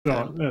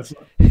No, that's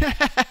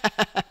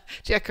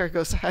Jack Carr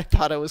goes, I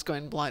thought I was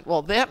going blind.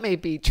 Well, that may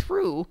be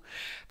true,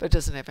 but it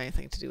doesn't have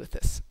anything to do with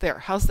this. There,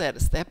 how's that?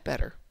 Is that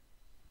better?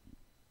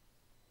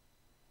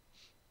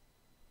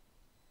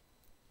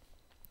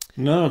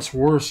 no, it's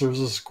worse. There's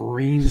this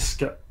green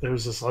sky.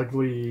 There's this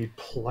ugly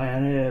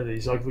planet.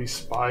 These ugly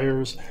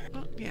spires.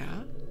 Oh,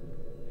 yeah.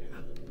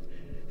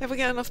 Have we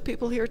got enough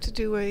people here to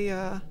do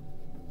a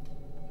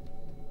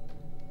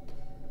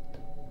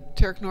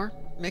Terragnor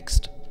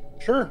mixed?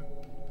 Sure.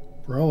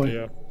 Really?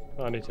 Yeah,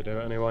 I need to do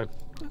it anyway.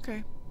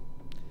 Okay.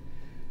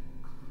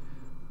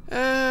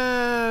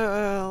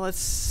 Let's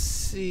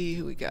see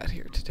who we got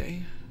here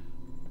today.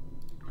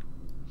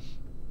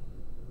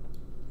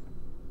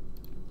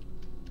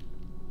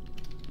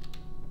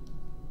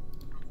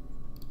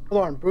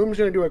 Hold on. Boom's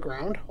gonna do a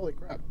ground. Holy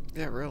crap.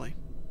 Yeah, really.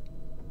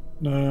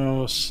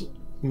 No,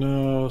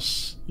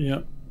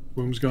 yep.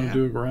 Boom's going to Yeah.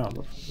 do a ground.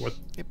 What?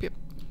 Yep, yep.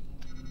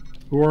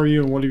 Who are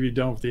you, and what have you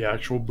done with the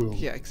actual boom?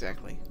 Yeah,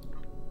 exactly.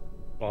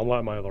 Well, I'm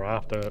letting my other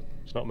half do it.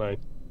 It's not me.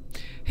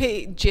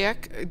 Hey,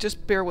 Jack,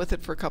 just bear with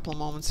it for a couple of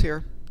moments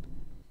here.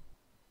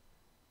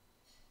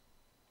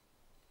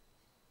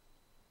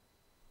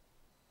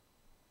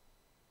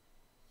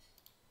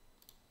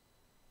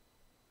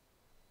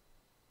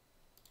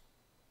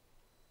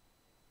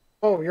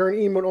 Oh, you're an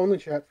emote only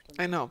chat.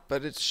 I know,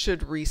 but it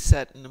should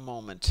reset in a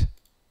moment.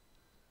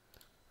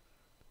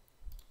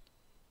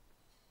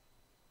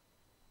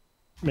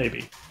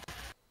 Maybe.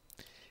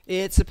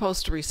 It's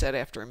supposed to reset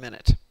after a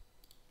minute.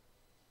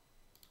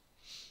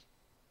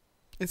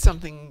 It's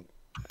something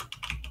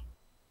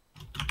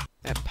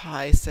that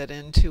Pi set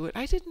into it.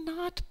 I did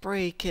not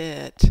break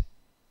it.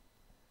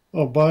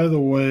 Oh, by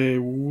the way,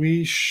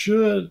 we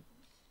should,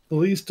 at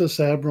least us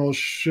admirals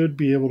should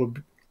be able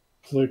to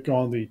click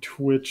on the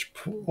Twitch,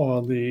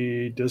 on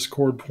the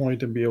Discord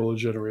point and be able to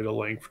generate a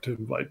link to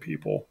invite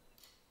people.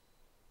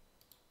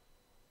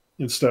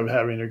 Instead of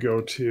having to go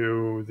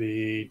to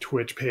the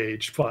Twitch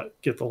page,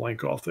 but get the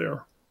link off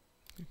there.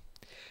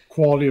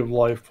 Quality of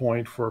life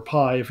point for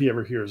Pi, if he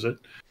ever hears it.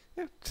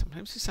 Yeah,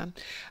 sometimes he's on.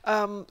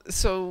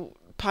 So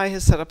Pi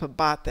has set up a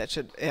bot that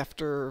should,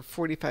 after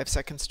 45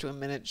 seconds to a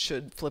minute,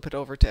 should flip it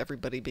over to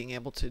everybody being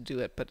able to do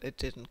it, but it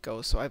didn't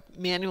go. So I've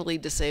manually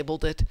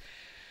disabled it,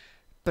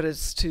 but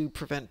it's to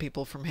prevent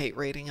people from hate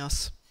rating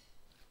us.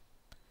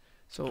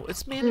 So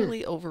it's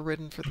manually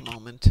overridden for the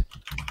moment.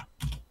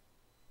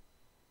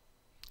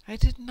 I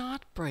did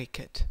not break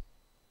it.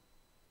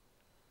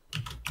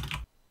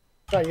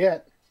 Not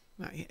yet.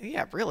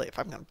 Yeah, really. If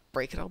I'm going to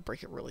break it, I'll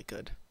break it really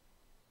good.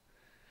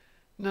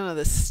 None of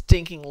this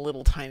stinking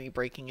little tiny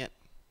breaking it.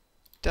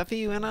 Duffy,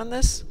 you in on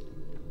this?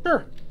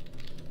 Sure.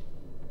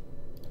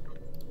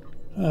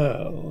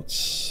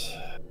 Let's...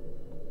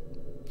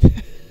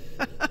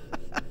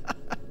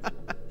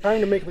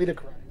 Trying to make Leeta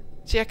cry.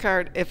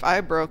 Jackard, if I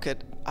broke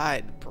it,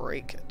 I'd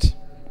break it.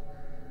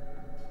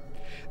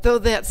 Though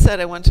that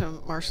said, I went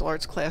to martial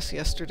arts class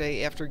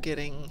yesterday after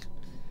getting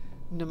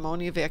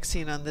pneumonia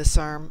vaccine on this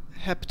arm,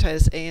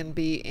 hepatitis A and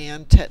B,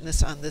 and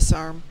tetanus on this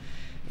arm.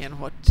 And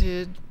what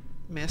did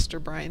Master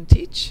Brian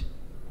teach?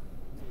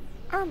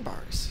 Arm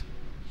bars.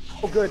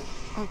 Oh, good.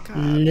 Oh God.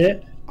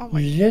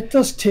 Let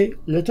us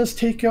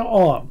take your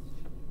arm.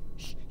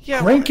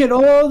 Yeah. Crank it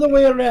all the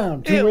way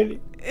around.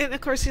 And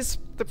of course,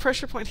 the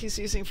pressure point he's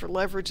using for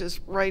leverage is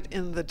right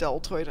in the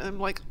deltoid. And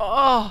I'm like,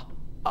 oh.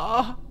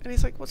 And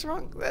he's like, what's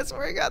wrong? That's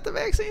where I got the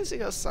vaccines. He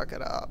goes, suck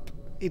it up.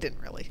 He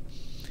didn't really.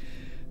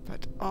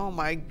 But, oh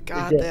my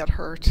God, that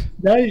hurt.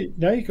 Now you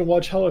can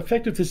watch how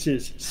effective this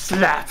is.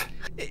 Slap!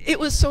 It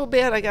was so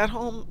bad. I got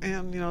home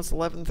and, it's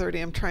 11:30.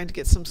 I'm trying to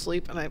get some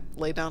sleep and I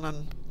lay down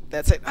on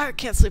that side. I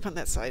can't sleep on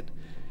that side.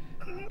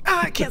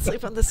 I can't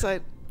sleep on this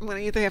side. I'm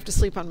going to either have to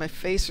sleep on my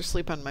face or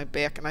sleep on my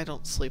back, and I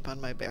don't sleep on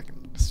my back.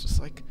 And it's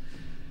just like,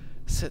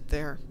 sit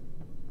there.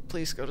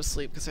 Please go to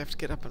sleep because I have to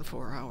get up in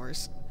 4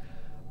 hours.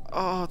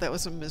 Oh, that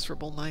was a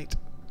miserable night.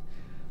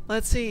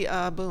 Let's see.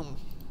 Boom.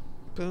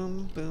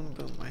 Boom, boom,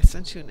 boom. I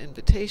sent you an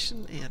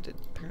invitation, and it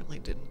apparently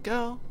didn't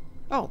go.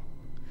 Oh,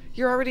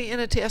 you're already in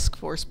a task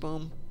force,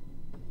 Boom.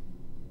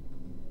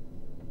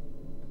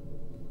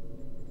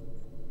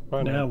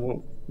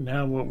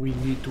 Now what we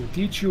need to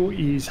teach you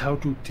is how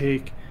to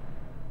take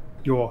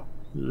your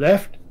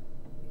left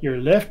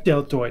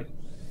deltoid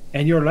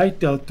and your right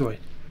deltoid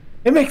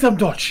and make them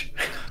touch.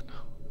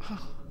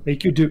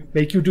 Make you do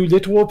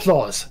little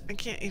applause. I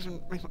can't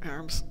even make my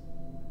arms.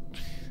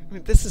 I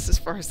mean, this is as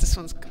far as this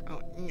one's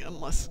going,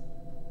 unless...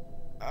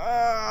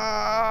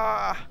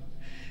 And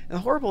the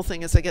horrible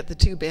thing is I get the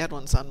 2 bad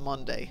ones on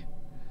Monday.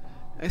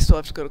 I still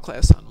have to go to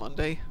class on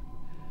Monday.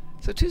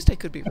 So Tuesday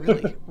could be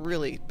really,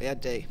 really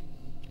bad day.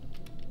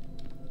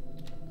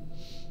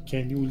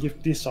 Can you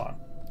lift this arm?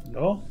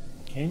 No?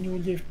 Can you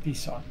lift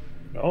this arm?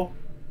 No?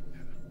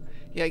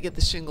 Yeah, I get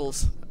the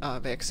shingles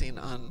vaccine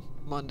on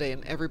Monday,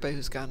 and everybody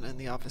who's gotten in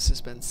the office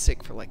has been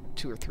sick for like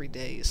 2 or 3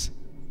 days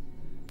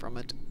from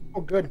it.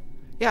 Oh, good.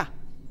 Yeah.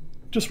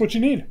 Just what you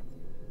need.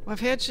 I've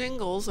had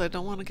shingles. I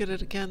don't want to get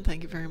it again.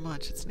 Thank you very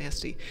much. It's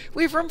nasty.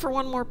 We have room for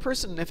one more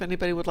person if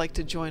anybody would like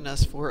to join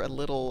us for a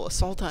little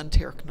assault on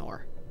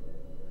Terknor.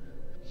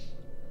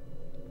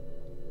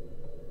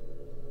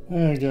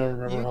 I gotta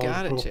remember You how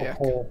got to it, put up Jack. a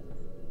hole.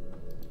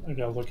 I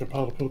gotta look up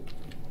how to put.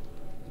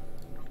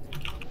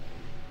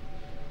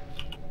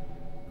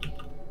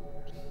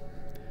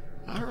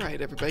 All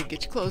right, everybody,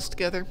 get your clothes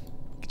together.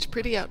 Get your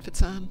pretty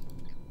outfits on.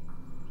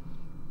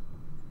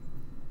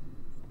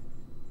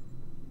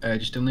 You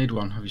still need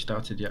one. Have you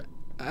started yet?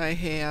 I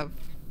have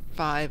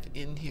 5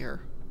 in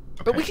here.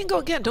 But Okay. we can go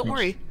again, don't Thanks.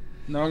 worry.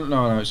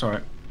 No, it's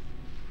alright.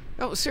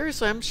 Oh,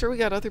 seriously, I'm sure we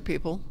got other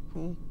people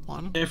who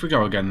want them. If we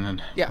go again,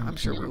 then Yeah, I'm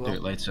sure we do will.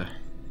 it later.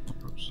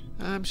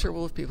 I'm sure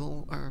we'll have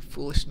people who are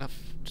foolish enough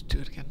to do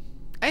it again.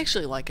 I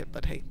actually like it,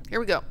 but hey, here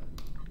we go.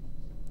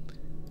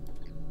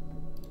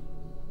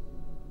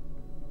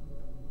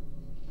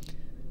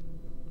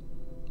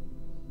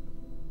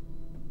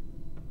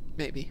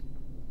 Maybe.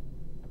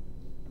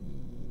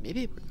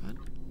 Maybe we're good.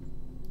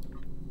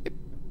 Yep.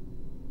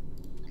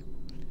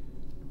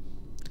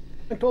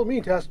 It told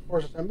me task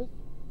force assembled.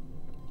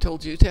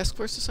 Told you task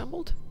force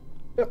assembled?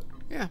 Yep.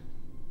 Yeah.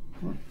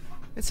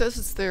 It says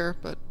it's there,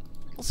 but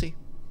we'll see.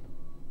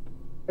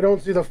 I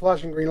don't see the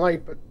flashing green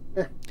light, but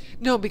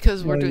No,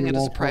 because we're No, doing you it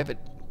as a won't. private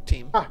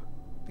team. Ah.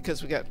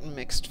 Because we got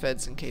mixed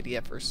feds and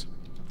KDFers.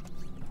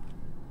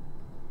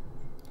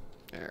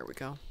 There we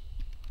go.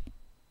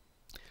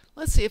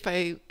 Let's see if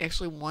I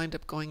actually wind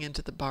up going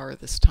into the bar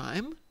this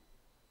time.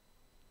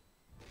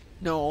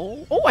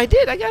 No. Oh, I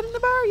did! I got in the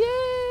bar!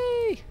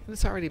 Yay! And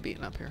it's already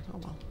beaten up here. Oh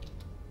well.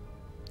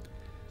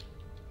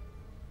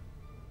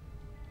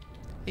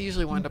 I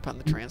usually wind up on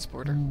the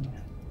transporter.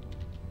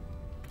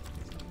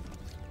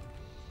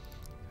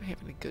 I have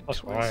any good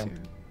That's choice fine. here?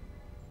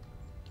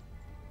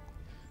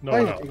 No,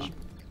 Fire no. station.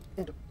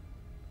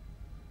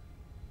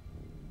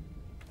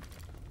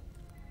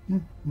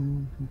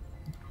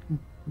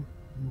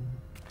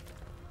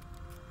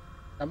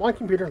 I'm on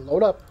computer.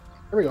 Load up.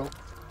 Here we go.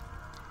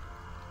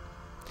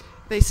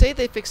 They say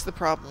they fixed the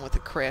problem with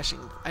it crashing.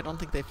 I don't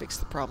think they fixed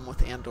the problem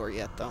with Andor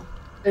yet, though.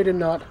 They did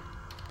not.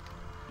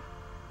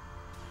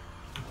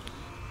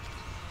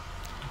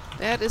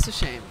 That is a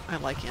shame. I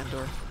like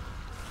Andor.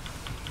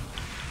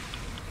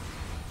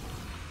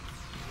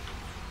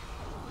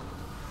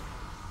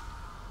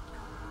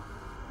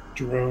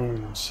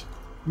 Drones.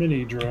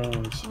 Mini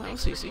drones. Well, that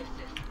was easy.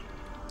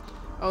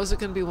 Oh, is it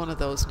going to be one of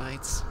those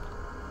nights?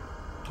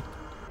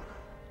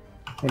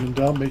 When in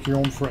doubt, make your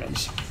own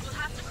friends. We'll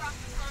have to cross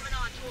the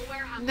promenade to a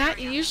warehouse Not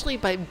area. usually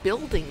by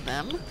building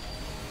them.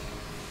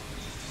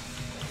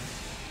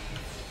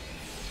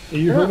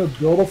 You heard of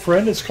build a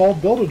friend? It's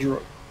called build a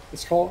drone.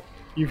 It's called.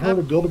 You've heard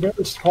of build a bear?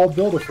 It's called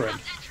build a friend.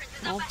 Entrance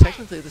is Well, up ahead.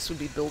 technically this would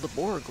be Build a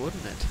Borg,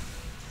 wouldn't it?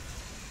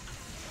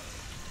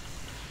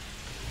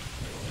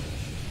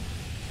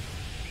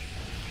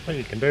 I think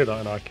you can do that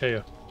in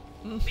IKEA.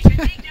 We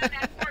can take down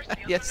that force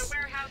field Yes. on the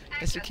warehouse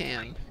Yes, you access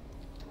can. point.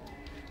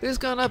 Who's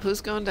going up?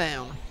 Who's going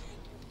down?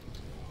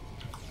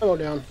 I'll go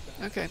down.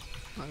 Okay,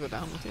 I'll go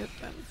down with it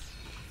then.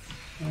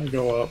 I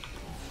go up.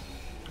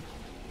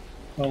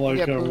 I You like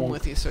got Boom one.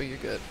 with you, so you're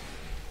good.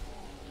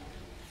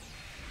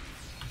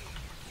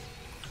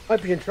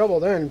 Might be in trouble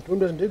then. Boom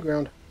doesn't do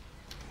ground.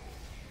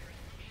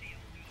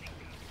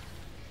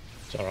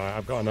 It's alright,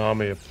 I've got an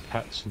army of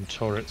pets and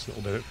turrets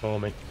that'll do it for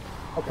me.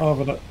 I'll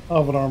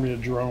have an army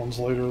of drones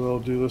later that'll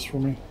do this for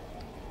me.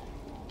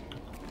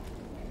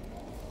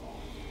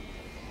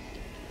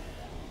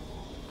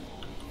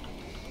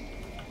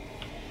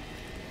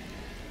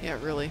 Yeah,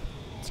 really.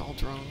 It's all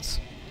drones.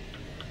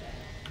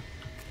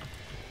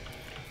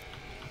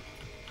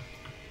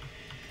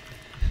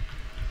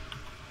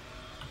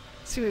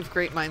 See, we have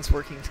great minds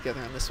working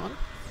together on this one.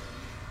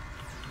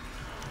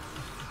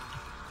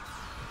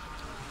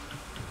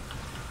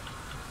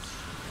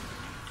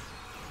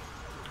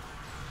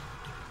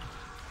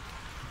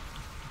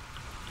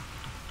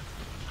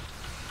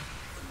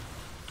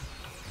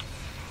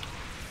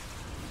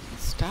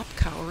 Stop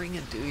cowering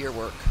and do your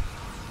work.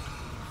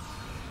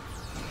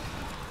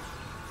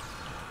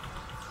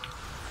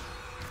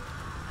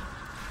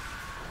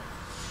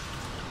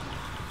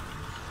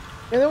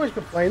 Yeah, they always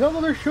complain. Oh,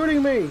 they're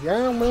shooting me.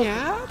 Yeah, well,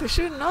 Yeah, they're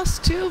shooting us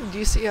too. Do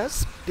you see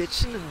us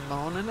bitching and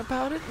moaning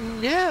about it?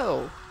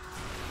 No.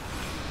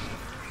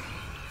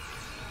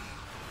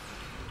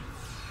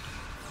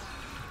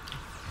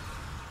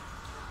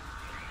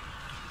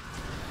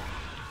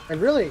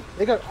 and really,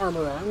 they got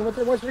armor on.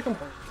 What's their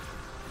complaint?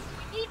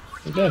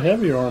 They got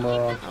heavy armor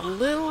on.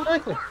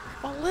 Exactly.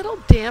 A little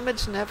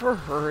damage never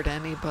hurt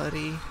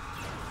anybody.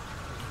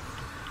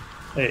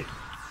 Hey,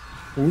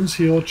 wounds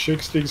heal,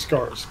 chicks dig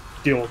scars.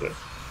 Deal with it.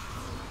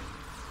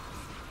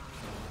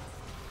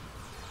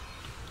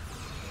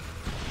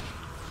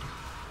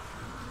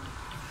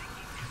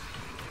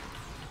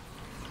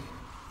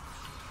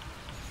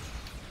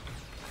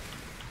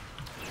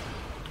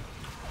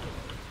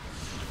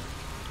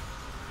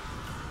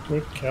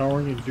 Quit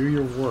cowering and do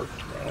your work,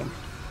 man.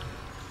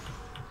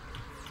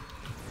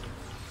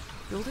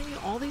 Building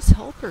all these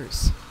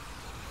helpers.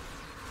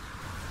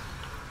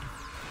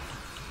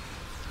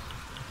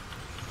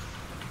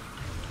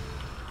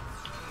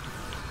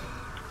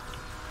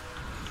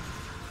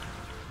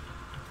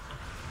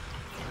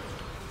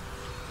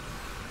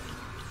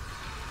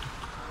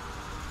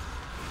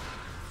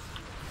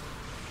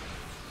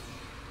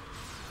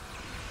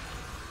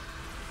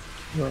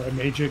 Or I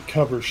made you a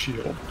cover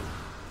shield.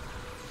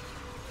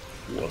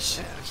 Wuss.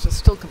 Yeah, she'll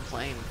still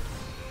complain.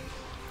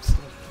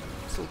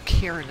 Still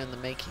Karen in the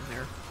making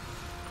there.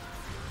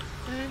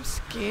 I'm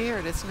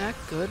scared. It's not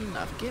good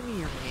enough. Give me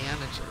your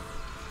manager.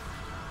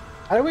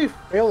 How do we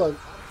fail it?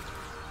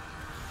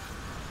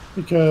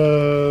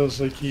 Because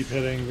they keep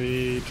hitting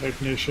the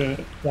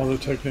technician. One of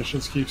the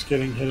technicians keeps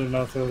getting hit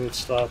enough that it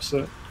stops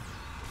it.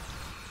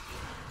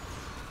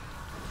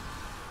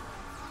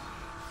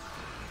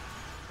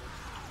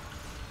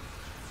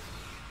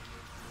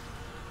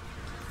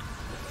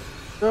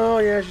 Oh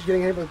yeah, she's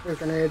getting hit with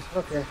grenades.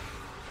 Okay.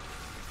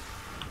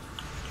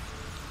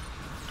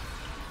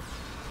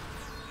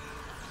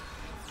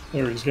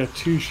 There, he's got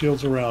 2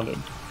 shields around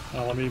him.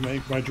 Now let me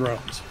make my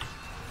drones.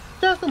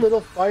 Just a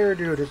little fire,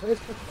 dude. It's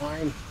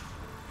fine.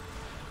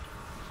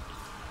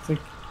 I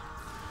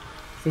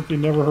think you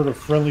never heard of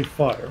friendly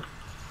fire.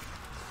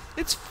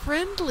 It's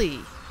friendly.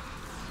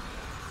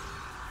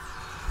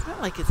 It's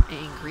not like it's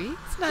angry.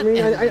 It's not I mean,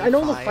 enemy I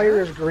know the fire.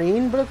 fire is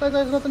green, but that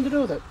has nothing to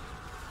do with it.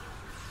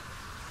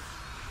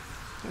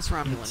 That's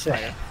Romulan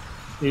fire.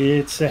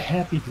 It's a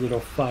happy little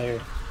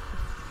fire.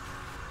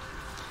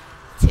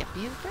 It's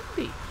happy and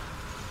friendly.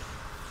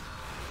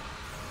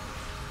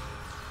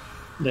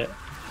 Yeah.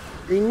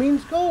 Green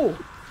means go.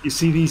 You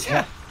see these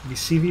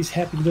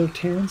happy little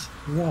Terrans?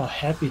 They're all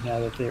happy now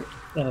that they're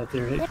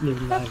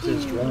living lives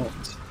as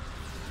drones.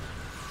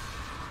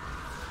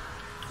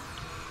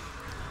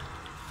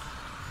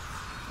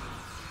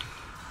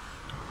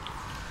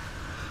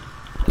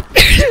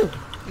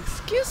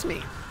 Excuse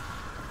me.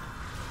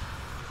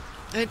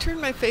 I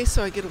turned my face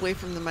so I get away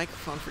from the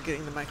microphone,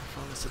 forgetting the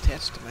microphone is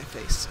attached to my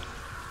face.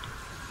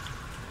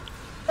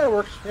 That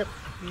works. Yep.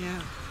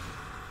 Yeah.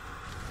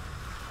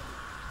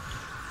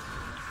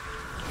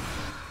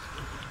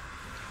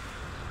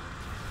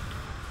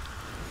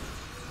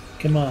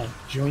 Come on,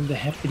 join the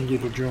happy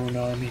little drone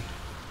army.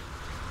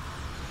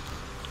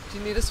 Do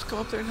you need us to come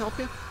up there and help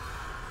you?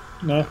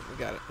 No, We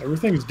got it.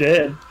 everything's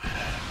dead.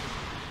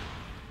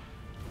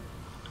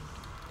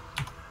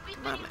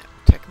 Come on, man.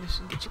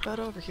 Technician, get your butt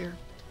over here.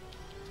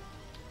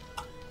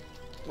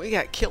 We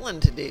got killing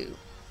to do.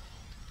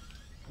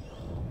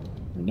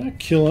 We're not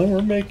killing.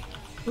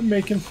 We're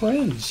making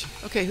friends.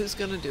 Okay, who's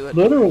gonna do it?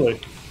 Literally.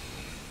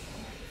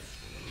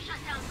 Shut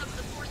down some of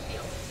the force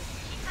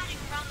fields. Keep heading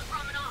around the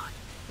promenade.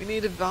 We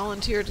need a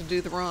volunteer to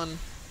do the run.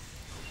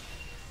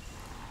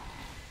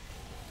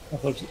 I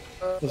thought,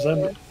 does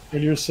that,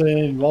 when you're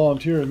saying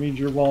volunteer, it means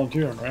you're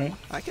volunteering, right?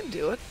 I can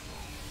do it.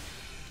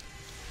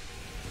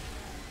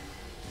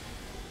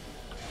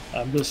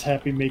 I'm just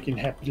happy making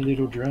happy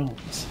little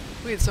drones.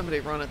 We had somebody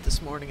run it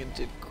this morning and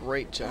did a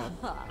great job.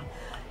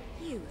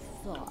 You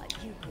thought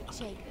you could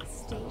take the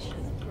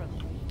station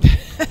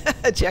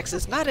from me. Jax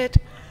is not it.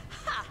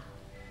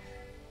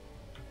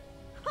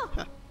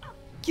 Get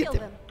Kill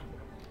them. him.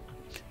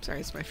 Sorry,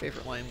 it's my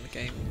favorite line in the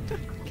game.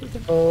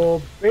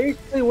 So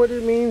basically, what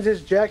it means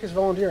is Jack is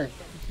volunteering.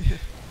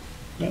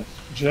 Yeah.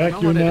 Jack,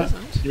 No, you're it not.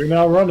 isn't. You're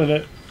not running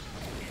it.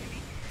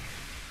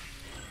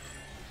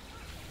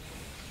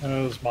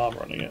 His mom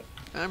running it.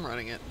 I'm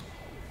running it.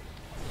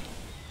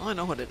 Well, I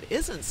know what it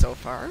isn't so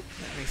far.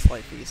 That makes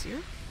life easier.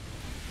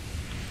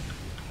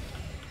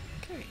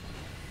 Okay.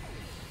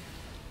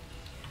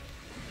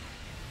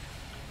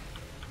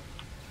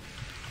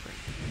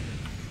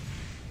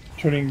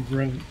 Turning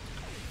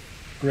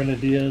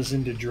grenadiers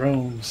into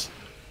drones.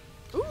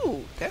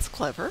 Ooh, that's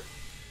clever.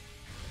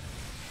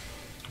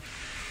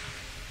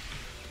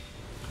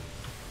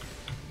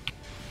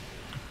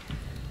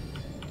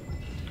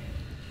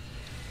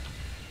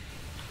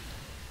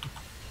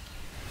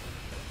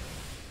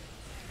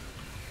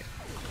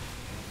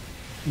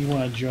 You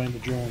want to join the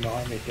drone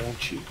army,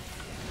 don't you?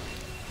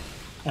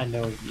 I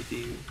know you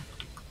do.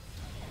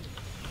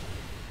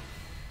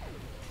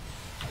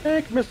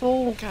 Heck,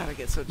 missile. God, I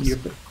get so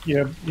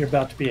You're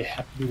about to be a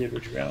happy little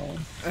drone.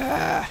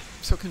 I'm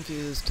so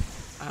confused.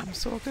 I'm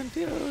so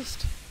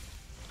confused.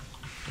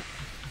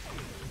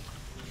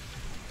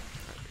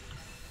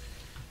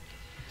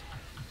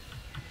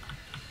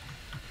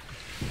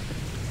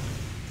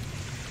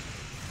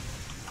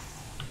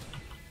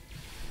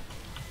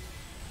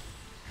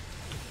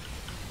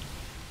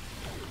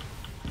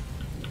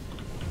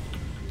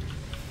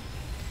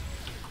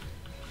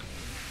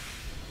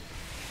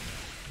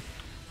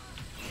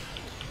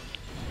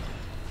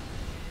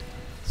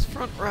 It's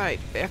front right,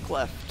 back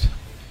left.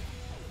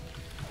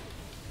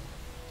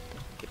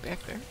 Get back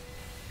there.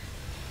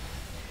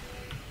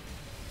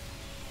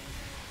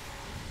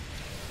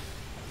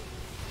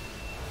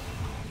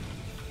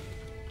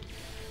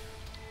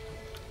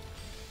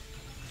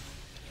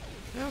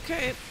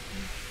 Okay.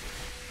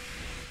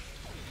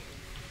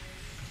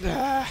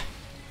 Ah.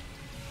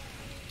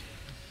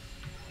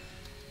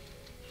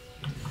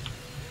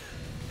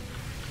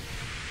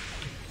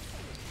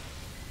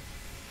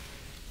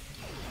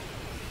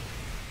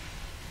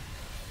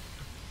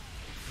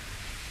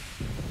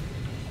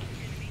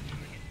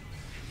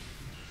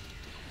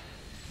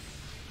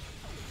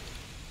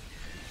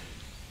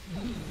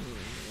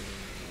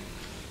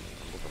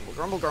 Grumble,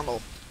 grumble,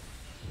 grumble.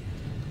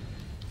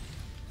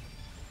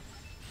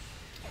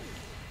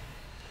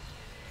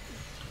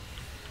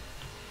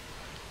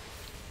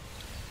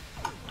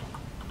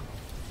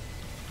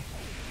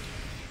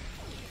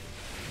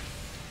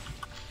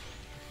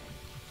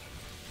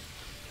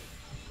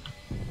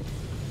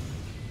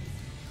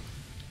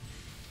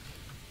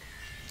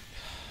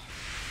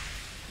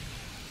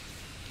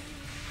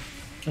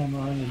 Come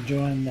on and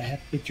join the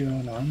happy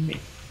drone army.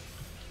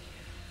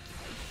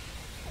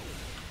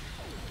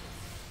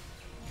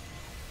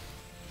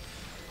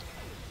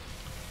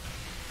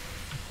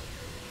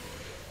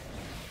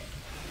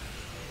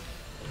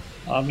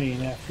 I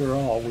mean, after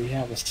all, we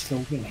have a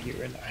slogan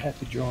here in our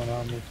happy drone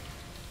army.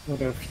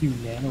 What are a few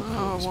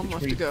nanocodes one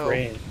left to between go.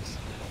 friends?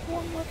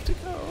 One left to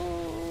go.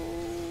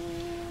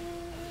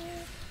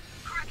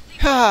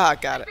 Ha!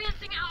 Got it.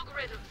 Advancing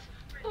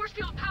algorithms. Force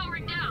field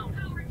powering down.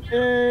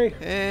 Hey,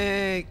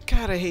 Hey,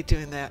 God, I hate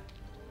doing that.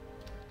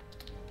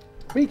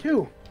 me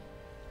too.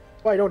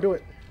 Why don't do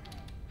it?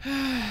 You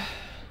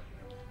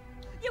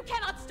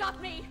cannot stop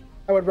me.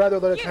 I would rather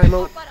let it You time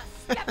are out. but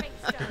a stepping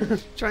stone.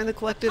 Join the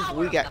collective. Power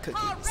We of got the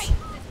car cookies. race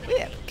is We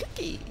have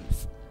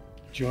cookies.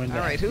 Join the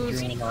All right, happy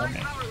who's- drone army.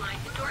 Power lines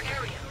in your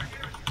area.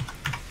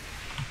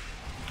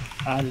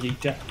 Hi,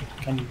 Leeta.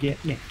 Come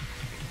get me.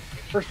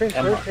 First things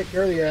first, take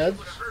care of the ads.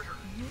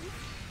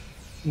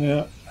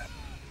 Yeah.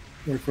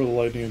 Wait for the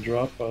lightning to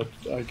drop, but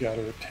I got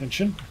her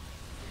attention.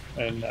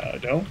 And I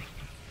don't.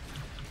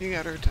 You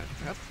got her time.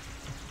 Yep.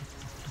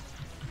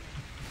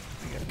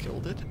 I got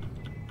killed it.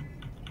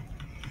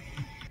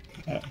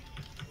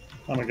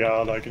 Oh my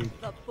god, I can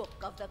The book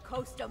of the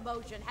coast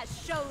emotion has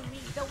shown me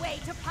the way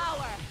to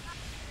power.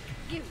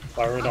 You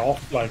fire it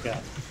off like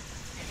that.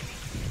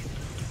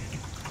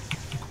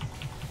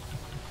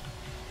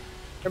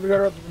 Have we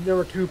got our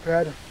number 2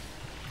 pad?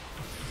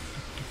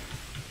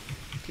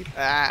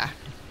 Ah.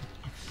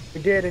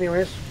 We did,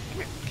 anyways.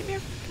 Come here,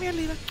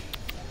 Leeta.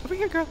 Over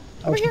here, girl.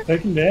 I Over was here.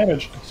 taking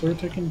damage. So we're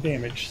taking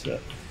damage, so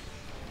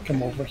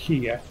come over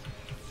here.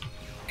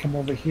 Come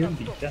over here,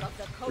 the book Leeta. of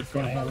the We're coast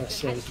gonna have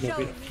emotion ourselves has a little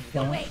shown bit of me the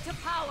fun. way to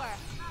power.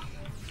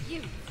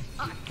 You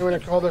are I'm gonna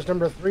call this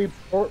number 3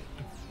 port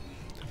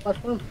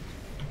platform.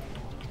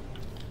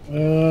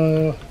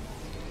 The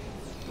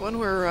one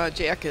where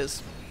Jack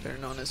is, better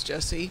known as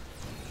Jesse.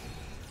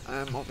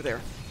 I'm over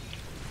there.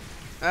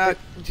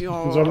 He's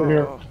over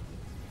here.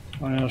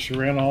 Oh yeah, she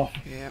ran off.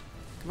 Yeah.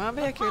 Come on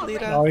back here, Oh,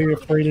 Leeta. you're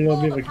afraid it'll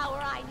all be the like power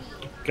I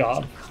need.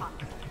 God.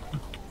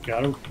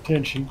 Got her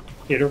attention.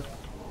 Hit her.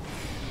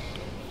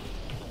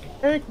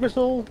 Tank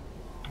missile.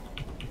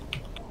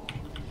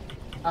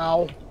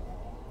 Ow.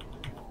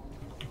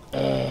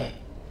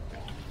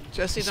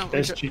 Jesse, It's the don't.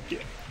 best you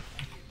get.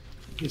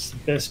 It's the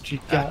best you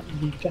got,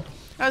 Leeta.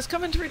 I was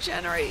coming to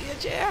regenerate you,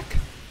 Jack.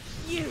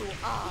 You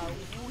are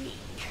weak.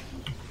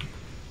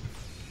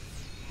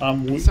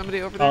 I'm weak.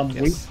 Somebody over there? I'm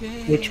Yes. weak.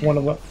 Yay.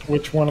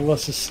 Which one of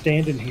us is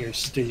standing here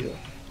still?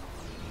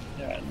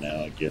 Yeah,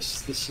 now I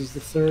guess this is the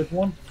third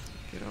one.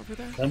 Get over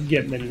there. Come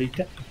get me,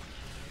 Leeta.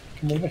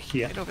 Come over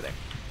here. Get over there.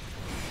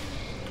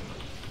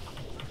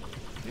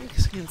 Maybe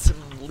we can get some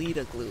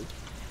Leeta glue.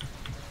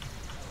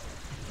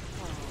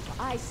 Oh,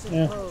 I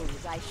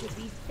suppose I should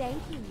be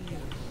thanking you.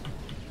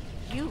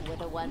 You were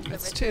the one to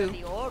That's return two.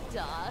 the orb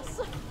to us.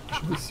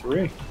 Should be three.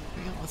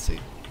 Hang on, let's see.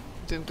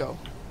 Didn't go.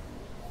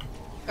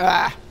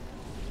 Ah!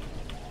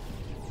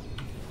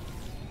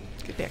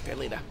 Get back there,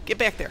 Leeta. Get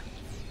back there.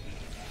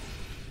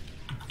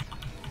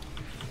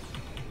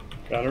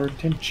 Got her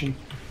attention.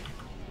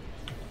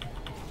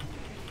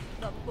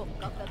 The book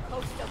of the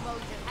coast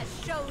emotion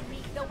has shown me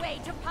the way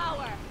to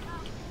power.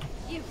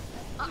 You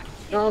are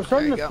Now I'm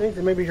starting There to you go. think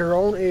that maybe her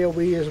own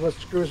AoE is what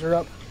screws her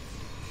up.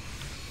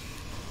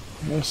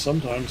 Yeah,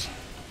 sometimes.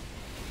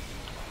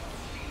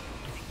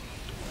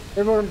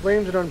 Everyone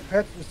blames it on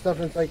pets and stuff,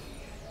 and it's like,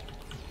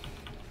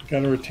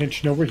 Got her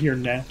attention over here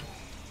now.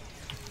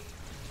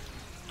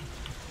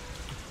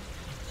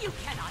 You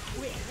cannot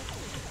win.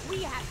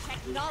 We have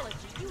technology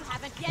you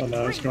haven't yet Oh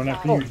no, it's dreamed going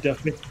after of. you,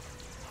 Duffy.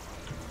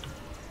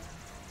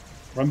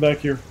 Run back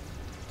here.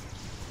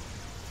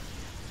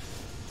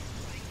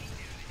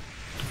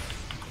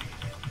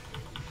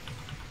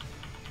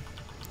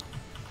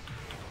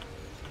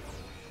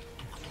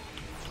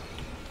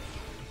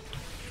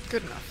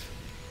 Good enough.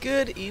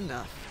 Good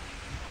enough.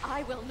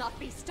 I will not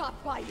be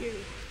stopped by you.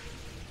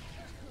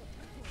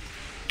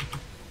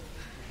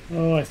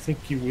 Oh, I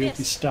think you will be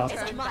This stopped.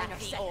 is a minor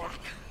setback,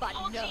 but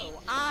All no, teams,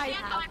 I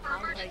stand have by for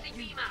power emergency you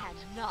beam out.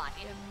 cannot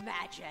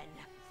imagine.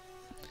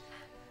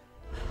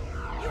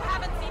 You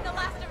haven't seen the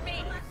last of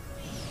me.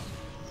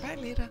 Bye,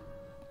 Leeta.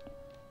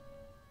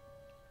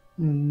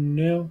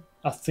 No,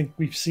 I think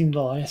we've seen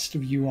the last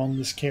of you on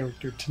this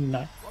character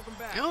tonight.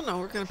 Oh no,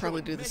 we're gonna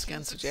probably do this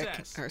again so Jack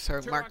can, or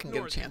sorry, Mark can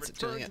get a chance at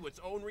doing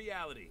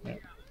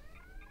it.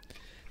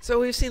 So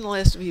we've seen the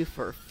last of you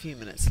for a few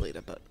minutes,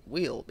 Leeta, but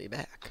we'll be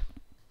back.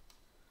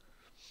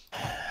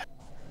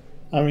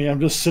 I mean, I'm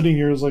just sitting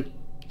here, it's like,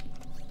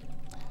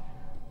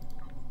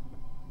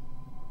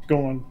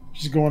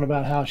 she's going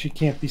about how she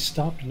can't be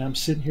stopped, and I'm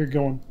sitting here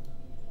going,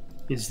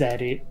 is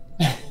that it?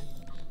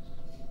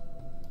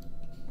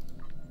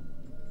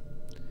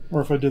 Or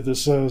if I did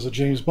this as a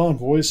James Bond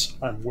voice,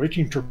 I'm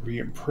waiting to be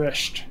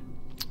impressed.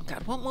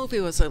 God, what movie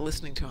was I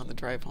listening to on the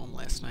drive home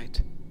last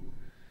night?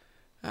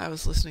 I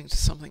was listening to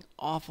something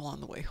awful on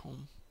the way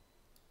home.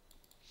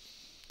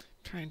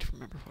 Trying to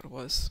remember what it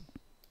was.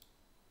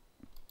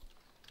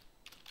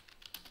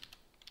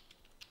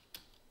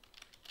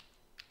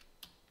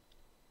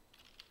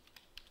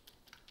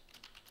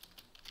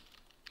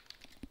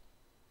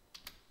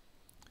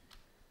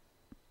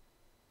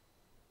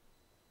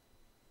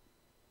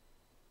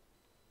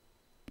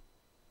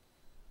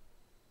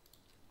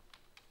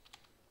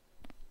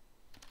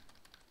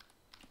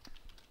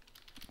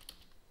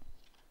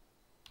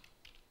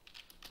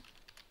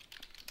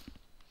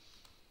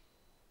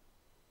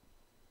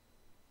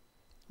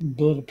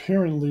 But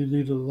apparently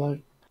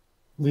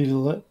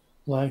Leeta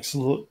likes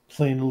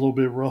playing a little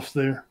bit rough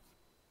there.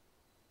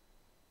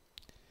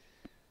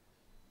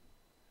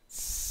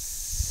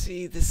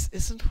 See, this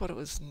isn't what it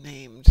was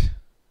named.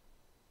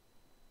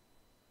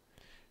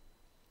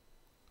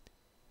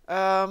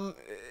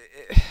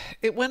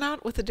 It went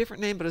out with a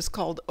different name, but it's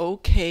called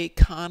OK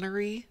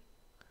Connery.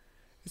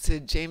 It's a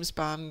James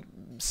Bond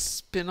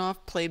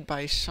spin-off played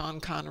by Sean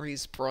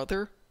Connery's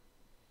brother.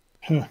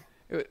 Huh.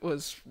 It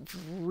was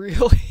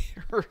really,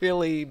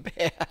 really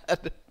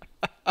bad.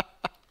 I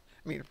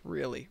mean,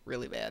 really,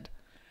 really bad.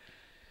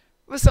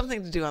 It was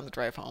something to do on the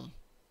drive home.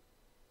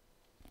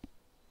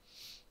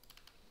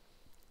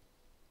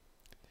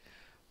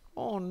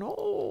 Oh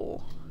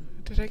no.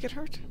 Did I get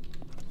hurt?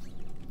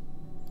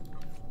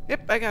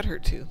 Yep, I got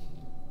hurt too.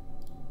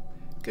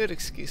 Good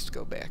excuse to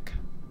go back.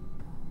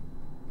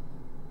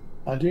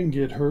 I didn't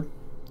get hurt.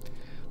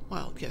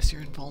 Well, yes,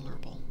 you're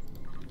invulnerable.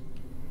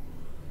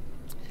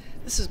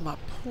 This is my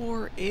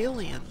poor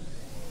alien.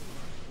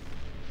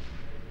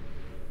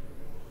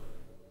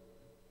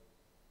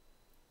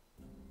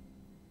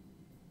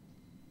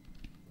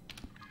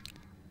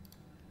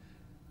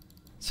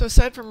 So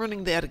aside from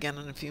running that again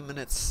in a few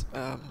minutes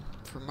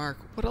for Mark,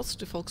 what else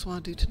do folks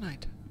want to do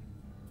tonight?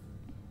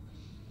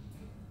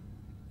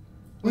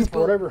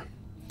 Whatever.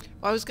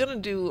 Well, I was going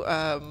to do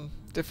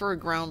defer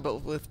ground,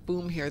 but with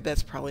Boom here,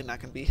 that's probably not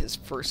going to be his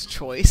first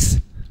choice.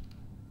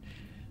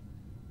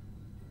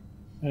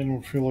 I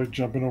don't feel like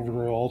jumping over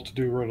to all to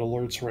do red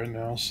alerts right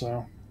now,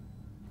 so.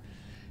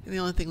 And the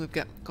only thing we've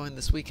got going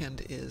this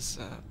weekend is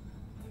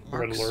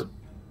Red alert.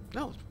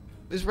 No,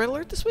 is red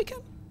alert this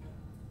weekend?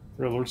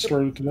 Red alert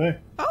started today.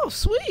 Oh,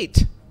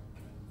 sweet!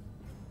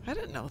 I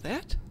didn't know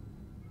that.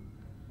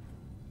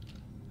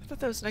 I thought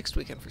that was next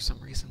weekend for some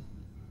reason.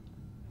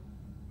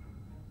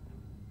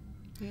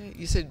 Yeah,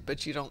 you said,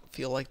 but you don't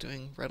feel like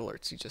doing red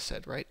alerts, you just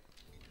said, right?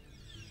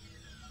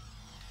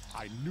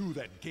 I knew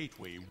that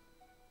gateway.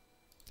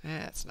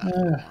 That's not what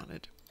I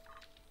wanted.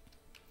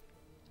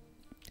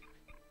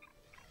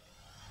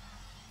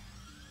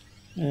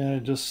 Yeah, I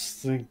just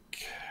think...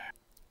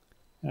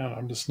 I don't know,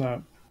 I'm just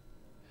not...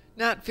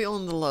 Not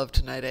feeling the love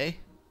tonight, eh?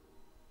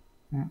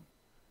 Hmm.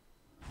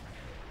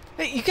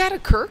 Hey, you got a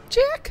Kirk,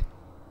 Jack?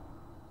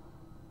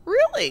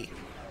 Really?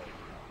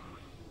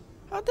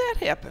 How'd that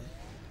happen?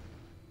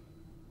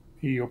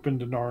 He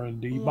opened an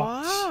R&D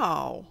box.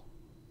 Wow.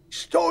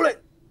 Stole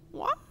it!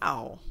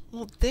 Wow.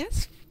 Well,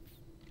 that's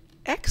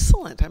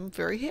excellent. I'm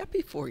very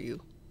happy for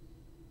you.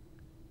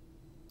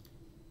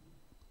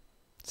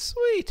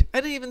 Sweet. I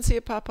didn't even see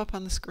it pop up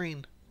on the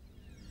screen.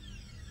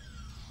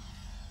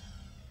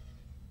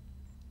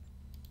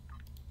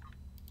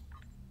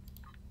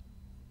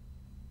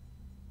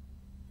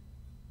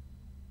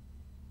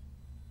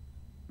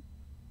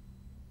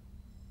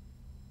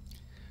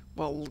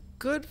 Well,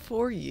 good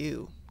for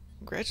you.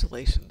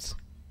 Congratulations.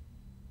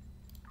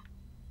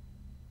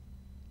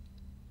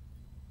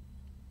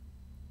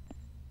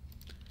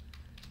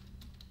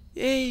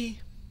 Yay.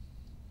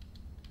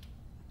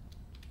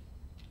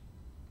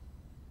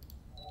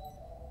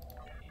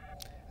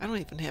 I don't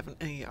even have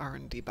any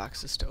R&D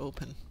boxes to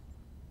open.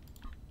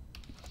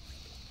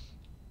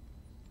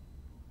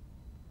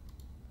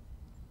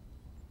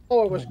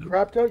 Oh, it was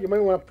crapped out? You might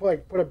want to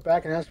put it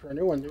back and ask for a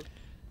new one, dude.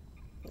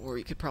 Or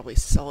you could probably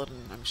sell it, and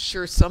I'm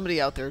sure somebody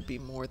out there would be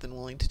more than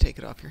willing to take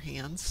it off your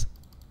hands.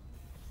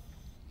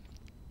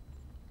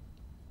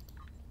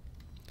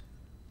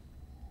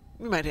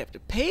 We might have to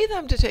pay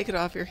them to take it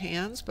off your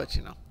hands, but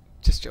you know,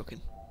 just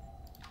joking.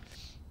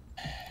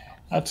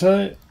 I'll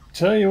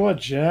tell you what,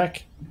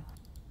 Jack.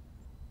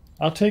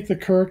 I'll take the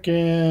Kirk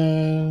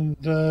and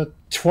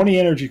 20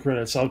 energy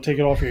credits. I'll take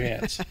it off your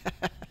hands.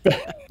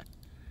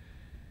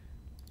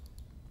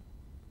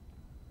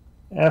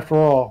 After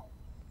all,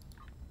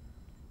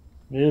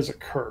 it is a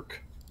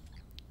Kirk.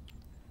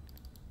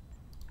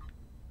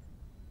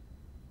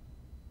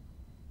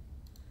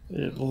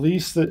 At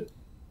least it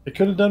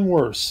could have done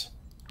worse.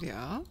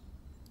 Yeah.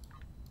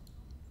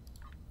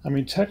 I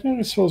mean, technically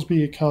it's supposed to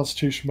be a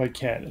Constitution by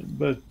canon,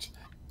 but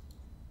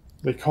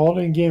they called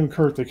it in Game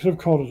Kirk. They could have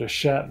called it a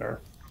Shatner.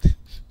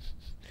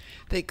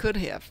 They could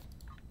have.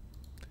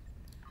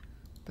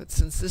 But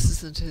since this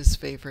isn't his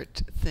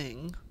favorite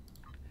thing,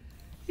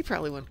 he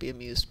probably wouldn't be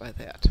amused by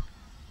that.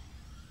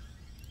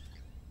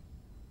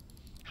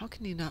 How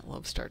can you not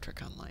love Star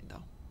Trek Online,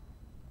 though?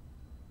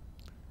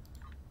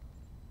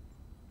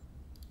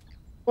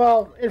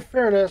 Well, in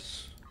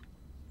fairness,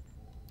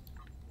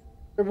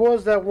 there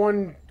was that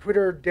one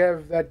Twitter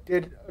dev that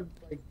did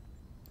like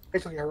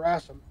basically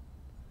harass him.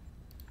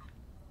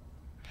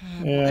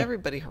 Well,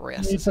 everybody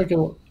harasses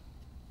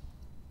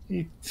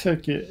He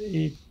took it,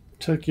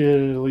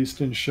 at least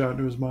in shot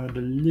into his mind,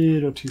 a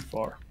little too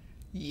far.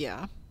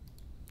 Yeah.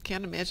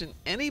 Can't imagine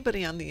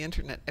anybody on the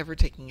internet ever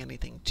taking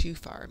anything too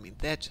far. I mean,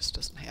 that just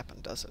doesn't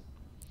happen, does it?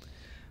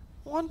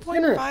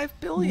 1.5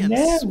 billion.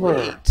 Never.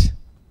 Sweet.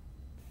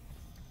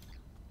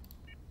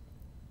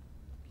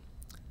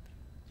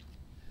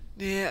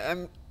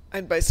 Yeah,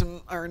 I'd buy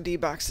some R&D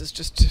boxes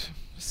just to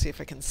See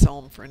if I can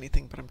sell them for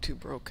anything, but I'm too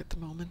broke at the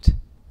moment.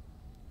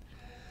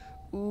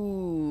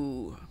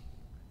 Ooh.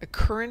 A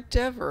current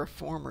dev or a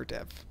former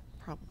dev?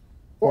 Probably.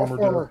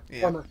 Former.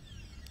 Yeah. Former.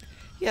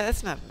 Yeah,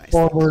 that's not a nice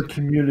thing Former to do.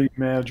 community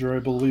manager, I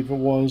believe it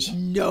was.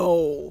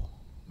 No.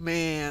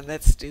 Man,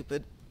 that's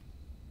stupid.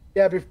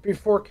 Yeah,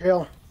 before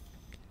Kale.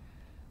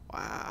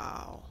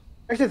 Wow.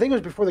 Actually, I think it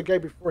was before the guy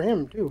before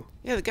him, too.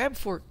 Yeah, the guy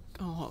before...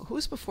 Oh,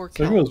 who's before I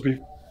think Kel?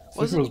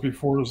 it was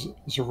before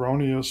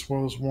Zeronius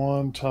was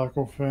one,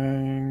 Taco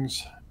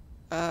Fangs.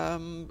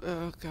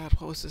 Oh God,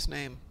 what was his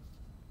name?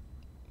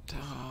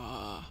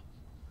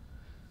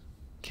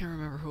 Can't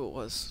remember who it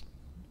was.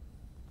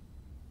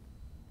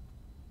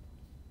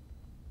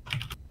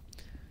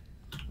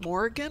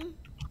 Morgan?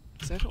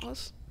 Is that who it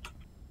was?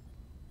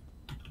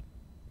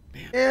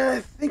 Man. Yeah,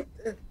 I think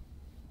that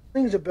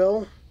rings a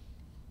bell.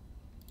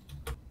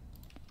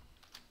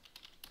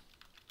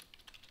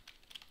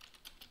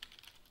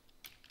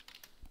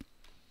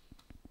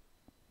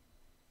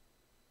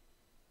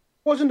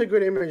 Wasn't a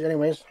good image,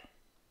 anyways.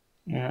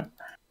 Yeah.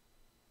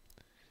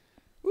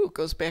 Ooh, it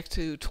goes back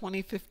to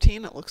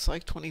 2015. It looks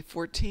like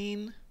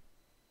 2014.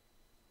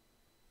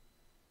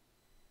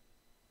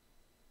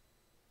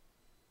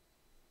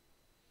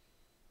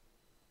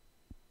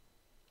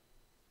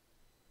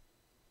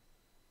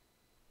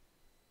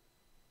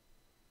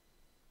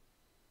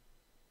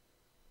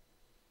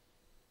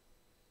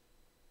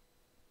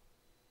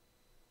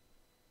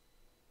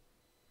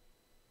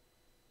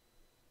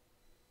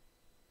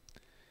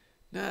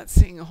 Not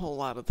seeing a whole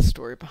lot of the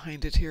story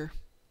behind it here.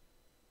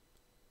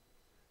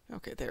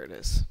 Okay, there it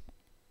is.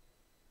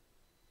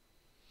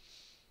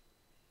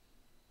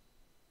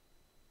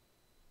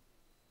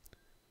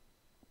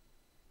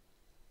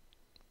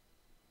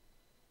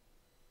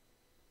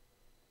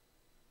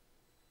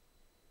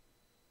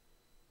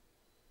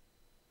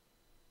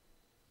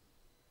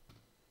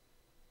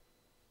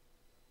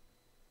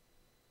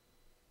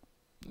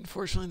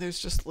 Unfortunately, there's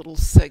just little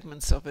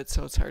segments of it,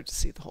 so it's hard to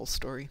see the whole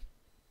story.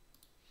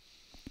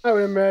 I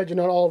would imagine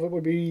not all of it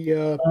would be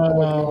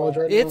public knowledge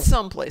right It's now.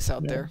 someplace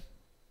out there.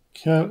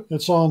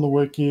 It's on the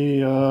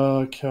wiki.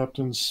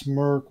 Captain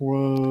Smirk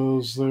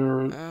was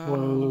there.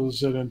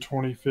 Was it in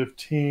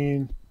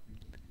 2015?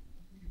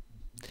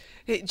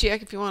 Hey,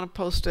 Jack, if you want to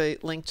post a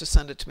link, just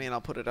send it to me and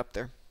I'll put it up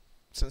there,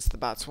 since the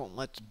bots won't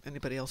let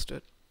anybody else do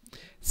it.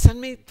 Send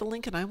me the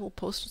link and I will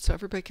post it so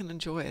everybody can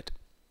enjoy it.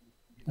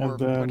 Or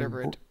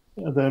whatever it...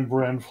 And then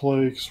Bran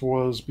Flakes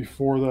was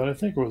before that. I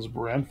think it was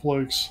Bran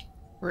Flakes.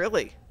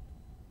 Really?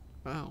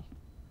 Wow.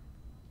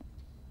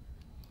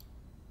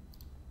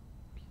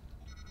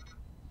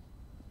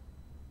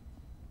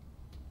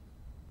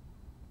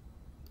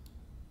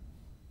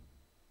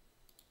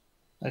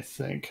 I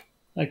think.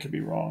 I could be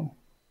wrong.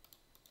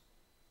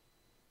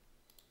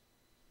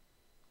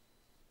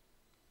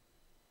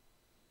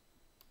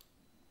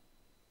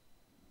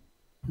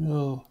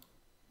 Oh.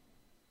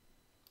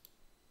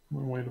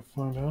 One way to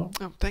find out.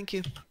 Oh, thank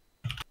you.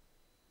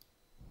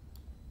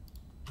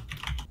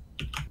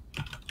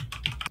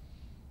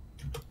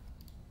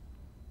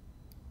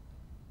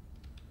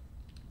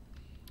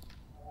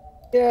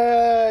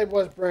 Yeah, it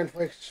was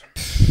Brandflix.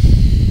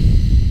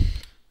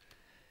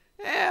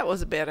 Yeah, it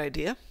was a bad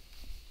idea.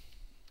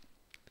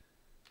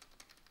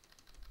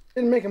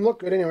 Didn't make him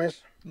look good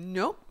anyways.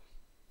 Nope.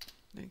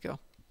 There you go.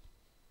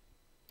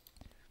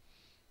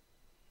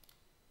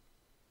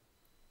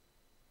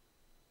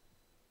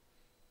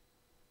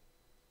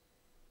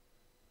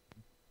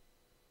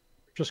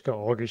 Just got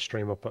Augie's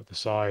stream up at the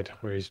side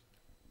where he's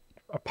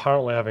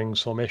apparently having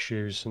some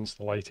issues since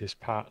the latest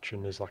patch,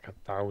 and there's like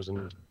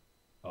 1,000,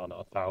 oh,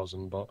 not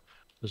 1,000, but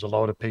there's a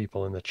lot of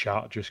people in the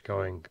chat just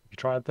going, have you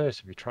tried this?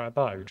 Have you tried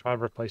that? Have you tried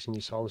replacing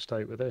your solid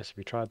state with this? Have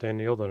you tried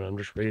any other? And I'm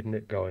just reading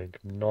it going,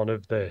 none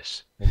of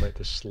this will make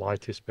the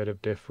slightest bit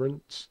of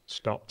difference.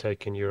 Stop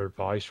taking your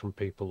advice from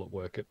people that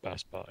work at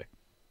Best Buy.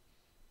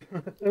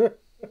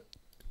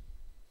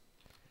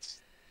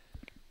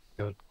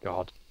 Good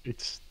God.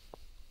 It's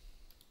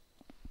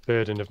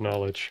burden of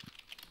knowledge.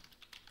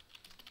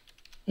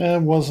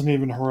 And it wasn't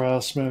even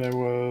harassment. It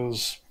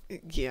was...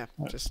 Yeah,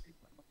 just...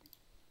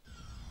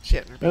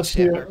 Shatner being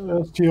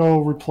Shatner. STO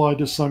replied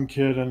to some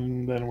kid,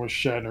 and then was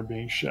Shatner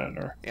being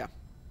Shatner. Yeah.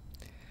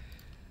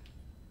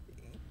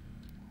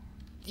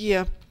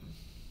 Yeah.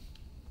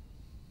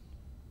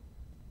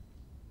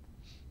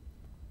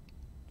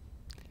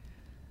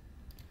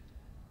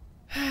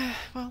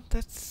 Well,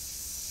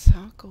 that's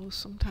how it goes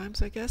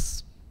sometimes, I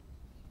guess.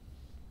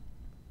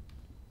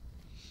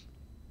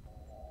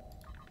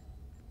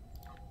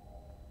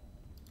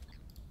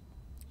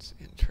 It's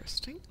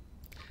interesting.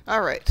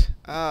 All right.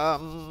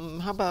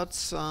 How about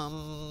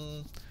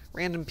some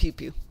random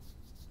pew-pew?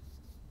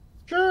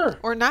 Sure.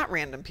 Or not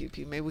random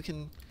pew-pew. Maybe we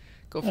can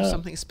go for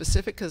something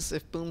specific, because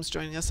if Boom's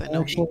joining us, I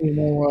know Actually, you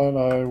know what?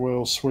 I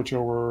will switch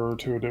over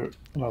to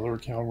another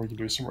account. We can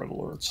do some red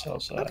alerts.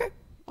 How's that? Okay.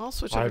 I'll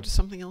switch over to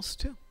something else,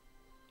 too.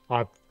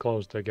 I've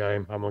closed the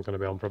game. I'm not going to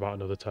be on for about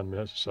another 10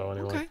 minutes or so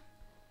anyway. Okay.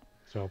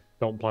 So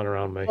don't plan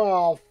around me.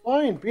 Oh,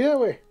 fine. Be that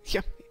way.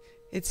 Yeah.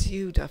 It's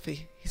you,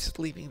 Duffy. He's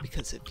leaving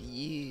because of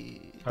you.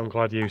 I'm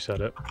glad you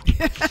said it.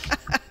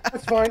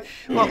 That's fine.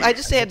 Well, I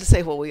just had to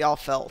say what we all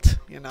felt,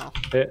 you know.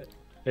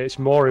 It's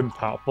more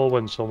impactful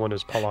when someone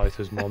as polite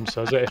as Mom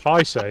says it. If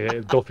I say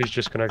it, Duffy's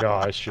just going to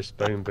go, "Oh, it's just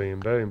boom, boom,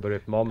 boom." But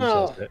if Mom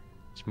says it,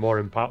 it's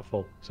more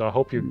impactful. So I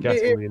hope you're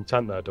getting the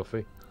intent there,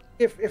 Duffy.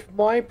 If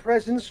my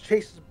presence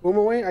chases Boom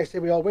away, I say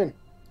we all win.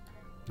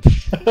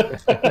 I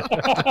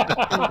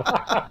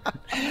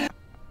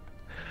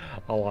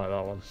like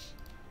that one.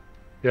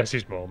 Yes,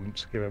 his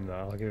moments. Give him that.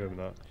 I'll give him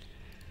that.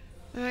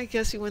 I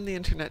guess you win the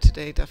internet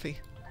today, Duffy.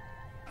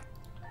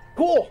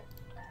 Cool.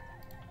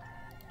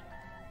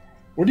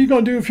 What are you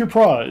going to do with your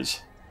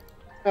prize?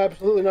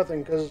 Absolutely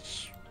nothing,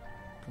 because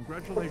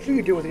what do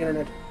you do with the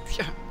internet?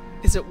 Yeah.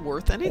 Is it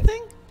worth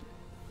anything?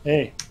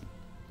 Hey,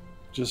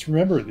 just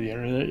remember, the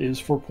internet is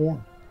for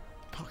porn.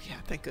 Oh, yeah,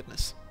 thank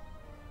goodness.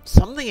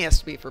 Something has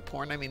to be for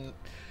porn. I mean,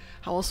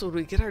 how else would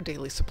we get our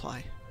daily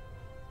supply?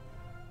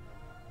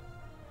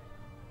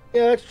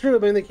 Yeah, that's true. I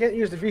mean, they can't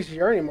use the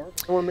VCR anymore.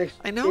 No one makes.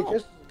 I know.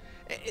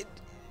 VHS.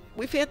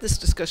 We've had this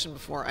discussion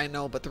before, I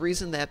know, but the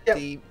reason that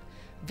the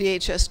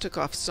VHS took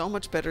off so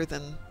much better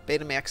than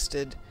Betamax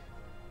did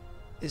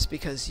is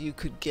because you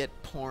could get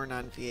porn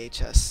on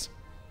VHS.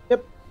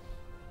 Yep.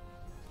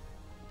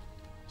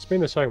 It's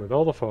been the same with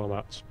all the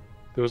formats.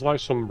 There was like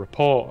some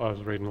report I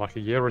was reading like a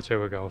year or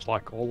two ago. It's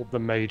like all of the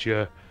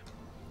major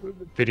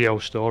video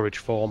storage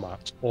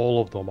formats,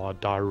 all of them are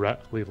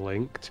directly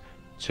linked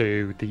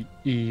to the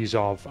ease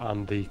of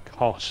and the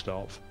cost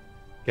of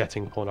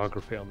getting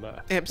pornography on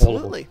there.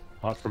 Absolutely.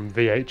 Like from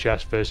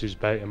VHS versus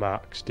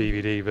Betamax,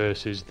 DVD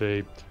versus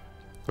the,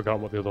 forgot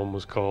what the other one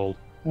was called,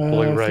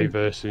 Blu-ray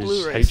versus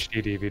Blu-rays.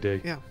 HD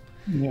DVD. Yeah.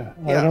 Yeah,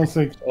 Yeah. I don't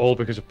think. All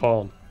because of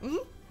porn.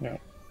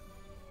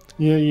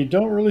 Yeah, you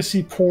don't really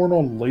see porn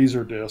on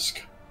Laserdisc.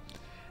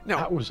 No.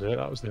 That was it.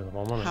 That was the other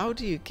one, wasn't it? How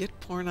do you get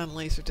porn on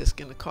Laserdisc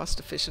in a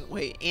cost-efficient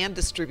way and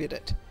distribute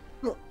it?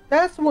 No,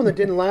 that's the one that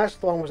didn't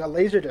last long. Was that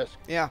Laserdisc?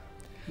 Yeah.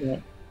 Yeah.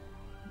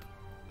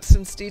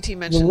 Since DT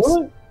mentioned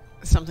What?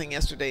 something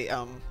yesterday,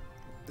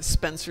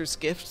 Spencer's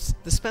Gifts.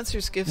 The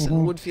Spencer's Gifts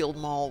in Woodfield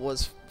Mall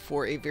was,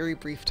 for a very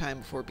brief time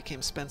before it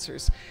became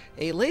Spencer's,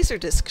 a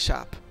Laserdisc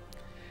shop.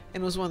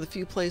 And it was one of the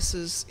few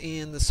places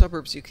in the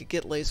suburbs you could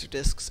get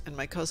Laserdiscs, and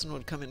my cousin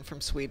would come in from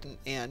Sweden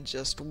and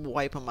just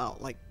wipe them out,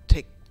 like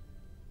take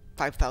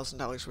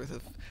 $5,000 worth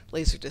of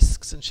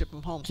Laserdiscs and ship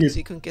them home because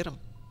he couldn't get them.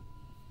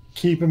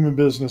 Keep him in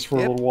business for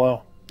a little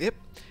while. Yep.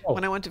 Oh.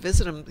 When I went to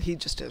visit him, he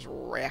just has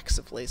racks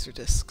of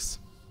Laserdiscs.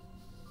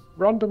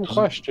 Random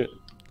question.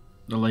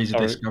 The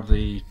Laserdisc of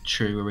the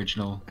true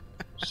original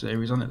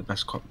series on it, the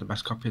best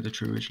copy of the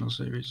true original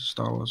series,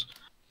 Star Wars,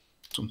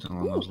 something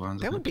along those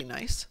lines. That would be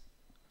nice.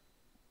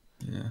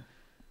 Yeah.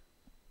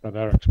 Oh,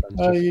 they're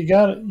expensive. You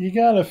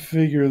gotta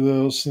figure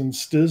though,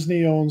 since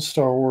Disney owns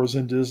Star Wars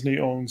and Disney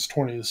owns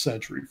 20th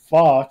Century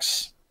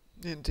Fox.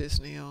 And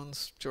Disney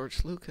owns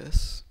George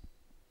Lucas.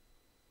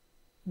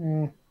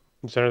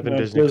 Is there anything No,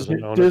 Disney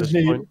doesn't own at this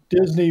point?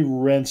 Disney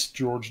rents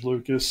George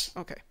Lucas.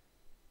 Okay.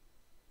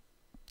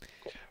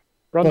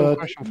 Random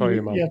question for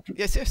you, man.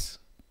 Yes, yes.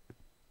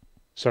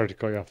 Sorry to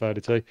cut you off there,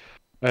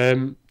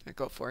 DT.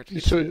 Go for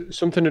it. So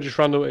something that just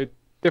randomly,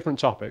 different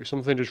topic,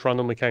 something just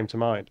randomly came to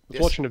mind. I was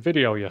Yes. watching a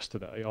video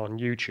yesterday on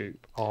YouTube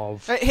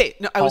of Hey,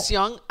 no, I was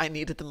young. I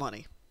needed the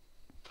money.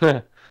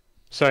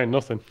 saying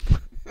nothing.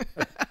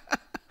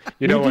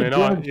 You don't want to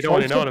know. You don't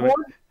want to know.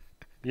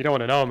 You don't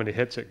want to know how many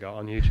hits it got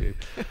on YouTube.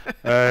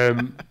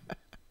 I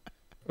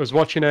was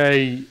watching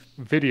a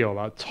video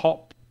about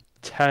top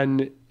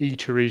 10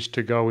 eateries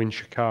to go in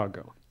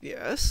Chicago,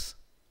 Yes.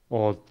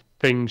 or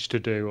things to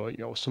do,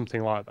 or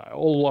something like that.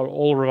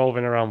 All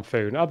revolving around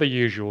food. Now the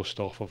usual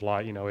stuff of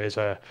like, here's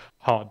a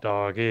hot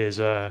dog, here's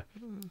a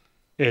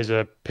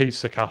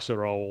pizza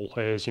casserole,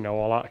 here's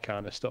all that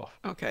kind of stuff.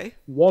 Okay.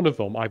 One of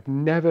them, I've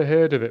never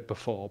heard of it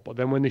before, but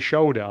then when they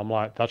showed it, I'm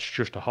like, that's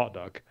just a hot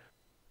dog.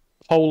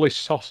 Polish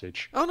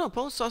sausage. Oh no,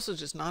 Polish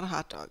sausage is not a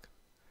hot dog.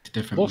 It's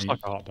different. Looks meat. like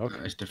a hot dog.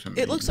 It's different.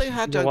 It meat. looks like a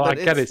hot dog, Well, but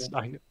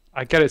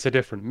I get it's a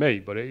different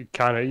meat, but it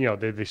kind of,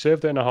 they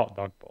served it in a hot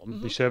dog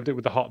bun. They served it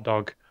with the hot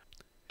dog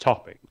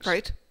toppings.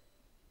 right.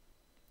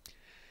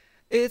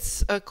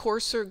 It's a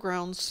coarser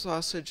ground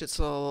sausage. It's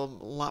a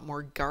lot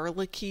more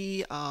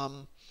garlicky,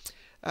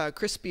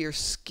 crispier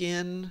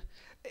skin.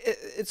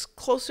 It's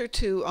closer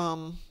to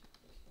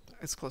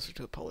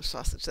a Polish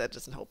sausage. That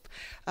doesn't help.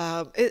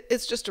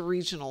 It's just a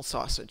regional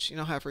sausage. You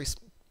know how every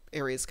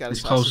area's got a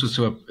It's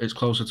sausage.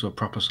 closer to a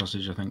proper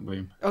sausage, I think,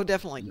 Boom. Oh,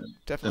 definitely, Than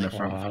definitely. a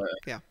Frankfurt.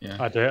 Yeah.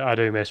 Yeah. I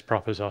do miss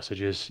proper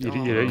sausages. You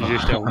Oh.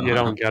 just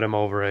don't get them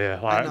over here.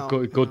 Like know,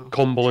 good I know.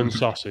 Cumberland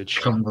sausage.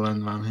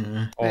 Cumberland,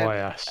 man. Oh Yeah.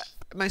 yes.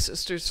 My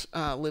sister's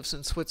lives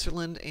in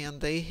Switzerland, and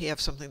they have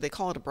something. They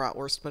call it a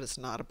bratwurst, but it's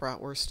not a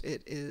bratwurst.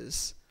 It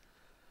is.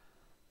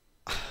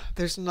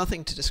 There's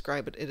nothing to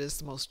describe it. It is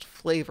the most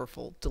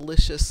flavorful,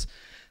 delicious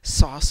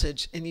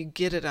sausage, and you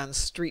get it on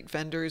street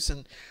vendors,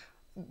 and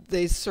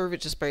they serve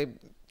it just by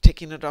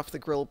taking it off the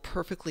grill,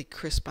 perfectly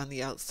crisp on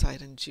the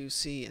outside and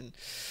juicy and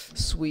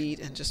sweet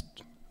and just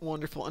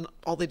wonderful. And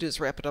all they do is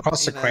wrap it up.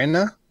 What's the in a- crane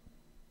now?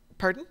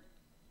 Pardon?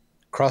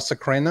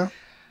 Cross-Ukraina?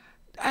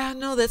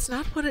 No, that's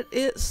not what it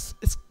is.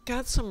 It's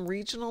got some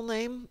regional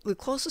name. The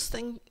closest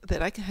thing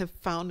that I can have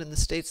found in the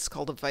States is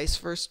called a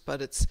Weisswurst,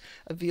 but it's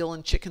a veal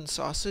and chicken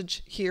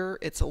sausage. Here,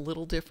 it's a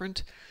little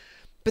different.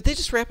 But they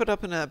just wrap it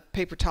up in a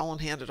paper towel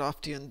and hand it off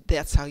to you, and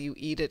that's how you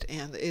eat it,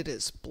 and it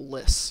is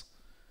bliss.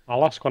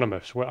 I'll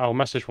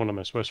message one of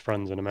my Swiss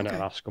friends in a minute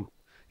and ask them.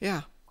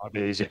 Yeah. Might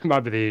be easy. Might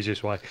be the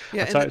easiest way.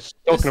 Yeah,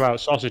 Talking about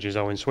sausages,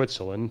 though, in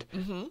Switzerland,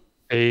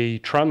 the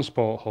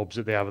transport hubs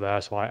that they have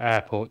there, so like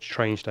airports,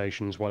 train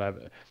stations,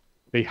 whatever,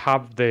 they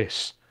have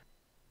this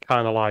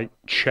kind of like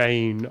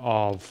chain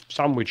of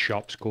sandwich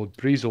shops called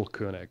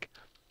Brieselkönig.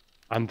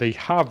 And they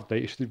have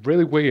this, it's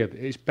really weird.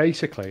 It's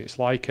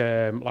like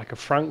a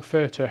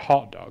Frankfurter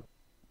hot dog,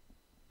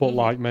 but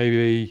like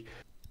maybe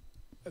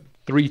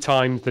 3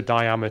 times the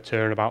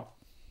diameter and about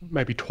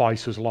maybe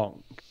twice as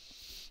long.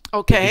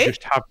 Okay.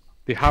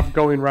 They have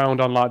going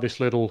round on like this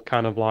little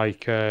kind of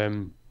like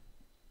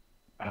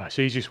it's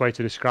the easiest way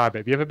to describe it.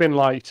 Have you ever been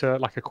like to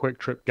like a quick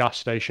trip gas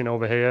station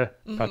over here,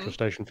 petrol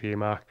station for you,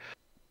 Mark?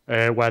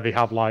 Where they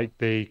have like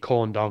the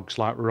corn dogs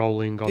like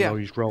rolling on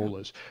those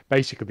rollers.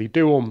 Basically, they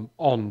do them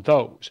on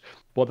those,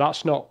 but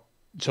that's not.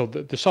 So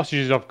the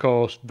sausages, of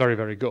course, very,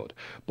 very good,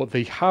 but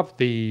they have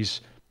these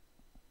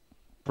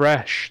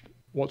fresh,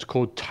 what's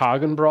called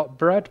Tagenbrot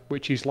bread,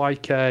 which is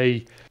like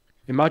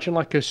imagine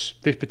like this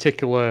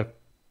particular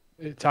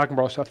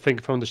Tagenbrot. I think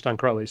if I understand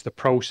correctly, it's the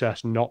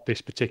process, not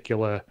this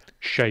particular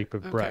shape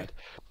of bread,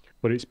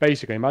 but it's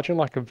basically imagine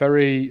like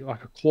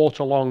a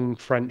quarter long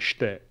French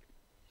stick.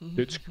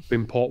 That's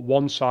been put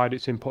one side,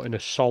 it's been put in a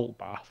salt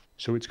bath,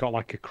 so it's got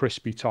like a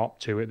crispy top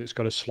to it that's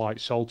got a slight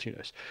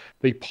saltiness.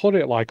 They put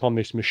it like on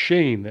this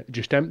machine that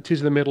just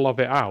empties the middle of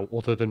it out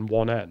other than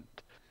one end.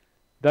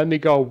 Then they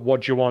go,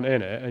 what do you want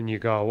in it? And you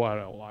go, I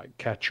don't know, like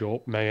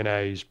ketchup,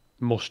 mayonnaise,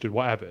 mustard,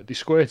 whatever. They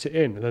squirt it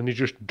in and then they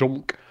just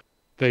dunk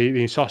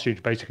the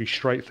sausage basically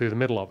straight through the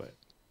middle of it.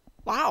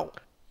 Wow.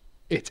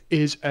 It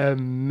is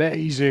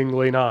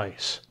amazingly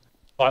nice.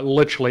 Like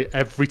literally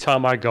every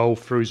time I go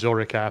through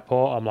Zurich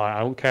Airport, I'm like, I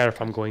don't care if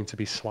I'm going to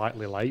be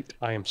slightly late.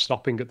 I am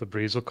stopping at the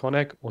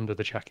Brieselkönig under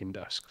the check-in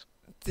desks.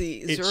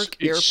 The Zurich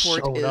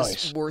airport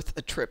is worth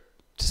a trip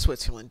to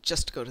Switzerland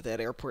just to go to that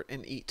airport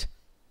and eat.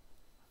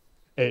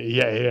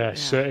 Yeah.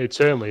 So it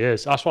certainly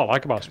is. That's what I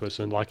like about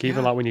Switzerland. Like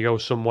even like when you go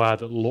somewhere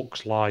that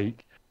looks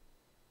like,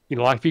 you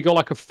know, like if you go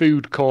like a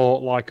food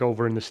court, like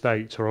over in the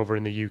States or over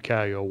in the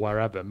UK or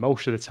wherever,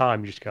 most of the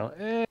time you just go,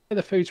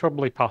 the food's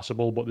probably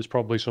passable, but there's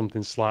probably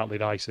something slightly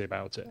dicey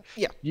about it.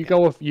 Yeah. You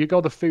go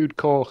the food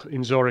court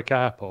in Zurich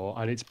Airport,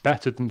 and it's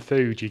better than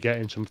food you get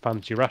in some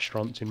fancy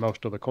restaurants in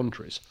most other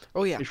countries.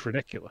 Oh yeah. It's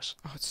ridiculous.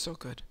 Oh, it's so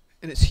good,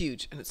 and it's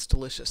huge, and it's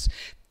delicious.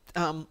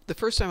 The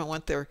first time I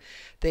went there,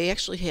 they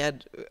actually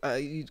had,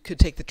 you could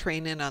take the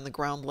train in on the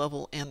ground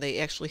level, and they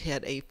actually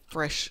had a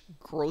fresh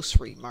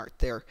grocery mart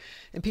there.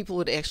 And people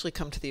would actually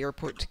come to the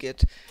airport to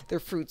get their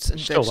fruits and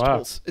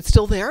vegetables. It's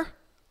still there?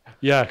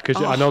 Yeah, because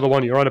I know the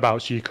one you're on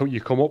about. So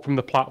you come up from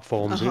the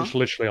platforms, and it's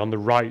literally on the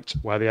right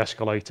where the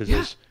escalators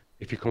is.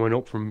 If you're coming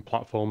up from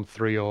platform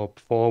 3 or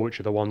 4, which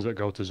are the ones that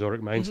go to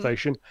Zurich main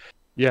station,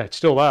 yeah, it's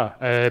still there.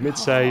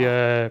 It's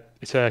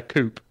a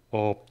coupe.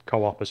 Or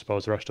co-op, I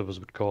suppose the rest of us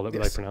would call it,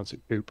 but they pronounce it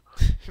coop.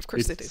 Of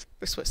course they do.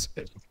 They're Swiss.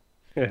 Yeah,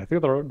 I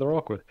think they're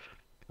awkward.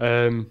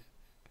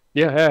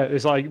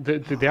 It's like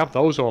they have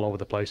those all over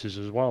the places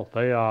as well.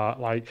 They are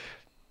like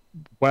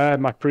where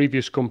my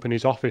previous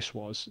company's office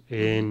was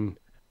in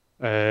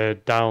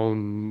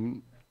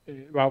down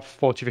about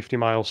 40-50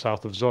 miles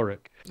south of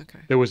Zurich.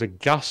 Okay. There was a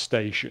gas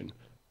station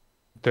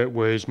that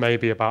was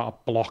maybe about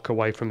a block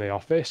away from the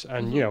office,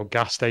 and you know,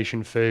 gas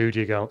station food,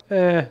 you go,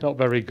 not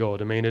very good.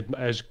 I mean,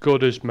 as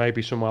good as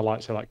maybe somewhere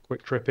like say like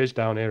Quick Trip is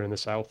down here in the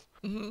south.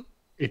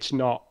 It's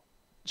not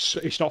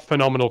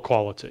phenomenal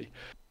quality.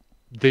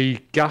 The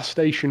gas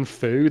station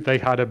food, they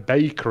had a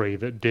bakery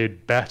that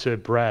did better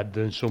bread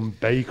than some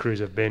bakeries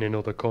have been in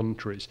other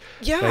countries.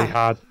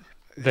 Yeah.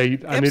 They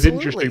didn't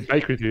just do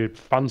bakery. They did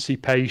fancy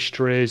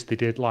pastries. They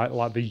did like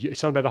it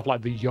sounded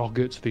like the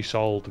yogurts they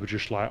sold were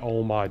just like,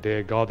 oh my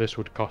dear God, this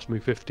would cost me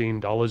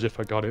 $15 if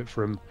I got it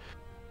from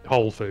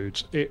Whole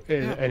Foods.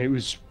 And it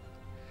was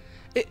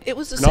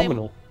the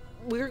phenomenal.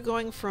 Same. We were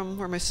going from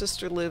where my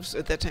sister lives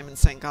at that time in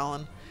St.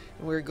 Gallen,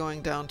 and we were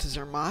going down to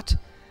Zermatt,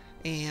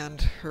 and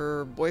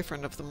her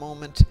boyfriend of the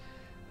moment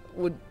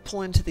would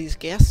pull into these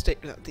gas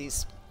stations.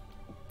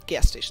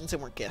 They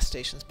weren't gas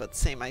stations, but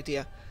same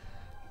idea.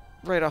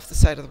 Right off the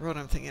side of the road,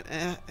 I'm thinking,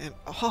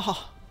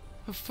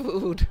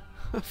 food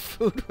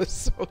was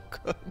so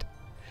good.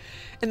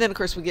 And then, of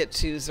course, we get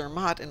to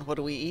Zermatt, and what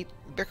do we eat?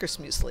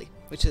 Bäckersmuesli,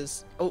 which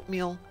is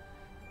oatmeal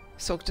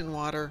soaked in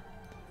water,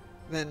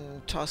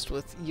 then tossed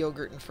with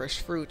yogurt and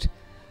fresh fruit.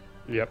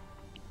 Yep.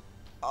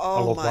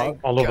 Oh my God.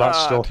 I love that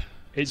stuff.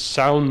 It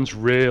sounds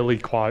really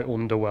quite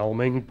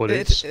underwhelming, but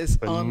it's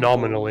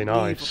phenomenally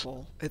nice.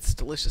 It's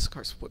delicious, of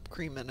course, whipped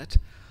cream in it.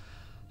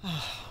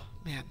 Oh,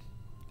 man.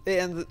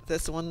 And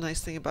that's the one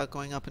nice thing about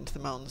going up into the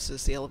mountains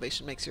is the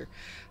elevation makes your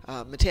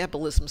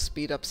metabolism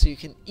speed up so you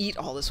can eat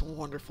all this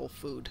wonderful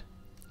food.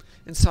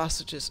 and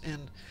sausages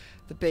and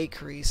the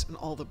bakeries and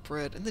all the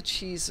bread and the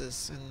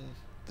cheeses. And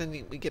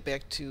then we get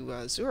back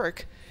to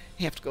Zurich,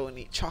 you have to go and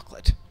eat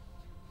chocolate.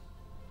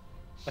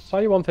 I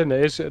tell you one thing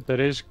that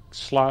is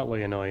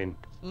slightly annoying.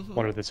 Mm-hmm.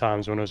 One of the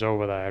times when I was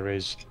over there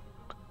is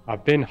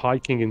I've been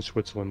hiking in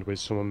Switzerland with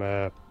some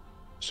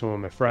of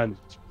my friends,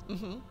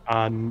 Mm-hmm.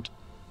 and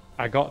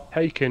I got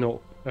taken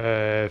up.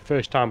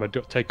 First time I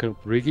got taken up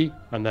Rigi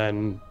and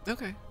then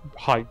Okay.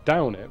 hiked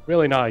down it.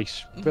 Really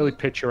nice, really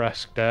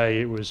picturesque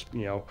day. It was,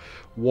 you know,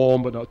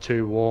 warm but not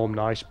too warm.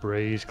 Nice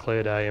breeze,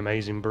 clear day,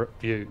 amazing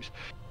views.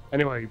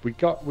 Anyway, we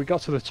got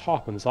to the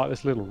top, and there's like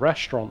this little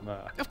restaurant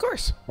there. Of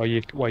course. Where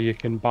you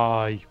can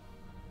buy,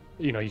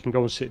 you know, you can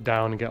go and sit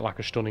down and get like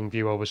a stunning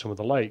view over some of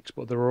the lakes.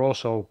 But there were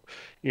also,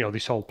 you know, they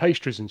sold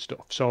pastries and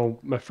stuff. So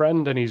my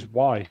friend and his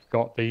wife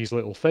got these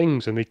little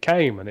things, and they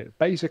came, and it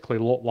basically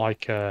looked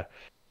like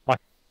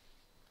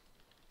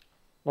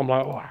I'm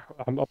like,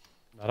 oh,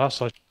 that's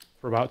like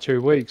for about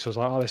 2 weeks. I was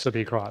like, oh, this will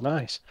be quite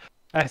nice.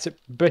 I had to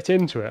bit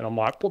into it, and I'm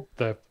like, what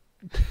the?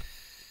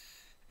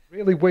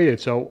 Really weird.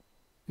 So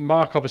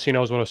Mark obviously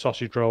knows what a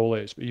sausage roll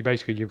is, but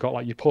you've got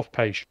like your puff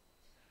pastry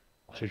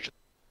sausage.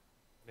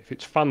 If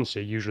it's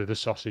fancy, usually the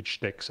sausage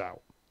sticks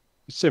out.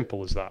 It's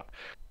simple as that.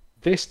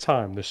 This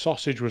time the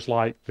sausage was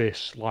like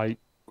this, like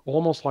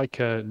almost like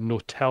a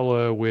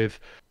Nutella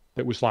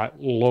that was like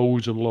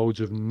loads and loads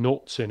of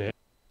nuts in it,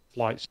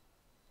 like.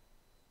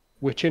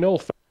 Which, in all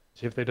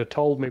fairness, if they'd have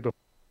told me before,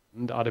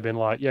 I'd have been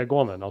like, yeah, go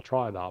on then, I'll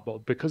try that.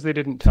 But because they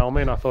didn't tell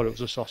me and I thought it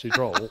was a sausage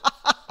roll,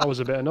 I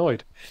was a bit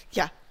annoyed.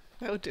 Yeah,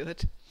 that would do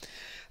it.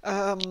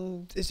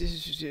 What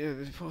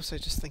was I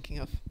just thinking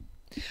of?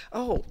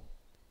 Oh,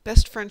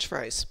 best French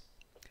fries.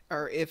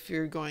 Or if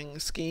you're going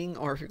skiing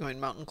or if you're going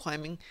mountain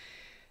climbing,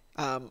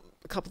 a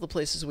couple of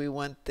places we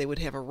went, they would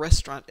have a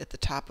restaurant at the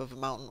top of a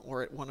mountain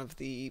or at one of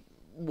the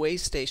way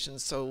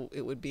stations. So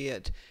it would be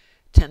at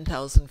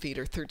 10,000 feet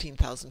or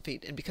 13,000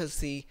 feet. And because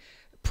the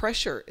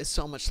pressure is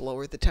so much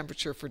lower, the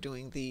temperature for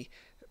doing the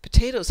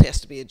potatoes has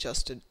to be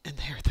adjusted, and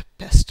they're the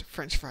best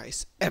French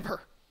fries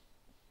ever.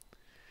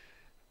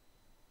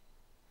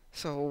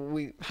 So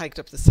we hiked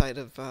up the side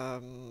of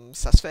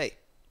Sasfay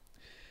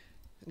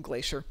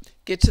Glacier,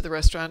 get to the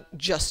restaurant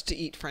just to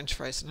eat French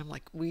fries. And I'm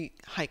like, we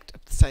hiked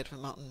up the side of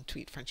a mountain to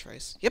eat French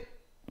fries. Yep.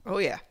 Oh,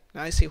 yeah.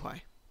 Now I see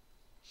why.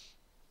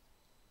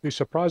 They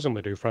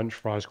surprisingly do French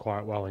fries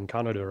quite well in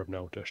Canada, I've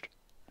noticed.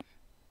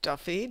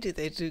 Duffy, do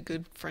they do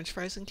good French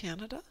fries in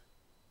Canada?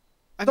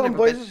 Some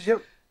places,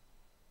 yep.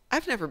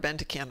 I've never been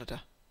to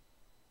Canada.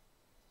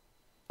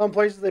 Some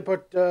places they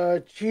put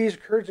cheese,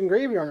 curds, and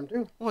gravy on them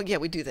too. Well, yeah,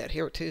 we do that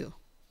here too.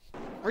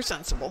 We're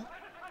sensible.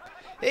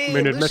 Hey,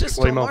 I mean, Lucius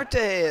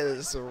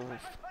Tomartes.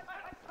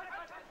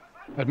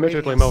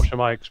 Admittedly, most of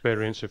my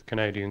experience of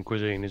Canadian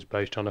cuisine is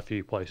based on a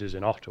few places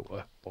in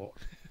Ottawa, but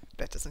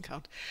that doesn't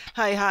count.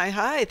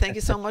 Hi. Thank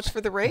you so much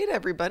for the raid,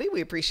 everybody.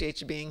 We appreciate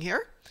you being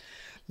here.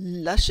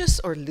 Luscious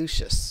or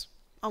Lucius?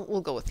 Oh,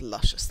 we'll go with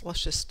luscious.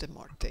 Luscious de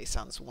Morte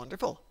sounds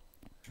wonderful.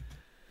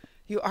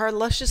 You are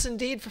luscious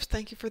indeed.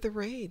 Thank you for the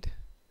raid.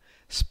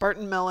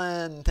 Spartan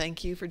Melon,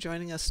 thank you for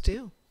joining us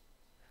too.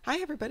 Hi,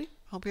 everybody.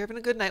 Hope you're having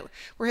a good night.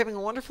 We're having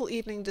a wonderful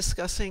evening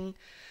discussing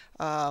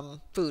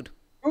food.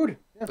 Food.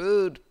 Yeah.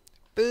 Food.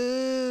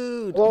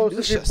 Well,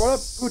 since you brought up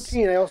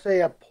poutine, I'll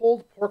say a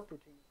pulled pork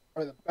poutine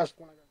are the best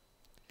one I've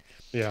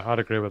ever. Yeah, I'd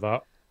agree with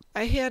that.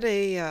 I had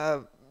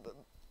a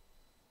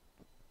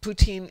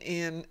poutine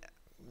in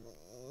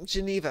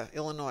Geneva,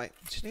 Illinois.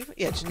 Geneva?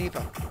 Yeah,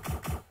 Geneva.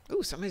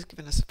 Ooh, somebody's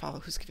giving us a follow.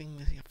 Who's giving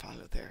me a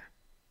follow there?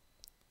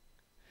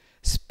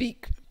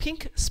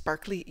 Pink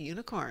Sparkly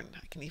Unicorn.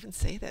 I can even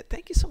say that.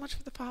 Thank you so much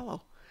for the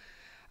follow.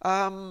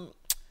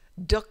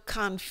 Duck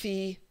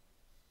confit,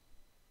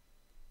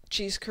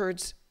 cheese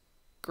curds,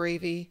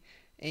 gravy,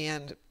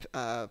 and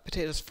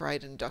potatoes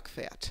fried in duck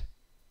fat.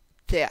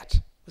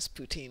 That was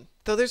poutine.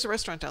 Though there's a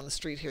restaurant down the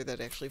street here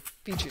that actually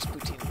features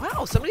poutine.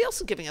 Wow, somebody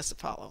else is giving us a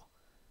follow.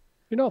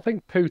 You don't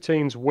think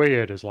poutine's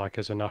weird as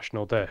a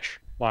national dish?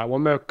 Like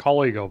when my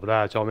colleague over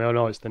there told me, "Oh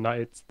no,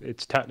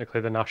 it's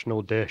technically the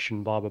national dish,"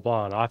 and blah blah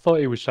blah. And I thought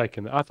he was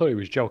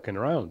joking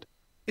around.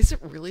 Is it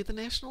really the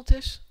national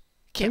dish?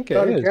 I think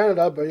Not it in is.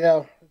 Canada, but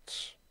yeah,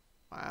 it's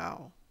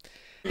Wow.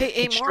 Hey,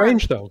 It's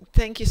strange though.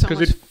 Thank you so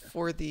much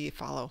for the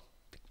follow.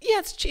 Yeah,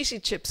 it's cheesy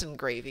chips and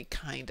gravy,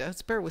 kinda.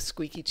 It's better with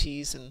squeaky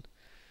cheese and.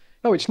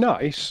 No, it's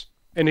nice,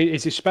 and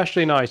it's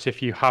especially nice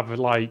if you have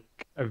like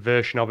a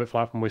version of it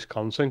like from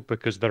Wisconsin,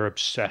 because they're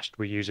obsessed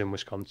with using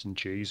Wisconsin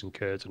cheese and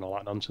curds and all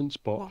that nonsense.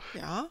 But Well,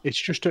 yeah. it's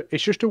just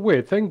a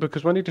weird thing,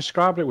 because when he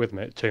described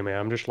it to me,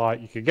 I'm just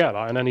like, you could get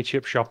that in any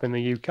chip shop in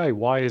the UK.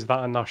 Why is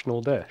that a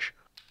national dish?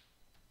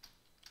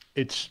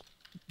 It's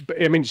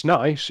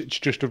nice. It's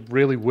just a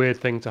really weird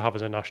thing to have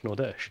as a national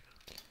dish.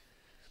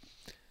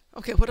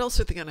 Okay, what else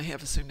are they going to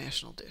have as their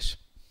national dish?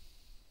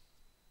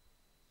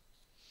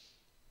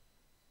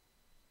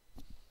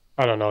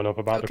 I don't know enough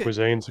about the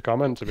cuisine to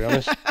comment, to be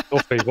honest.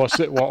 Duffy, what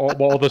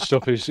other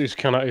stuff is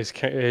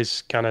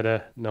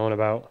Canada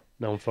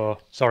known for?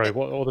 Sorry,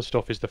 what other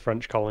stuff is the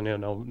French colony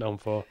known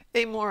for?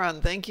 Hey,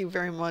 Moron, thank you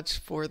very much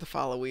for the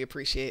follow. We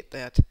appreciate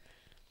that.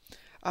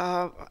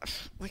 Like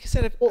I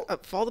said,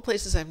 of all the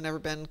places I've never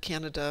been,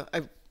 Canada,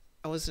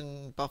 I was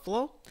in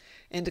Buffalo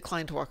and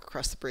declined to walk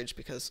across the bridge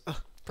because,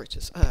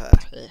 bridges.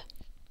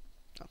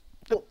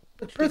 Well,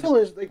 the truth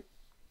is, like,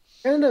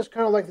 Canada is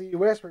kind of like the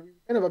U.S., where we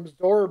kind of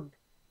absorb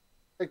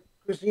like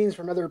cuisines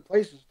from other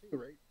places too,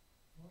 right?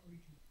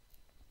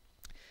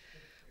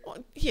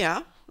 Well,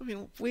 yeah, I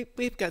mean,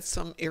 we've got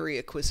some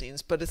area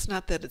cuisines, but it's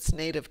not that it's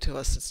native to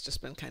us. It's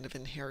just been kind of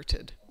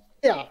inherited.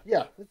 Yeah,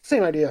 it's the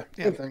same idea,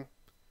 same thing.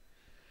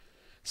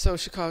 So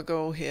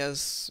Chicago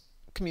has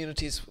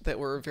communities that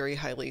were very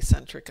highly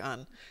centric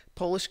on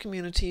Polish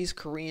communities,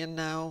 Korean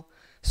now,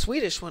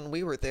 Swedish when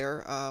we were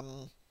there,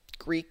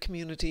 Greek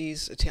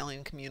communities,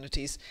 Italian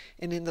communities,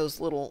 and in those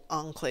little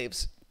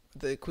enclaves,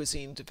 the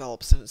cuisine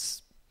develops, and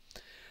it's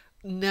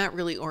not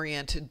really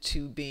oriented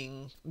to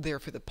being there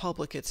for the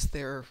public. It's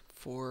there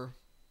for,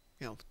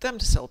 them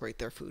to celebrate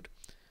their food.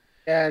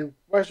 And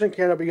Western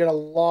Canada, we get a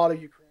lot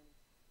of Ukrainian.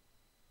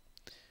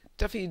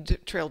 Duffy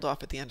trailed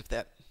off at the end of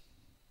that.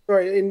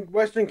 Sorry, in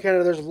Western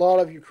Canada, there's a lot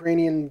of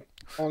Ukrainian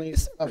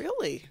colonies.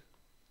 Really?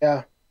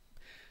 Yeah.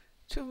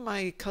 2 of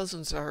my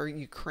cousins are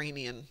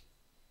Ukrainian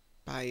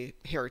by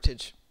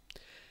heritage.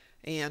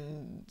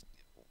 And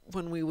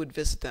when we would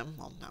visit them,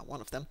 well, not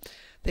one of them,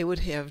 they would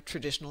have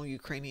traditional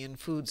Ukrainian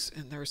foods.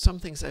 And there are some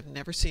things I've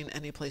never seen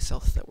anyplace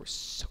else that were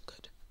so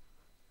good.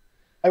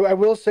 I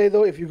will say,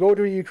 though, if you go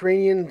to a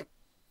Ukrainian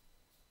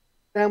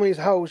family's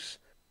house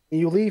and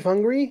you leave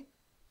hungry,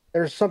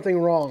 there's something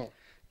wrong.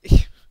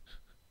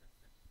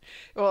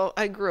 Well,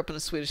 I grew up in a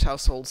Swedish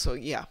household, so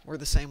yeah, we're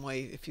the same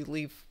way. If you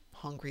leave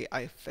hungry,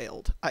 I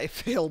failed. I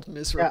failed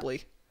miserably.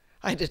 Yeah.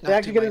 I did not. They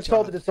actually get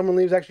insulted if someone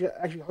leaves actually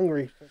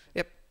hungry.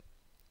 Yep.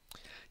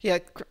 Yeah,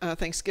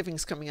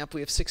 Thanksgiving's coming up. We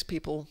have 6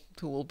 people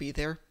who will be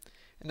there,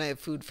 and I have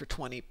food for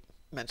 20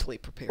 mentally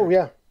prepared. Oh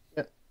yeah.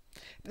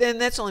 Then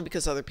that's only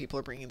because other people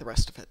are bringing the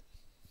rest of it.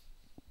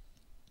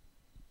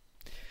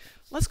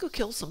 Let's go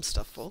kill some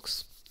stuff,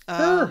 folks.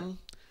 Sure.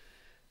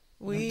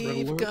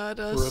 We've got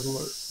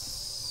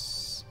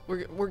us.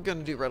 We're going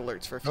to do red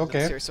alerts for a few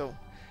minutes here, so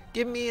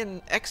give me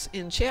an X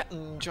in chat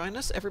and join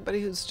us.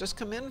 Everybody who's just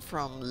come in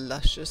from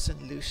Luscious and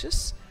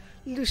Lucius.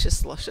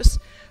 Luscious.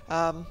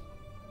 I'm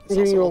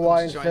giving you a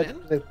Y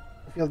instead because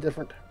I feel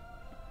different.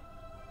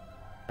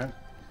 Do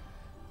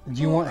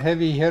you want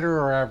heavy hitter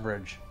or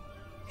average?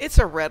 It's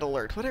a red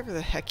alert, whatever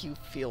the heck you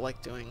feel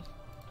like doing.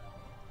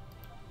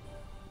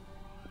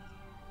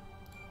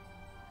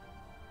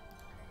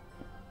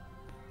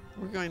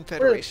 We're going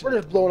Federation. We're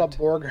just blowing up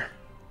Borg.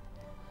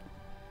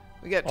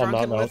 We got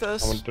Drunken with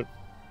us.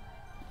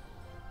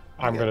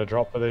 I'm going to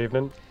drop for the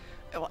evening.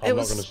 Well, I'm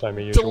not going to say my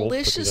usual.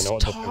 Delicious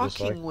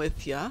talking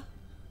with you.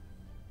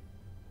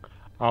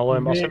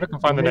 I'll see if I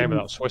can find the name of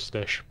that Swiss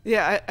dish.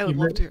 Yeah, I would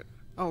love to.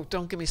 Oh,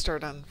 don't get me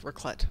started on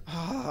raclette.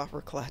 Ah,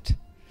 raclette.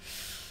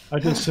 I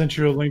just sent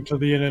you a link to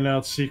the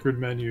In-N-Out secret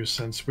menu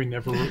since we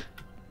never...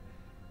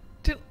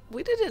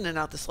 We did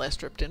In-N-Out this last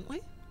trip, didn't we?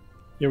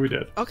 Yeah, we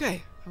did.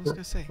 Okay, I was going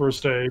to say.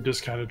 First day,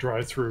 just kind of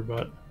drive through,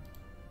 but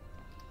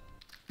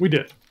we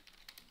did.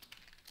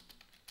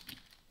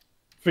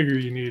 Figure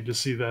you needed to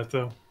see that,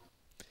 though.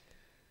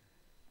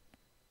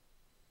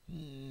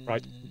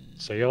 Right.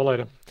 See you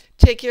later.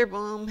 Take care,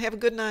 Boom. Have a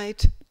good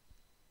night.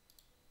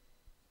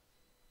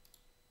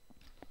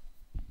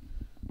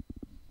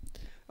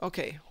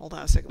 Okay, hold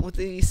on a second. With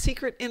the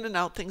secret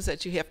In-N-Out things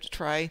that you have to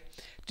try,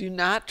 do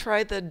not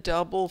try the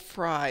double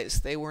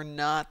fries. They were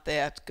not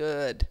that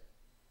good.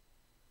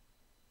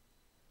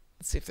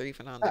 Let's see if they're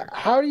even on there.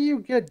 How do you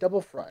get a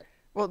double fry?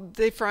 Well,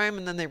 they fry them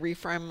and then they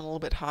refry them a little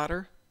bit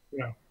hotter.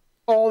 Yeah.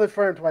 Oh, they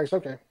fry them twice.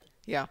 Okay.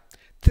 Yeah.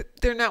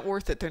 They're not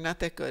worth it. They're not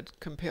that good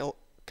compared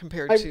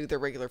to their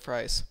regular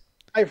fries.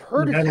 I've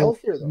heard it's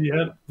healthier,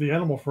 though. The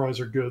animal fries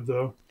are good,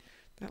 though.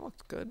 That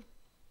looks good.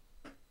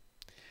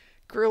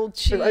 Grilled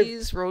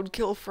cheese,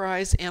 roadkill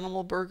fries,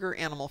 animal burger,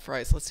 animal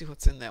fries. Let's see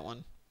what's in that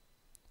one.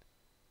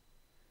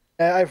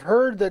 I've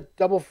heard that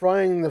double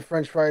frying the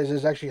French fries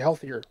is actually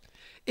healthier.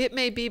 It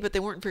may be, but they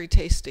weren't very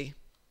tasty.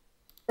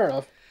 Fair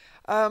enough.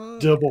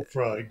 Double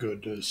fry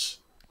goodness.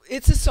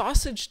 It's a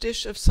sausage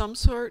dish of some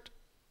sort,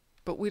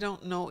 but we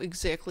don't know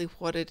exactly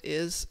what it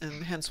is,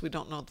 and hence we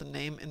don't know the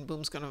name. And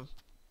Boom's going to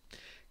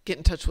get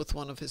in touch with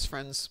one of his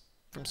friends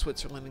from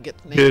Switzerland and get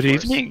the name. Good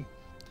evening.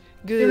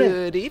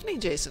 Good evening,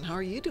 Jason. How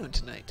are you doing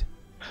tonight?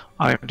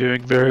 I am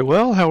doing very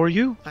well. How are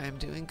you? I am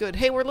doing good.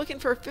 Hey, we're looking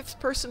for a 5th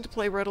person to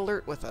play Red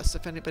Alert with us.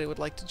 If anybody would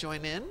like to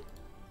join in.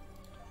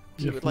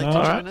 If you would like to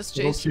join us,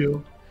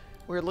 Jason.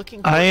 We're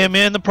looking for I am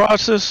in the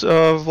process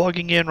of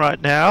logging in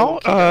right now.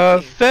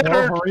 Hurry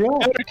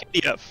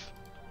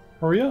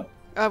up.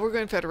 We're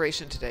going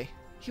Federation today.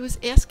 He was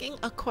asking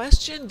a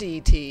question,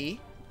 DT.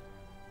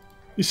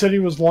 He said he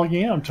was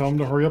logging in. Tell him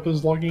to hurry up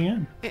as logging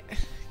in.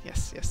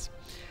 Yes.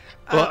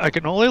 Well, I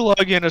can only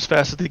log in as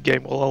fast as the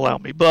game will allow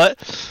me,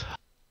 but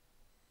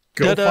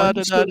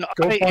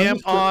I am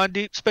on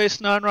Deep Space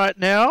Nine right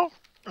now.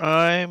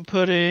 I'm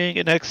putting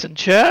an X in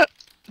chat.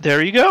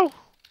 There you go.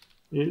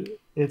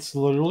 It's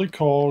literally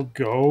called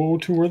go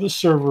to where the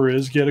server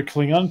is, get a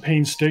Klingon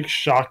pain stick,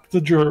 shock the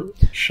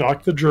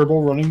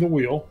gerbil running the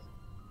wheel.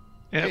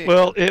 Yeah,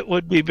 well, it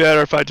would be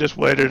better if I just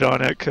waited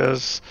on it,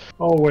 because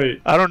Oh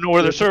wait, I don't know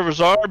where the servers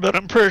are, but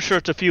I'm pretty sure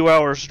it's a few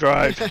hours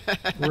drive.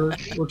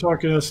 we're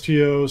talking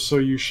STO, so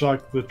you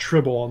shock the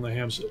tribble on the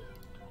hamster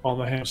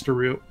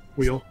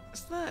wheel.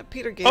 Isn't that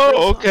Peter Gabriel?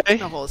 Oh, okay.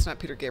 No, well, it's not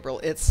Peter Gabriel.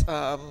 It's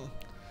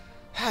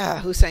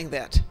who sang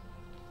that?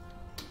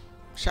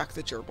 Shock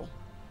the gerbil.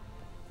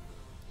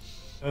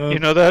 You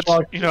know that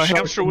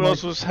hamster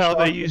wheels was how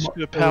they used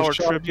to power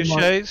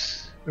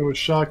trebuchets. It was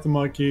Shock the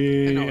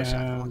Monkey. I know it was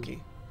Shock the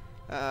Monkey.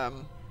 I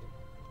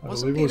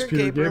believe it was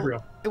Peter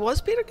Gabriel. It was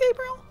Peter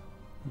Gabriel?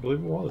 I believe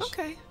it was.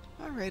 Okay.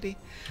 Alrighty.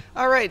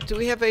 Alright, do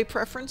we have a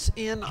preference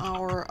in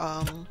our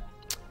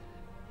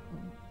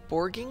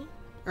Borging?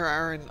 Or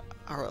our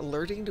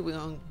alerting? Do we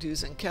want to do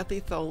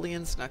Zenkethi,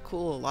 Tholians,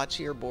 Nakul,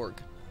 Alachi, or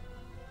Borg?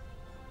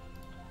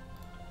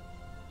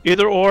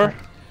 Either or.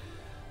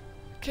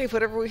 Okay,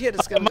 whatever we hit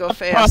is going to go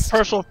fast. My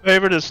personal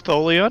favorite is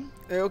Tholian.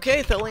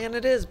 Okay, Tholian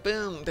it is.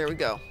 Boom. There we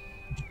go.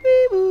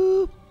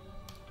 Beep-boop.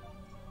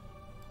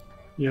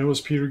 Yeah, it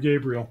was Peter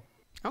Gabriel.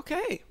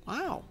 Okay,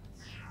 wow.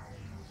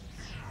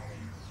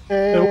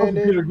 It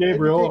wasn't Peter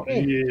Gabriel. Yeah,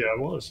 it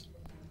was.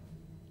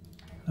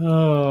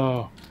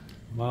 Oh,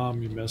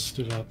 Mom, you messed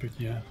it up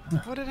again.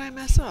 What did I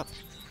mess up?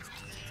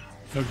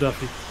 No,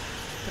 Duffy.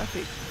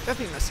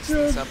 Duffy messes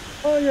things up.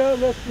 Oh yeah,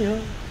 left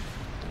behind.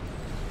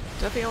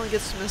 Duffy only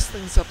gets to mess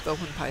things up though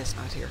when Pie's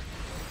not here,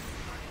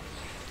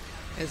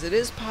 as it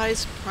is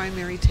Pie's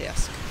primary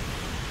task.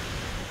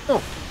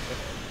 Oh.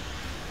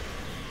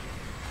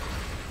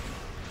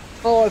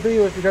 Oh, I think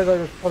it was because I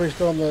was probably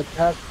still on the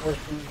task force.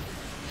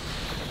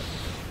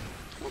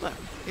 Hold on.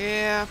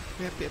 Yeah.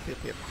 Yep.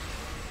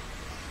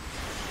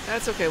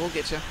 That's okay. We'll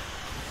get you.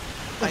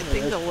 I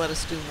think they'll let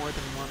us do more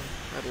than one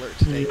red alert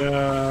today.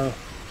 Yeah.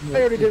 I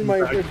already did my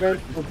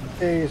advance for the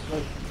day,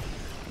 so.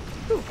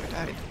 Ooh, I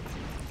died.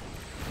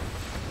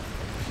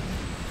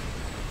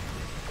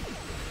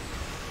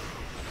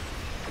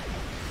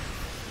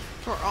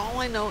 For all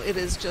I know, it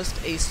is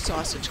just a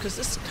sausage, because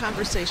this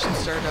conversation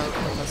started out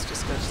with us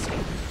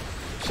discussing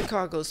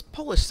Chicago's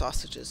Polish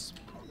sausages.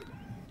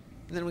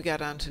 And then we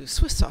got on to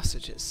Swiss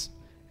sausages.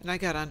 And I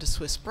got on to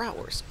Swiss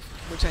bratwurst,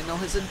 which I know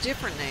has a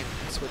different name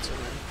in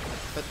Switzerland,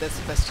 but that's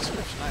the best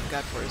description I've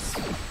got for it.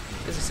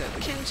 As I said,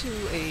 akin to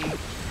a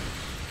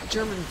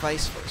German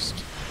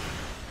Weisswurst.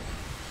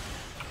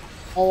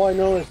 All I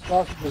know is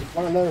sausages.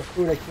 One another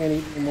food I can't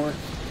eat anymore.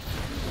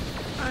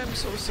 I'm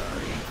so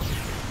sorry.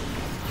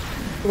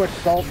 Too much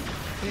salt.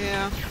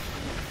 Yeah.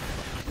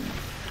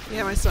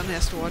 Yeah, my son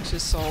has to watch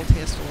his salt, he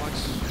has to watch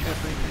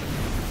everything.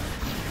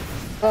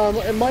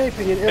 In my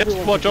opinion, He has to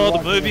everyone watch should be all the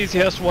watching movies, it.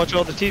 he has to watch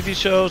all the TV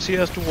shows, he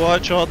has to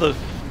watch all the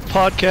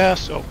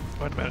podcasts. Oh,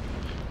 wait a minute.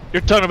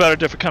 You're talking about a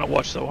different kind of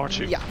watch, though, aren't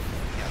you? Yeah.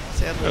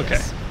 Sadly, Okay.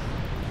 yes.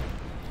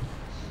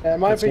 In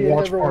my It's a opinion,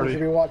 watch everyone party.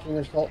 should be watching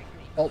their salt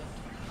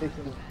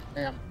bacon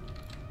ham.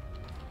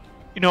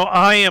 You know,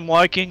 I am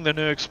liking the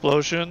new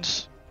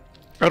explosions.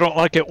 I don't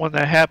like it when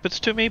that happens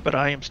to me, but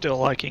I am still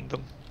liking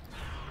them.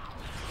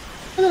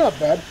 They're not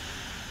bad.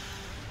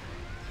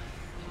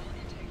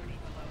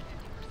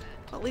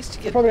 At least you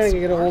They're get probably some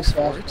gonna get old marks for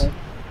fast. it. Though.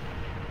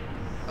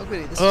 Oh,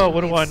 goody, this Oh, tune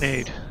what do I needs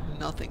need?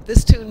 Nothing.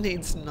 This tune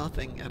needs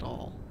nothing at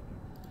all.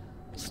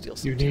 Steal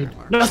some You need Terra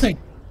marks. nothing.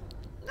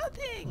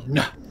 Nothing.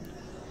 No.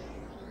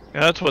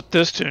 That's what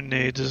this tune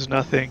needs, is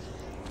nothing.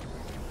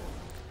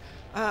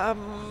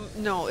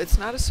 No, it's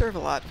not a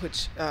serve-a-lot,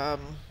 which,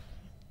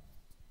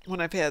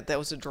 when I've had, that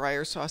was a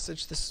drier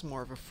sausage. This is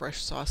more of a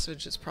fresh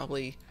sausage. It's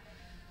probably,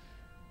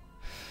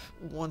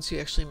 once you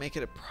actually make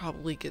it, it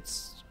probably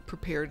gets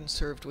prepared and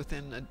served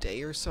within a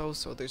day or so,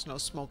 so there's no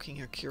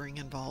smoking or curing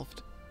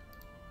involved.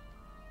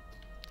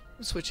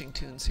 I'm switching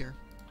tunes here.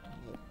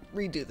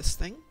 We'll redo this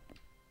thing.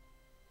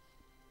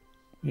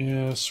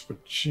 Yeah,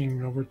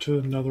 switching over to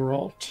another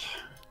alt.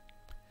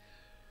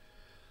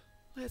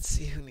 Let's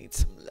see who needs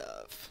some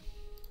love.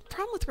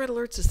 Problem with red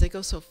alerts is they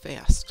go so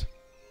fast.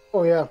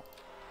 Oh yeah.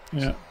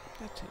 Yeah.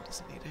 That tune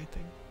doesn't need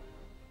anything.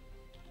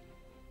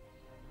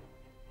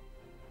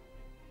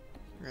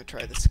 We're gonna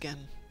try this again.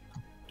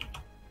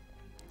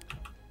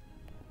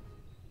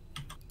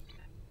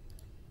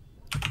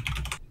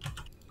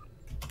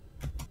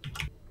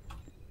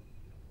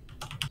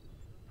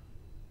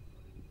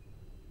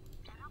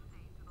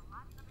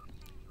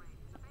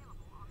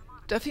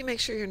 Duffy, make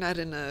sure you're not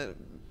in a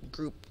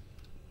group.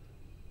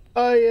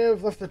 I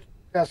have left the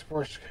task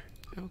force.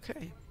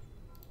 Okay.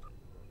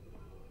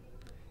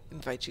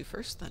 Invite you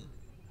first, then.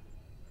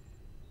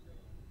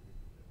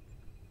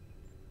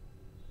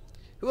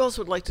 Who else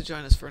would like to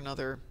join us for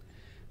another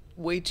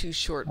way too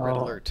short red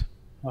alert?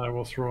 I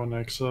will throw an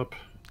X up.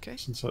 Okay.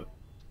 Since I...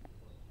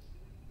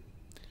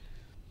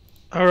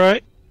 All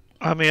right,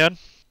 I'm in.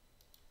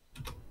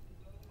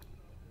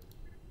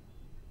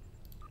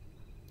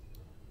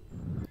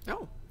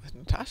 Oh, with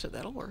Natasha,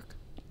 that'll work.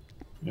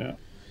 Yeah.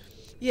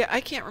 Yeah,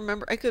 I can't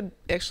remember. I could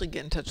actually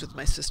get in touch with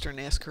my sister and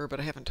ask her, but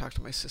I haven't talked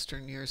to my sister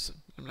in years.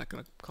 I'm not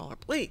going to call her.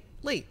 Lee,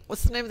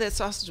 what's the name of that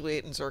sausage we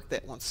ate in Zurich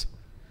that once?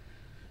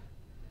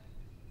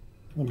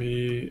 I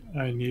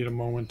need a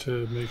moment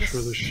to make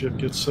sure the ship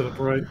gets set up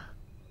right.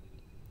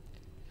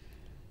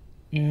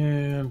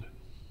 And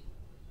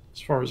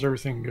as far as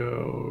everything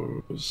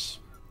goes,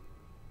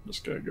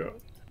 just gotta go.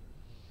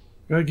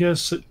 I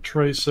guess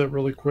trace that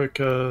really quick,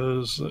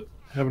 cause I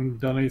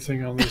haven't done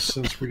anything on this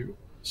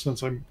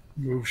since I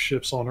moved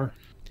ships on her.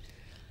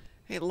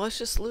 Hey,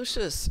 Luscious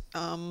Lucius,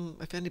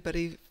 if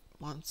anybody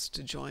wants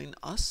to join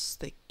us,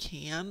 they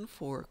can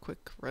for a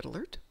quick red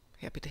alert.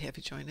 Happy to have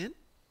you join in.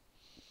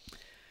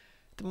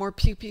 The more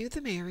pew-pew,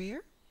 the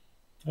merrier.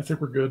 I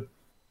think we're good.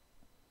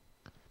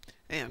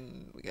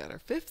 And we got our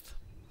 5th.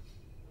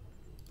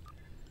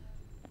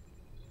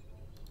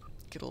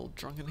 Get a little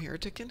drunken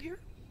heretic in here.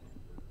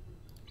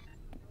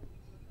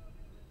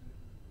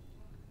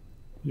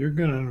 You're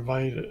gonna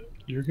invite a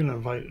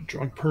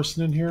drunk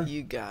person in here?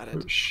 You got it.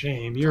 What a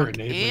shame. You're Drunk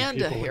enabling and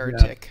people. a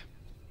heretic.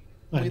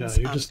 I know,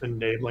 you're just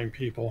enabling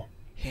people.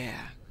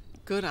 Yeah,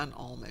 good on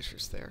all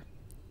measures there.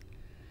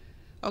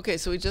 Okay,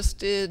 so we just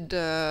did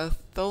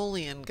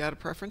Tholian. Got a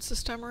preference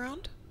this time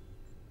around?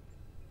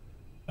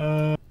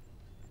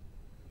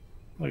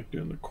 Like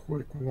doing the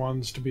quick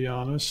ones, to be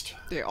honest.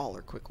 They all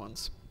are quick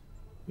ones.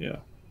 Yeah.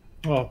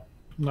 Well,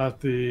 not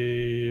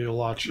the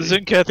Elachi.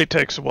 Zinkathy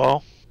takes a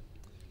while.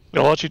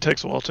 Elachi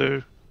takes a while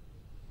too.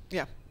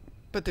 Yeah,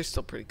 but they're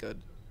still pretty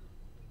good.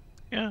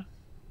 Yeah.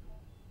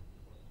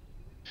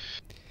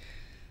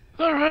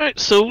 Alright,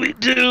 so we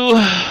do...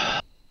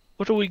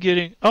 What are we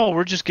getting? Oh,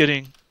 we're just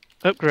getting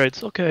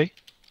upgrades. Okay.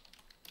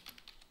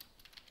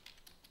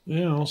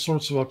 Yeah, all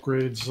sorts of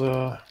upgrades.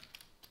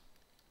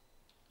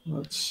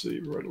 Let's see,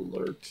 red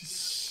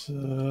alerts.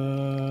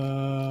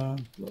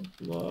 Blah,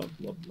 blah,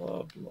 blah,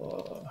 blah,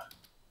 blah.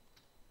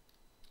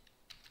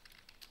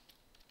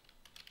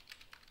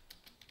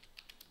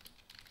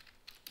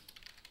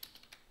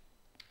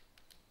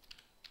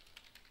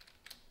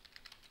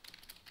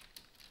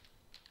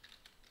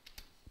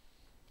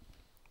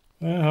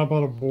 How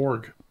about a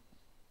Borg?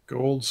 Go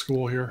old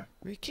school here.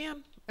 We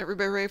can.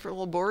 Everybody ready for a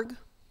little Borg?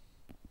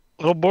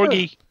 Little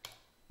Borgie.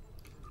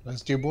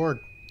 Let's do Borg.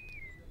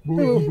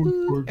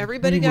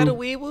 Everybody got a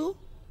wee woo?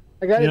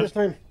 I got it this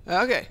time.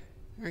 Okay,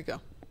 here we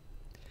go.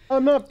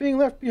 I'm not being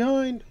left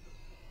behind.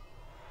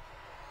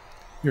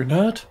 You're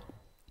not?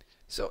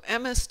 So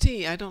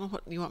MST, I don't know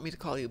what you want me to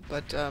call you,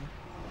 but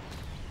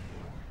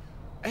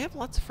I have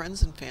lots of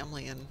friends and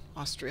family in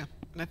Austria,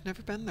 and I've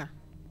never been there.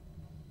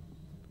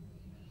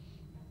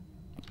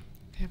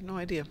 I have no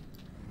idea.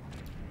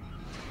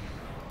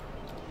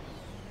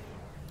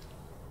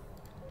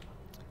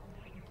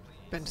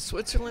 Been to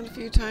Switzerland a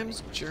few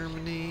times,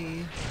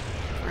 Germany,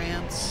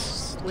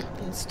 France,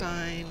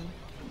 Liechtenstein.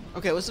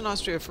 Okay, I was in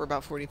Austria for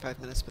about 45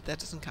 minutes, but that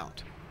doesn't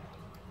count.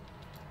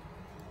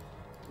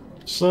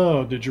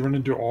 So, did you run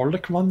into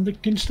Orlik von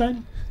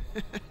Liechtenstein?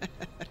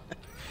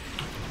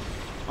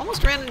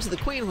 Almost ran into the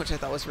Queen, which I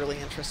thought was really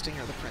interesting,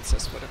 or the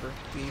Princess, whatever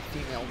the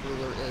female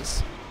ruler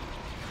is.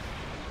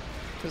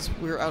 Because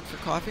we were out for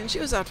coffee, and she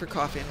was out for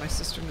coffee, and my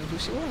sister knew who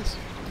she was.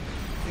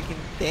 Thinking,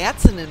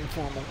 that's an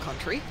informal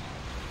country.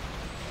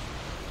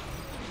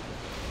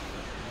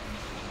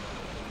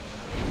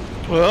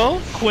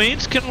 Well,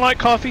 queens can like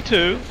coffee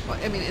too. Well,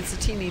 I mean, it's a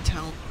tiny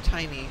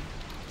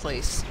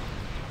place.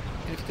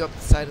 And if you go up the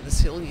side of this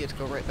hill, you get to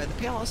go right by the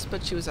palace,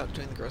 but she was out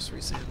doing the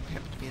groceries and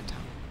happened to be in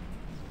town.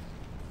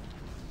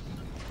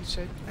 Which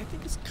I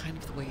think is kind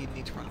of the way you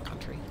need to run a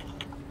country.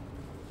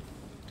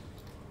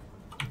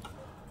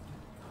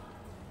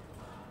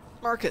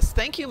 Marcus.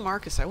 Thank you,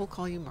 Marcus. I will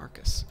call you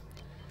Marcus.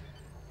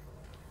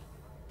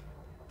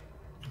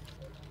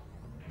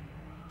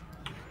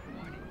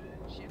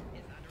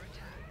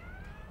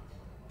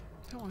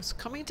 I was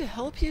coming to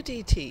help you,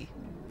 DT.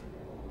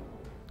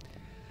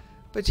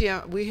 But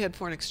yeah, we had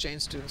foreign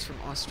exchange students from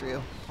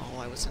Austria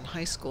while I was in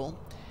high school.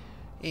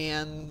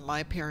 And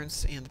my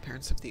parents and the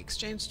parents of the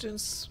exchange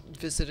students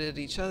visited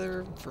each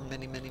other for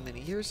many, many, many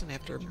years. And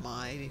after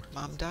my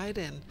mom died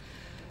and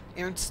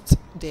Ernst's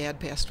dad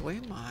passed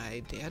away,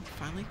 my dad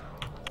finally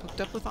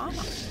hooked up with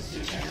Anna.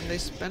 And they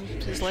spent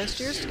his last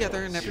years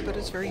together, and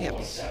everybody's very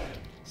happy.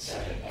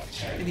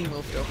 And he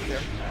moved over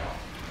there.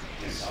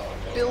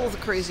 Bill the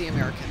Crazy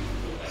American.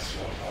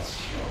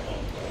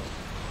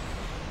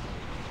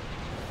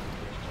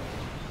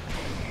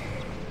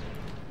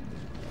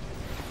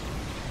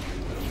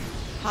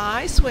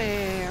 I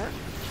swear.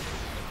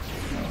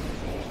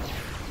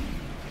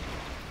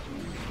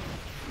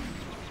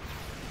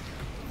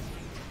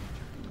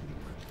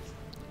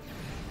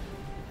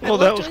 Well,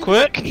 that was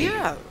quick.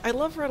 Yeah, I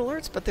love red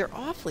alerts, but they're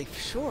awfully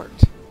short.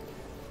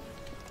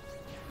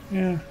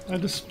 Yeah,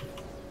 it's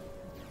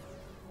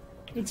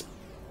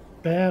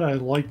bad. I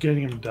like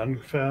getting them done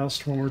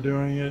fast when we're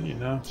doing it, you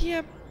know?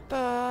 Yeah,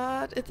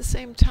 but at the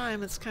same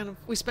time, it's kind of,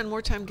 we spend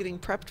more time getting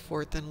prepped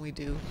for it than we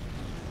do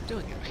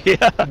doing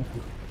it. Yeah.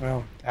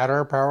 Well, at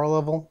our power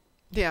level.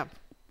 Yeah.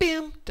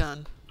 Bam,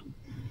 done.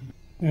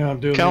 Yeah, I'm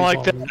doing Kinda these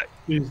like on, that.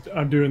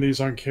 I'm doing these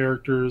on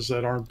characters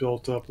that aren't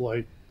built up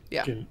like.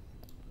 Yeah. Kind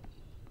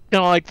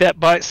of like that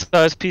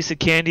bite-sized piece of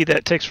candy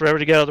that takes forever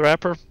to get out of the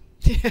wrapper.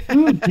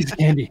 Ooh, piece of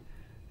candy.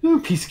 Ooh,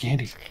 piece of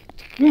candy.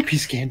 Ooh,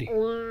 piece of candy.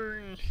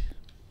 Well,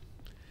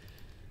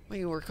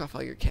 you work off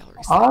all your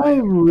calories. I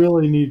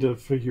really need to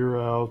figure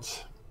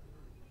out.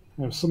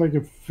 If somebody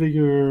can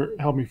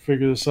help me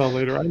figure this out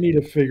later, I need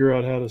to figure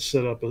out how to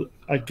set up a.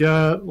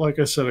 Like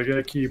I said, I got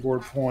a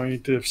keyboard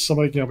point. If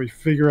somebody can help me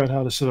figure out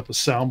how to set up a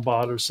sound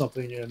bot or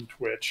something in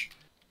Twitch,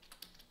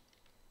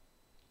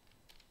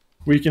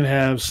 we can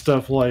have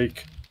stuff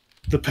like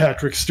the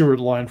Patrick Stewart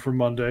line for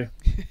Monday.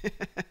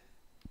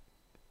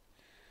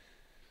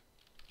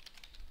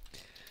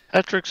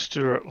 Patrick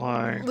Stewart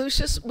line.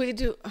 Lucius, we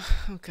do.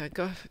 Okay,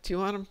 go. Do you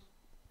want him?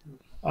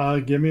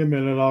 Give me a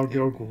minute. I'll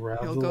go grab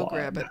He'll the go line.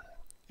 grab it.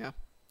 Yeah.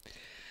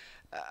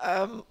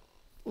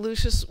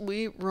 Lucius,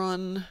 we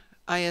run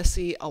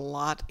ISE a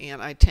lot,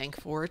 and I tank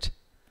for it.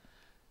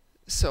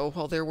 So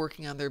while they're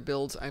working on their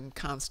builds, I'm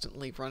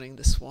constantly running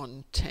this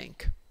one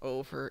tank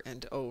over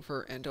and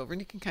over and over,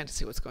 and you can kind of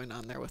see what's going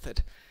on there with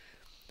it.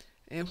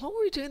 And what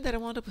were we doing that I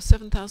wound up with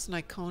 7,000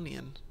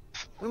 Iconian?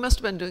 We must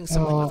have been doing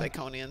something with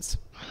Iconians.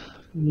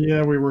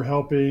 Yeah, we were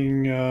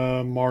helping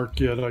Mark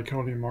get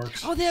Iconian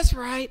marks. Oh, that's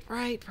right.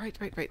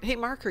 Hey,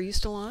 Mark, are you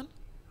still on?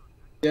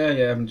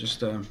 Yeah, I'm just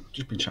been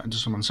chatting to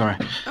someone. Sorry.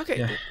 Okay.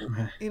 Yeah, I'm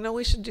here. You know,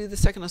 we should do the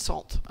second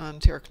assault on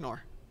Terraknor.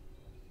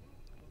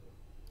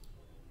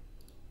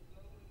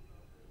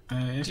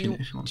 Do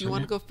you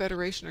want to go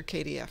Federation or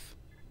KDF?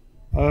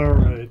 All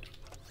right.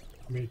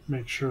 Let me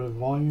make sure the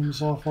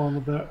volume's off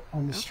on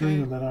the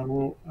stream, and then I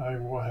will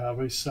have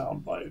a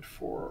soundbite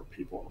for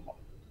people in a moment.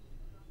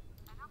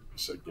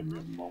 So give me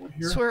a moment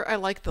here. I swear I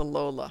like the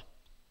Lola.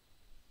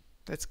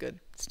 That's good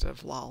instead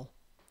of lol.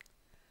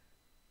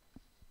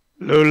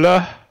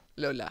 Lola.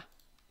 Lola.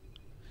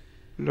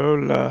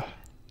 Lola.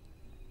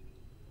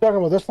 Talking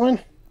about this line?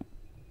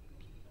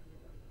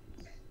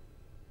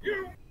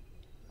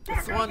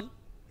 That's the one.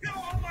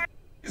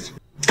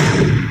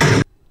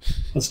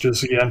 Let's do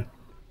this again.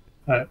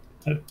 All right.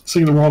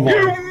 Sing the wrong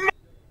volume. You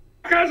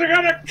guys are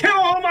gonna kill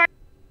all my.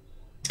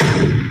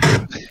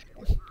 You're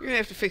gonna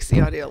have to fix the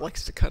audio. It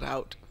likes to cut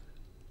out.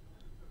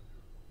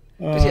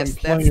 But yes, I'm that's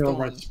playing the over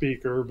my one.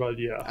 speaker, but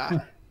yeah.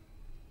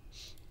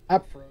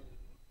 App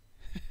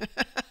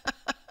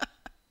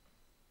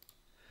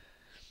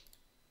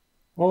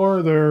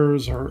Or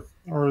there's one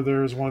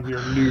of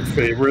your new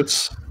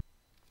favorites.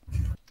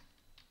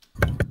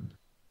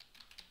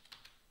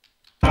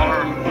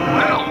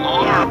 Red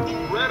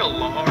alarm! Red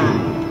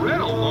alarm!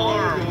 Red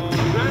alarm!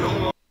 Red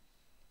alarm!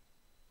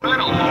 Red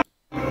alarm!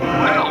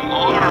 Red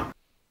alarm!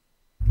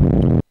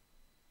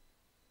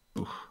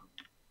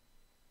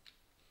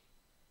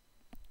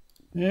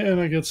 And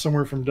I get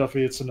somewhere from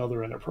Duffy, it's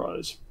another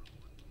Enterprise.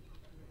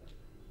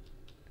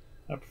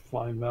 I have to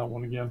find that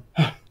one again.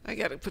 I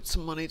gotta put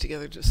some money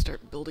together to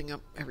start building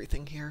up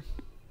everything here.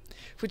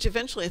 Which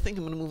eventually I think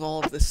I'm gonna move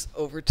all of this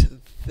over to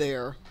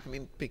there. I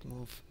mean, big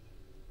move.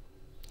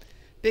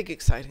 Big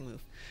exciting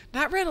move.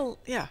 Not red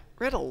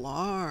red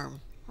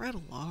alarm. Red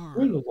alarm.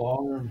 Red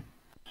alarm.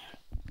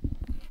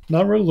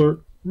 Not red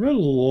alert. Red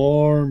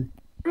alarm.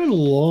 Red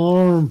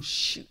alarm.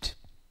 Shoot.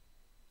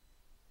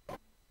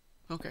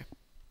 Okay.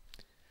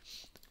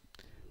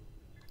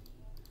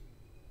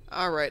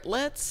 Alright,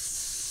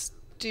 let's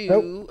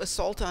do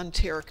Assault on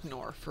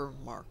Terraknor for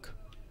Mark.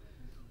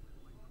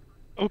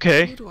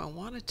 Okay. Who do I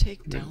want to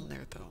take down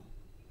there, though?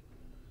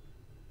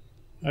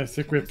 I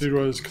think we have to do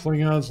it as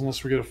Klingons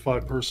unless we get a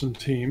 5-person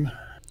team.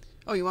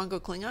 Oh, you want to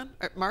go Klingon?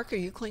 Mark, are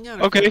you Klingon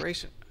or Okay.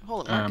 Federation?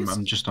 Hold on, Mark.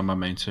 I'm just on my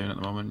main tune at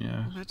the moment.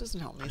 Yeah. That doesn't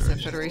help me. Is that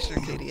Federation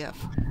or KDF?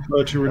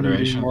 But you were needing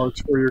Federation.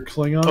 marks for your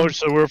Klingon? Oh,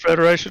 so we're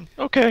Federation?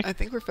 Okay. I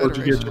think we're Or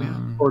did,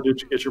 Federation. or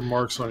did you get your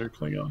marks on your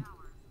Klingon?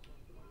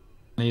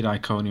 I need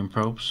Iconium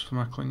probes for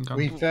my Klingon.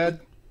 We fed.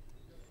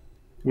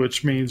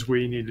 Which means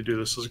we need to do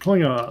this as a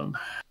Klingon.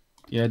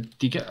 Yeah. Do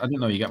you get? I didn't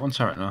know you get one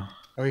turret now.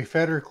 Are we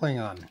fed or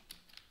Klingon?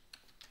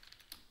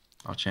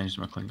 I'll change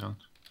to my Klingon.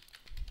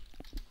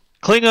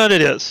 Klingon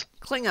it is.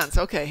 Klingons.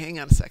 Okay, hang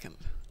on a second.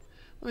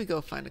 Let me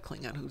go find a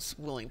Klingon who's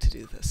willing to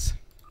do this.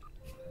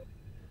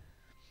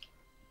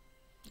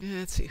 Yeah,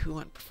 let's see who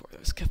went before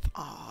this.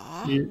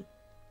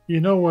 You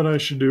know what I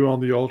should do on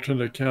the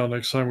alternate account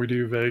next time we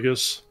do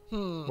Vegas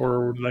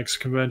or next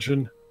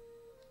convention?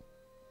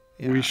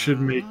 Yeah. We should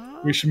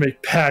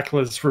make pack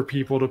lists for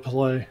people to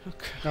play.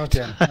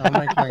 Okay, I'll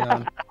make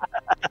Klingon.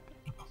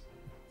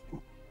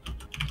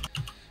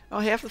 Oh,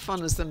 half the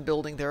fun is them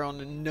building their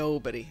own, and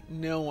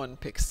no one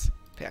picks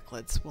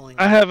Packlets willingly.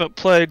 I haven't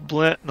played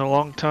Blint in a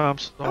long time,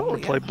 so I'm Oh, going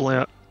to yeah. play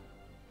Blint.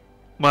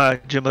 My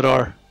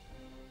Jimmadar.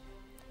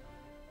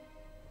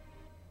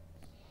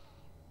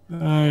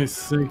 I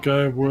think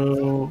I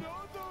will.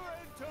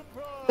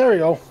 There we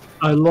go.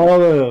 I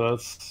love it.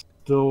 That's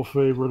still a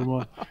favorite of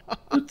mine.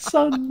 It's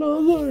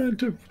another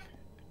Enterprise.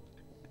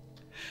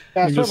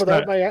 Yeah, You sorry just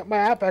about that. My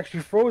app actually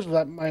froze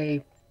with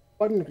my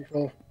button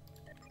control.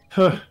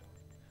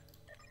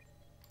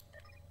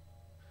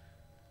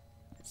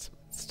 Let's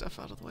stuff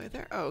out of the way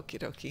there. Okie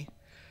dokie.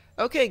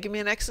 Okay, give me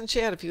an X in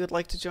chat if you would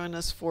like to join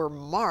us for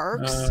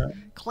Mark's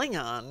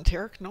Klingon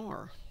Tarek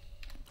Nor.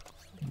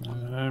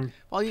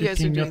 While you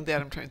guys are doing that,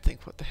 I'm trying to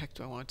think, what the heck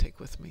do I want to take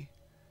with me?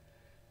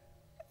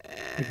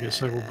 I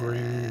guess I will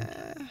bring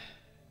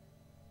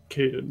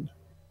Caden.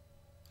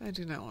 I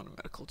do not want a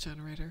medical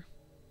generator.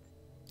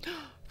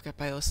 I've got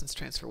bioessence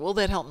transfer. Will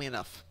that help me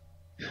enough?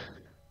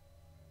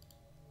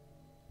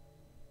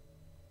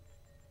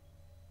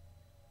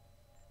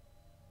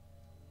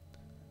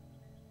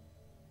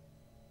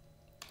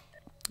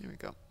 There we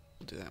go.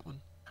 We'll do that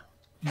one.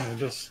 Yeah,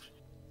 just...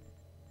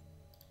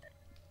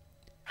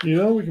 You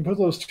know, we can put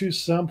those two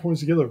sound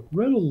points together.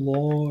 Red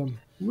alarm.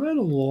 Red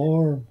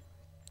alarm.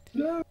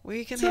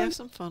 We can have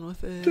some fun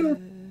with it.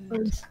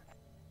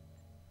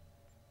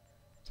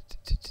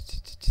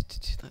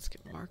 Let's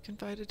get Mark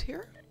invited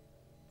here.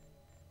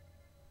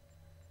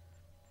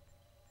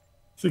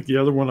 I think the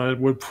other one I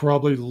would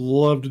probably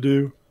love to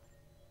do.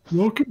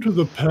 Welcome to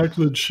the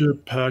Packlid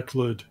ship,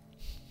 Packlid.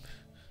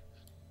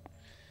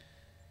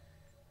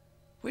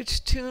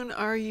 Which tune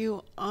are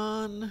you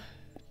on,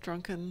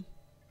 Drunken?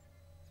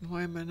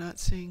 Why am I not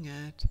seeing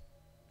it?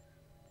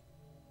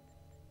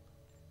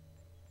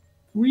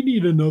 We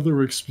need another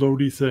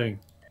explodey thing.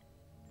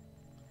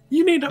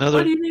 You need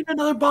why do you need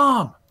another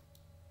bomb?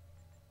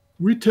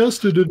 We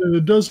tested it and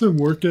it doesn't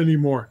work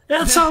anymore.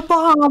 It's a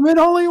bomb. It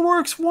only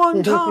works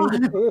one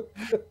time.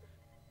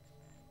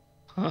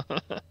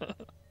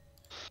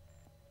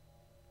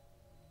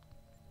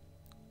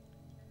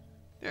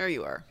 There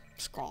you are,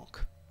 Skronk.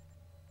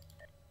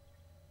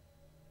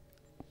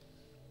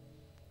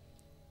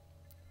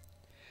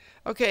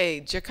 Okay,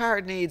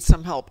 Jacquard needs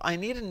some help. I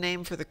need a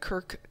name for the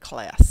Kirk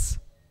class.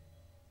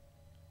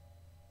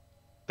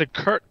 The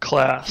Kirk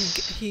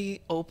class.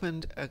 He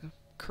opened a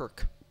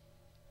Kirk.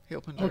 He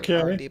opened an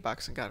R&D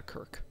box and got a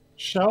Kirk.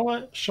 Shall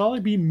I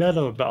be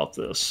meta about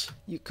this?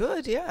 You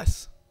could,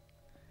 yes.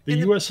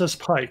 The USS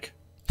Pike.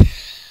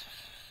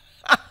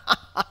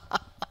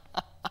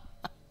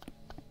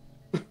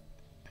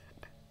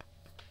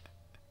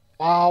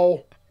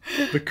 Wow.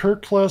 The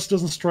Kirk class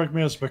doesn't strike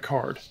me as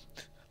Picard.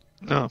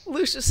 No.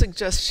 Lucius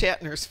suggests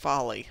Shatner's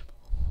Folly.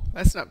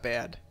 That's not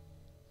bad.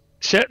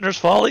 Shatner's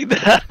Folly?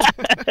 That's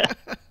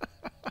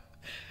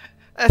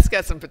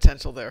got some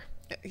potential there.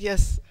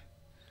 Yes.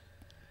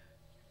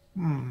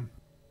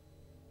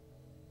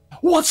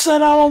 What's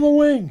that out on the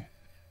wing?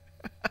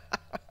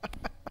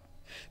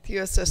 The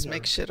USS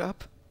makes shit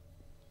up.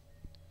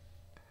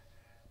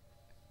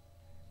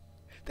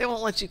 They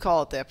won't let you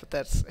call it that, but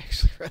that's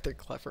actually rather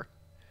clever.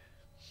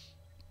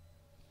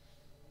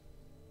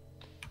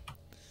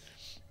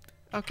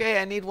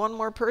 Okay, I need one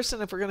more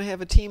person if we're going to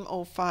have a team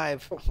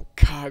 05. Oh,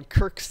 God,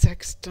 Kirk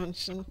Sexton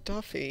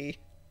Duffy.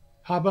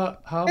 How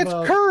about... It's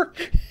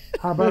Kirk!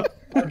 How about...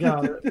 I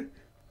got it.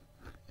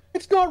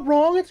 It's not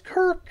wrong, it's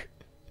Kirk!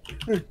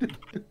 I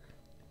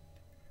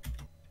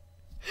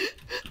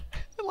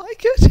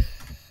like it.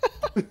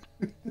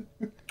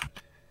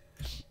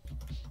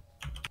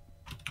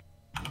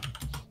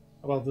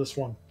 How about this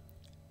one?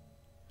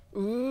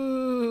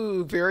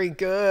 Ooh, very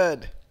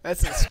good.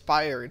 That's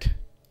inspired.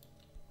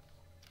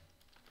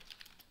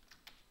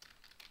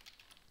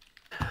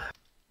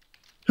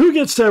 Who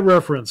gets that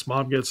reference?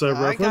 Mom gets that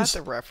reference. I got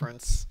the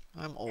reference.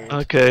 I'm old.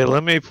 Okay,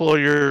 let me pull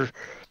you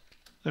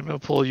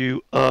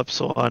up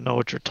so I know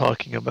what you're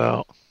talking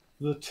about.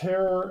 The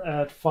Terror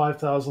at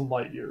 5,000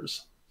 light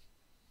years.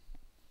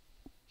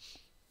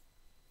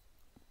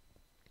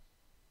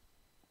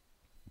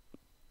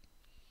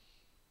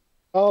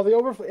 Oh, the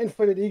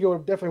overinflated ego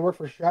would definitely work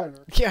for Shatner.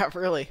 Yeah,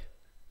 really.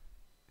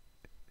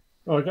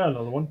 Oh, I got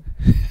another one.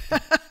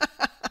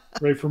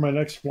 Ready for my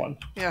next one.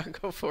 Yeah,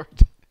 go for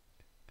it.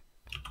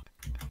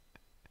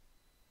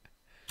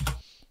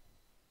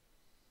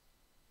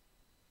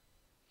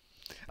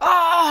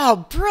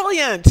 Oh,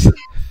 brilliant!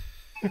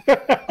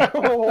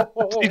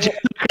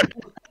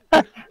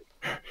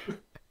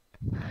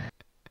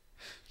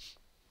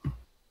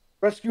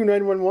 Rescue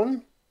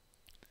 911.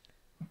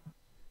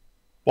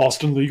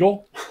 Boston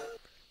Legal.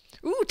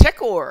 Ooh,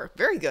 Tekor.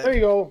 Very good. There you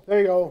go. There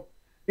you go.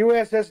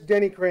 USS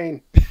Denny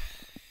Crane.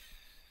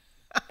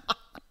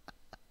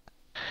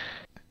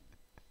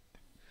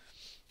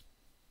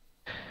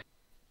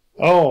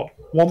 Oh,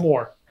 one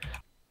more.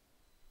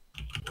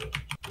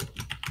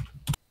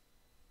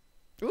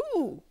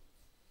 Ooh.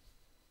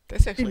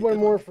 That's actually Need one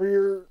more for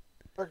your...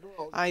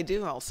 I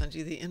do. I'll send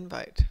you the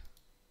invite.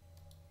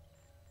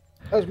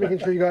 I was making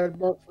sure you got it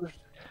marked first.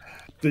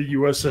 The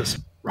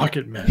USS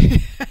Rocket Man.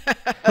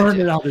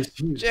 Burn it out his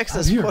fuse. Jack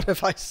says, what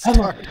have I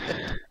started?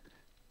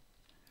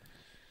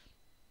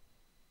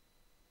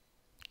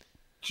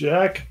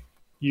 Jack,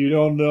 you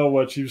don't know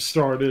what you've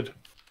started.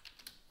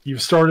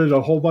 You've started a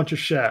whole bunch of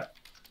shat.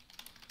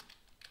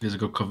 There's a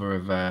good cover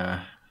of,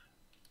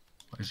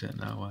 what is it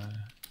now?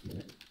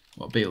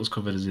 What Beatles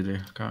cover does he do?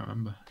 I can't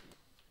remember.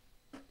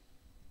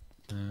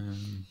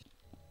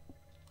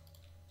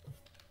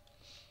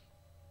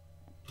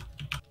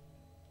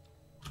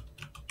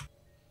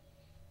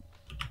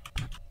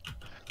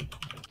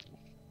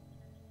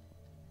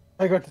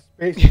 I got the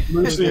space.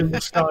 Lucy in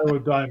the Sky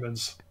with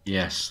Diamonds.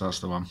 Yes, that's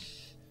the one.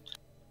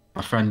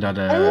 My friend had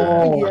I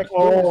don't think he actually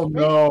went Oh to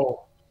space.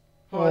 no.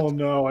 What? Oh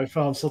no, I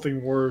found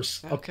something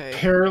worse. Okay.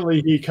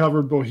 Apparently he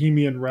covered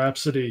Bohemian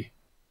Rhapsody.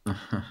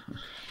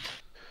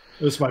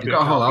 This might He's be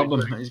got a whole copy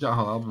album. thing. He's got a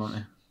whole album,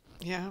 hasn't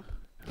Yeah,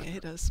 he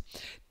does.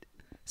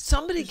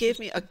 Somebody gave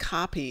me a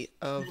copy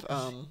of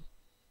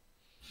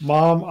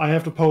Mom, I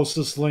have to post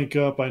this link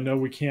up. I know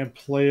we can't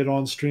play it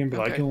on stream,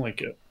 but I Okay. can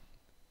link it.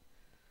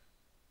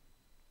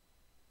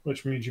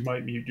 Which means you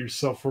might mute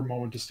yourself for a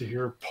moment just to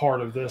hear part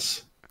of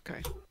this.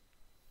 Okay.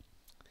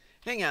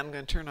 Hang on, I'm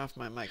going to turn off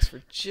my mics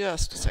for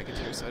just a second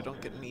here so I don't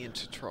get me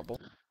into trouble.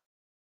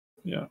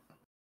 Yeah.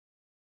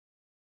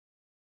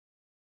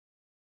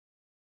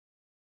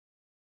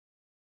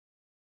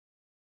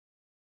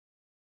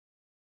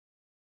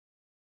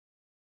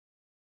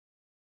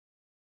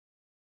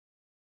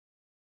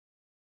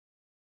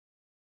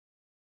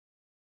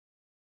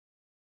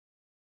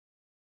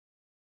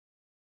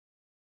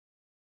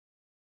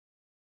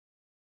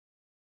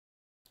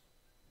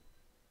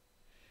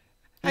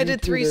 I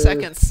did 3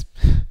 seconds.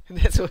 And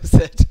that's what it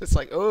said. It's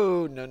like,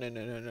 oh, no.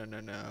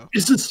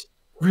 Is this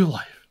real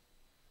life?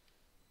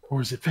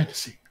 Or is it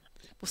fantasy?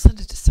 We'll send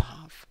it to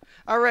Sav.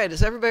 All right,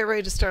 is everybody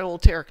ready to start a little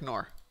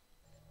Terragnor?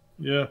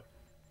 Yeah.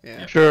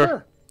 Yeah.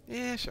 Sure.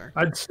 Yeah, sure.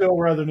 I'd still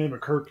rather name a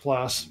Kirk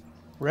class.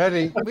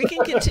 Ready? We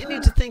can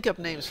continue to think up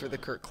names for the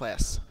Kirk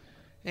class.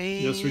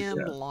 And Yes, we can.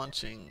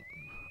 launching.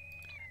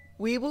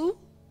 Weewoo?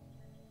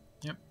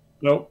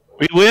 Nope.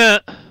 We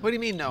went. What do you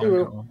mean no?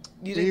 Weewoo.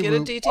 You didn't get a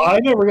Weewoo. DT? I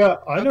never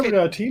got Okay.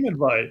 a team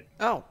invite.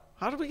 Oh,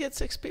 how did we get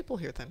 6 people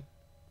here then?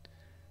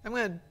 I'm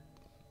gonna.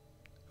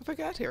 What have I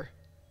got here?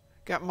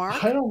 Got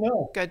Mark. I don't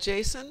know. Got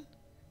Jason.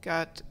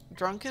 Got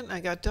Drunken. I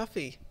got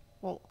Duffy.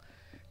 Well,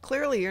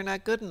 clearly you're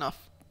not good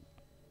enough.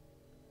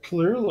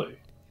 Clearly.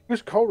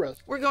 Who's Koras?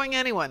 We're going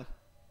anyone.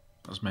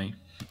 That's me.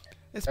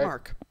 It's Okay.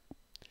 Mark.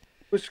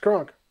 Who's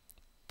Skronk?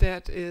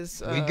 That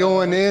is. We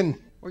going in.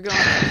 We're going.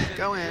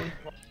 Go in.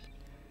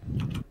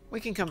 We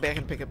can come back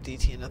and pick up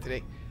DT another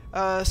day.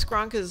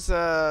 Skronk is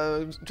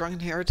Drunken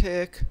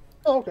Heretic,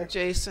 Oh, okay.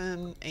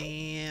 Jason,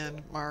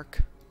 and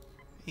Mark,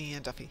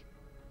 and Duffy.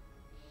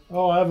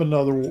 Oh, I have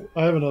another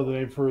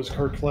name for his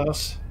Kirk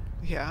class.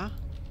 Yeah.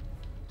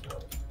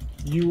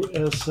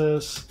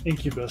 USS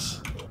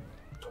Incubus.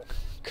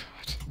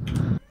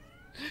 God.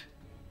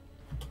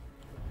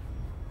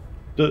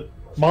 The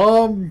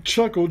mom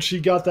chuckled. She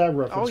got that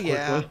reference Oh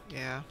yeah. quickly.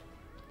 Yeah.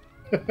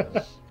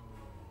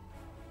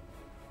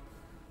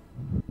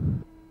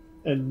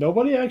 And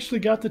nobody actually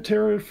got the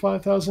Terror at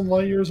 5,000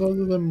 light years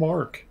other than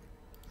Mark.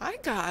 I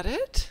got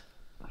it.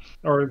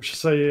 Or I should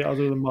say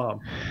other than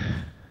Mom.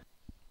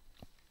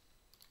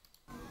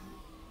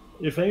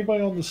 If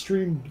anybody on the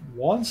stream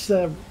wants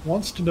to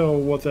know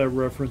what that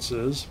reference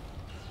is.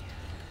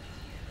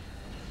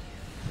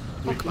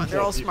 Oh, come on, they're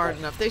all smart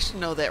enough. They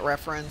should know that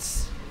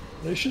reference.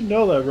 They should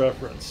know that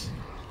reference.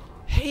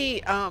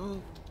 Hey,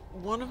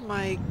 one of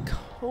my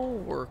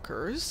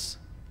co-workers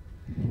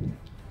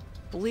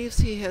believes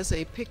he has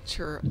a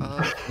picture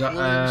of William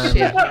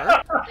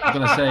Shatner. I was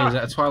gonna say, is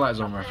that a Twilight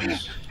Zone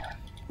reference?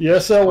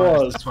 Yes, that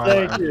was.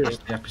 Twilight Thank you. the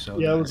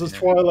episode, Yeah, it was a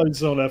Twilight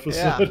Zone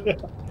episode. Yeah.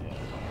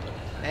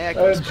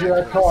 And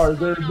Jack Hard,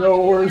 there's no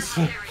worse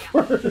than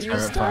worse. You I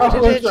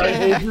started wish it, I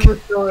hate Jack. you for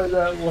showing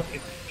that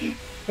link.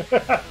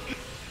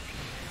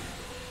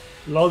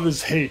 Love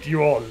is hate.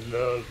 You all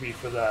love me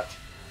for that.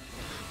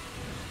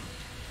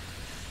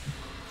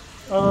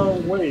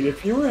 Wait. If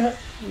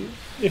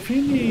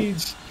he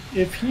needs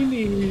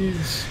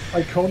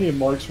Iconium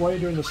marks, why are you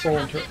doing the soul?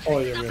 Oh yeah,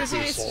 we have Because to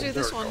he do needs soul. to do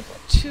this There we one go.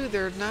 too.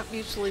 They're not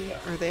mutually,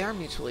 or they are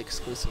mutually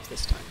exclusive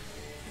this time.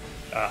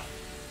 Ah,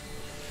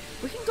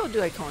 We can go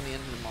do Iconium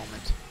in a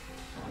moment.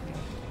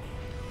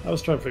 I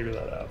was trying to figure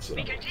that out. So.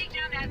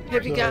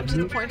 Have you gotten to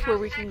the point where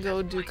we can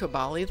go do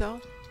Kabali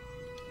though?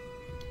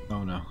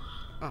 Oh no.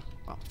 Oh,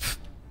 well.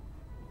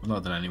 I've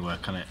not done any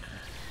work on it.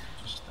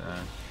 Just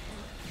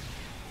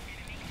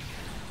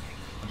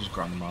I'll just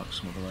grind the marks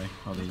some other way.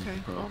 Or the Okay,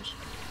 props.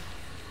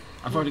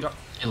 I've already got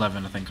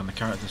 11, I think, on the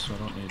character, so I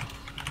don't need.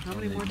 How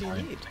many more do you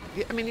need?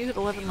 Yeah, I mean, you had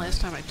 11 last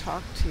time I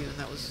talked to you, and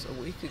that was a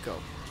week ago.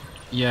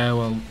 Yeah,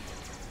 well,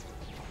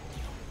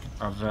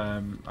 I've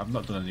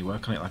not done any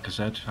work on it, like I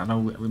said. I know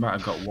we might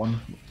have got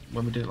 1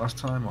 when we did it last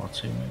time, or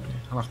 2 maybe.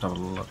 I'll have to have a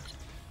look.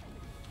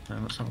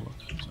 Let's have a look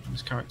at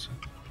this character.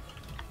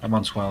 I'm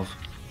on 12.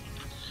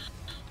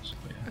 So,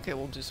 yeah. Okay,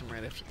 we'll do some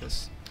right after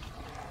this.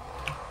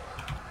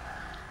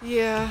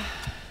 Yeah.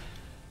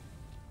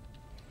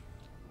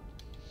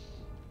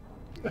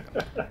 We'll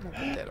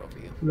get that over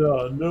you.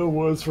 No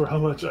words for how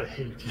much I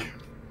hate you.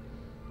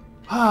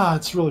 Ah,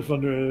 it's really fun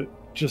to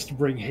just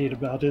bring hate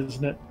about,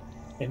 isn't it?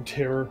 And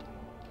terror.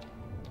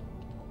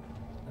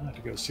 I have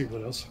to go see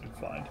what else I can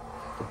find.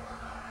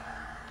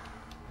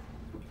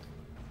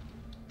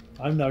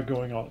 I'm now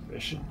going on a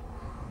mission.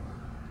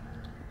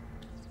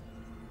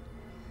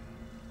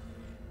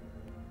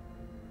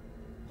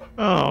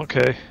 Oh,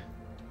 okay.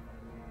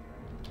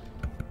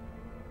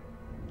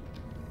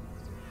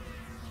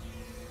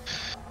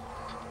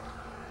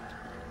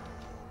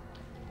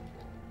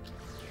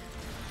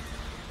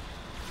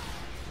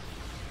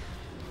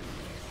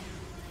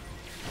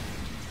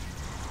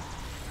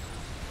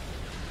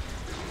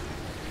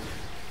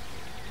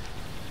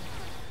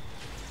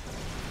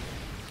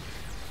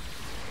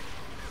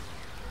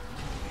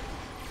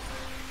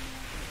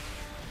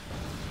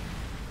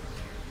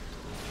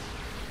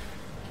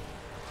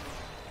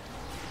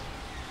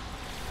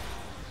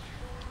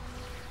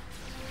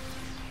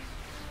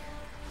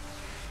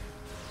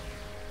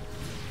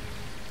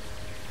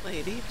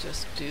 lady,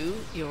 just do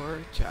your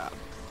job.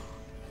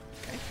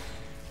 Okay.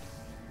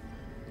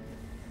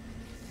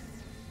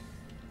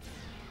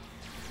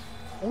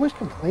 Always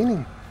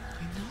complaining.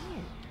 I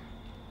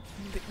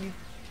know.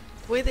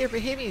 The way they're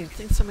behaving, you'd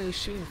think somebody was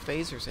shooting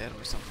phasers at them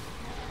or something.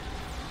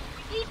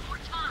 We need more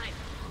time.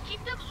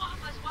 Keep them off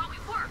us while we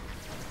work.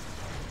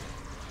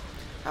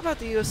 How about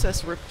the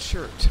USS Ripped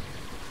Shirt?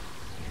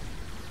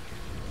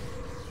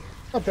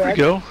 Not There bad. we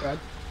go. not bad.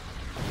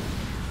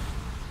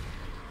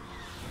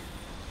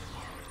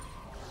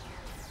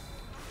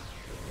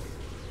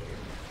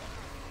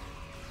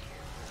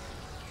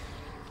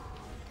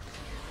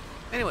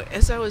 Anyway,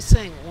 as I was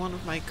saying, one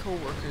of my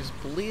coworkers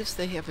believes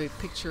they have a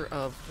picture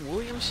of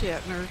William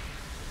Shatner,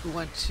 who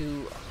went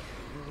to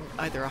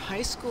either a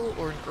high school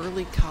or an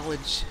early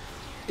college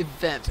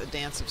event, a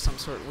dance of some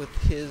sort, with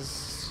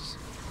his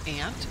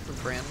aunt or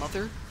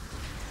grandmother.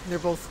 And they're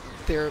both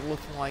there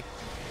looking like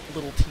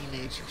little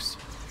teenagers.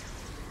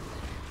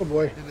 Oh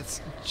boy. And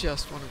it's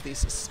just one of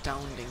these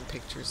astounding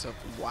pictures of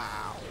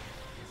wow.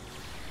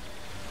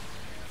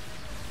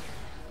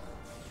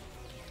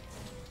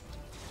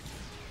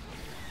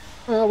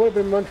 Well, it would have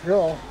been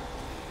Montreal.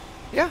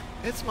 Yeah,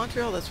 it's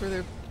Montreal. That's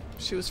where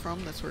she was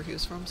from. That's where he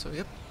was from. So,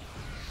 yep.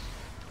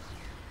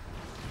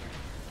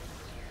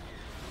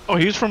 Oh,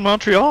 he's from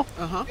Montreal?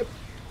 Uh-huh. Yep.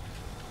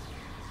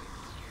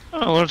 Oh,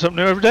 I learn something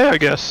new every day, I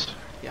guess.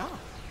 Yeah.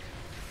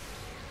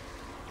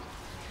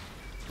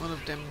 One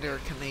of them, they're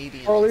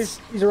Canadians. Or at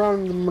least he's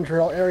around the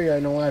Montreal area, I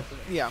know that.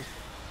 Yeah. I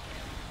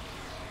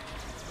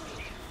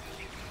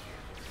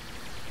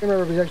can't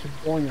remember if he's actually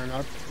born there or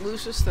not.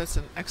 Lucius, that's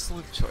an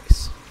excellent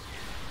choice.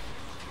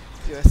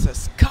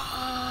 USS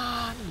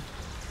Khan!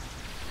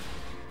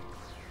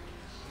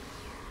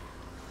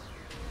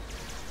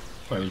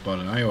 Thought he was born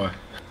in Iowa.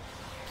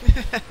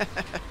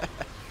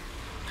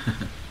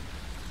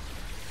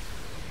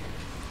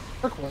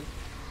 Kirkland.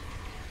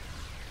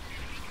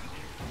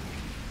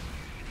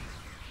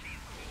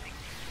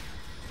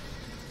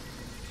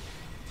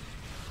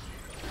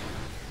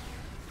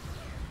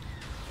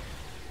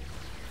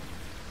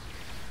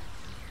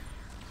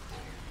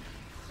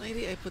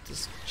 Lady, I put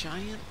this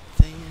giant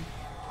thing,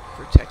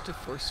 protective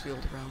force field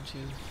around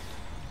you.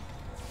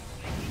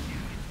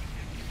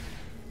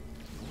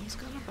 No one's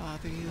gonna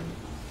bother you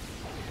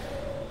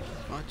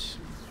much.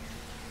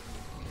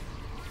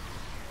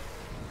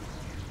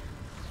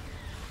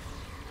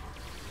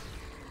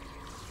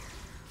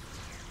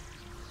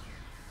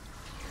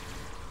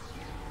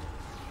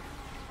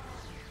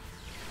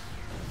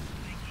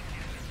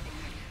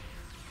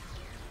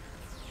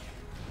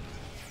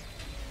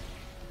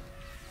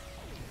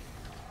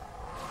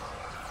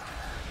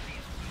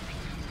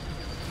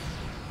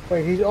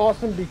 Wait, he's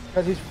awesome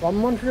because he's from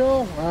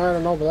Montreal? I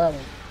don't know about that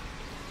one.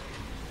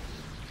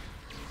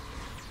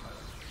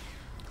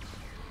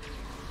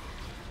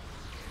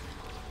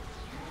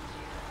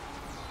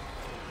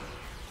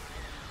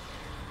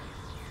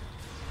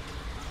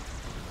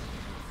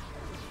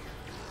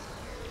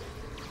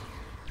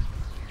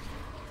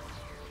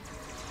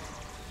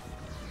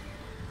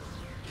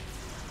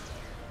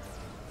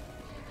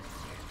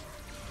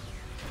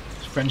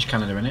 It's French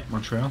Canada, innit?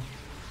 Montreal.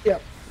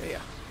 Yep. Yeah.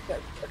 Yeah,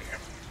 okay.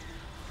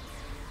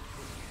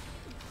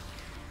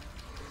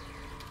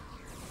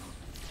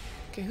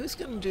 Okay, who's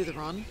gonna do the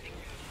run?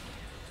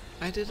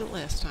 I did it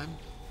last time.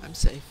 I'm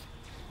safe.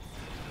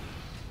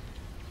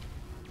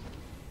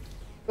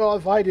 Well,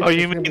 if I did, Oh,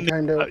 you it's gonna mean be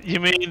kind of. you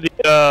mean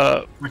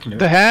I can do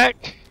the it.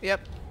 hack?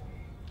 Yep.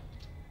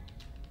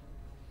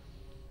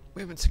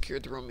 We haven't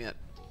secured the room yet.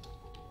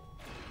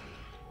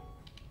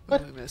 What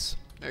did we miss?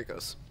 There it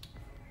goes.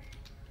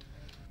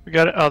 We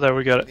got it. Oh, there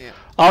we got it. Yeah.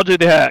 I'll do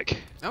the hack.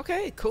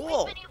 Okay,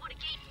 cool. Been able to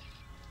gain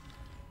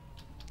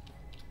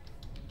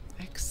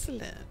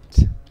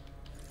Excellent.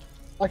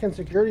 Like in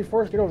security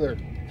force, get over there.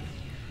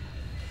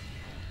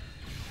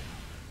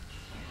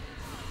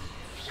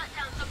 shut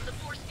down some of the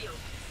force fields.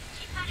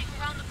 Keep heading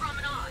around the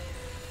promenade.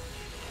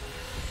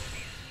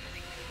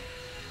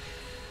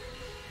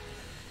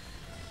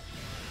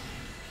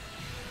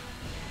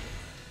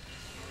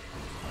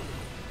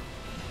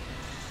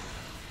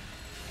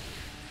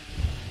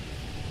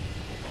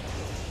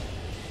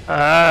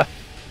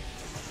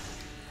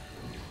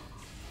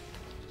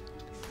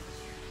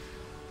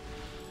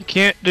 You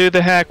can't do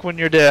the hack when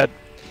you're dead.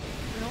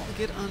 Well,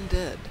 get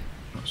undead.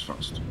 That's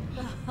fast.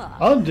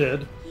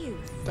 Undead? You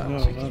That No,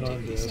 was your not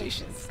TV undead.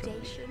 station.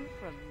 station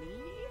from me?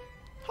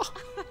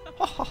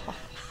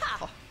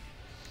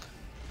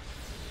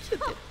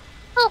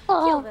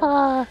 Kill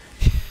them.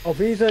 Oh, if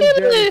he's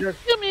dead,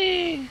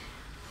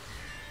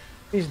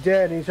 he's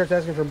dead, and he starts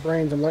asking for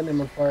brains. I'm letting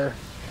him on fire.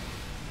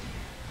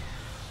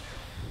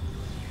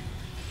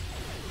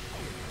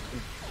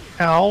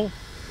 Ow.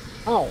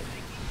 Ow.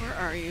 Where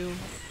are you?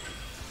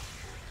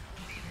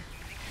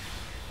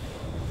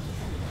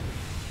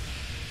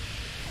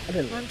 I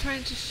didn't. I'm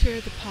trying to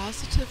share the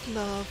positive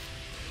love.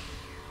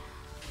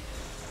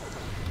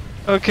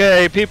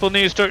 Okay, people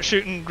need to start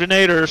shooting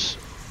grenaders.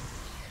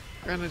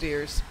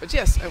 Grenadiers. But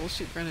yes, I will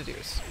shoot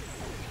grenadiers.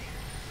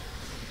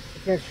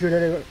 can't shoot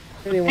anyone.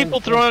 People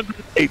throwing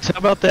grenades. How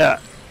about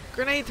that?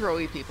 Grenade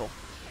throwy people.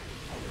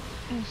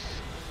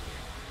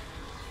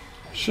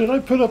 Should I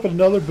put up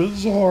another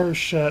bizarre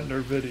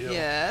Shatner video?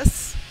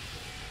 Yes.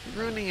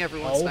 Ruining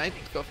everyone's night.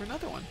 Go for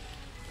another one.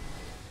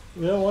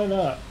 Yeah, why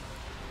not?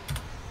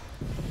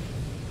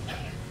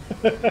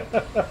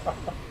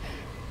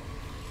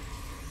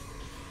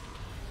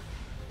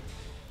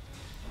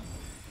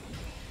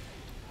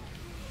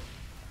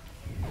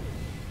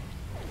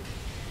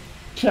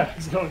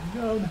 Jack's going,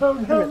 no, no,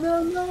 no,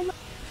 no, no, no.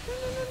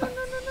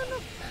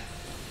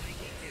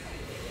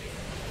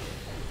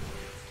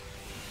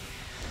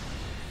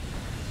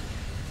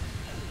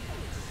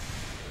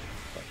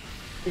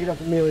 Pick it up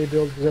the melee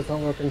build because that's not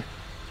working.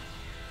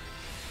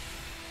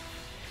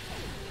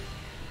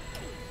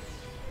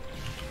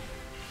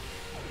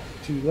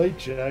 Too late,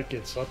 Jack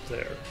gets up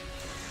there.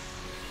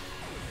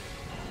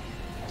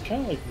 It's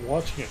kind of like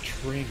watching a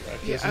train wreck,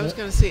 Yeah, isn't I was it?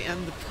 going to say,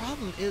 and the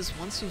problem is,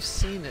 once you've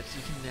seen it,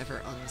 you can never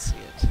unsee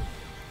it.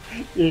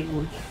 It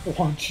will,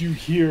 once you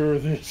hear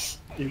this,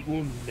 it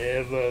will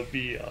never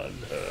be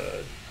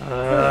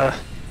unheard.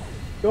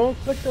 Don't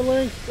click the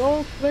link.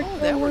 Don't click Oh,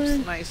 the that works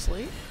link.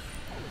 nicely.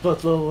 But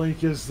the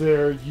link is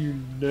there. You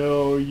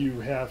know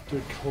you have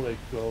to click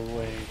the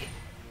link.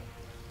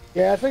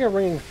 Yeah, it's like a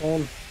ringing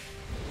phone.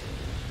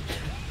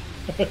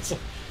 It's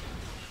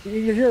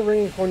You hear a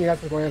ringing phone, you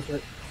have to go answer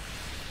it.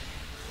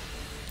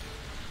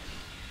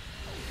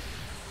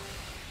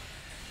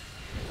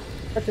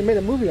 Actually, made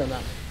a movie on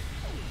that.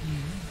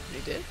 They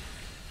did?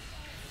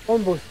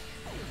 Phone booth.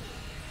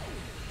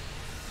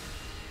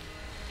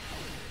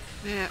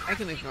 Yeah, I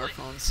can ignore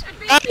phones.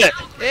 Got it.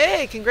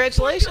 Hey,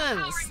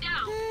 congratulations!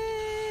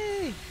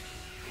 Yay!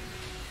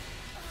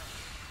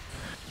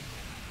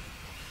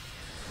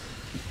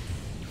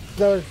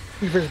 That was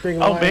Keeper's big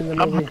Oh line in man,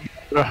 the movie.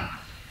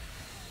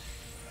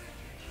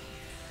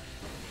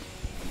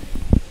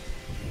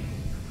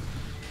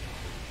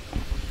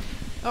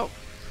 Oh.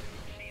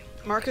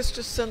 Marcus,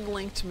 just send the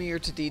link to me or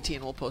to DT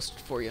and we'll post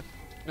it for you.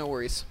 No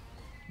worries.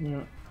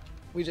 yeah.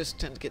 We just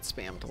tend to get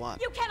spammed a lot.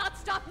 You cannot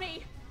stop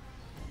me!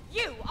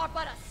 You are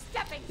but a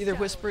stepping Either stone.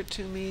 whisper it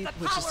to me, The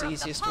which is power the of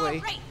easiest Paw way,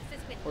 Race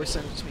is with or me.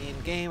 send it to me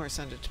in game, or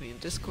send it to me in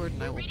Discord,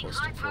 and I will Reading post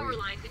high it for power you.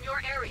 lines in your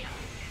area.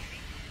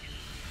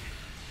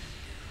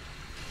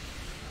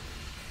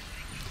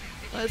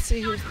 Let's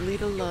see who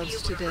Leeta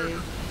loves today.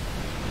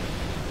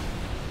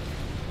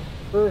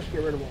 First,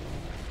 get rid of them.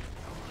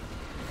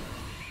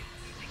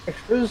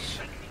 Extras.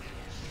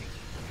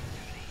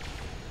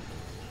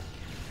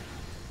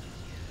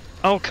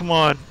 Oh, come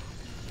on.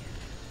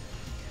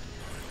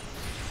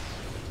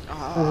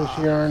 There's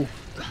a yarn.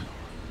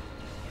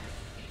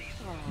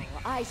 Oh,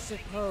 I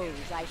suppose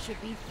I should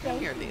be Come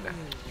here, thanking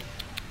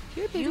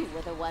Leeta. you. You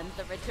were the ones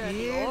that returned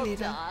Here, the orb Leeta.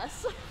 to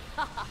us.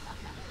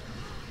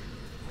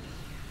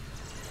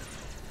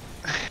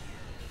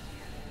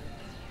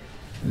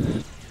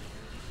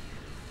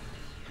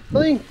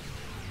 Link.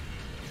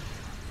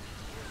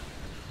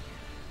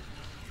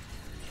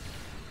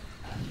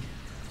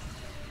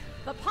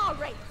 The Paw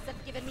Race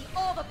have given me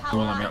all the power. Go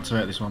on, let me I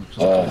activate this one.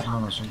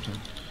 Or something.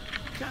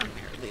 Come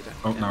here, Leeta.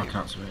 Oh, Come now I here.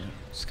 can activate it.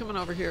 Just coming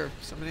over here.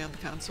 Somebody on the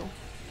console.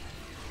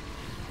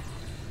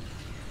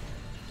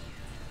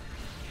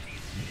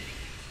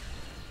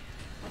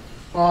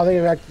 Oh, I think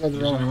I've activated the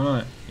Is there wrong. anyone on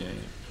it? Yeah,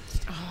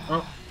 yeah.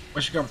 Oh,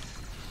 where's she gone?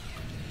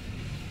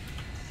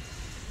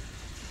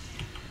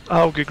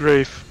 Oh, good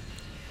grief.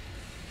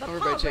 The Over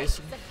Paw by Race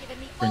Jason. have given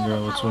me Bring all her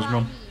the over to power his I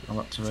mum. need.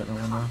 I'll activate that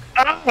one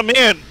now. Oh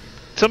man,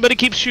 somebody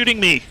keeps shooting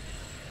me.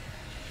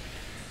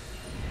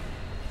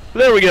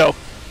 There we go.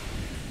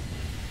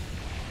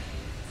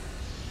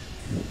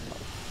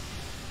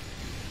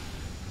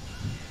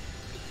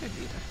 Hey,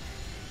 Leeta.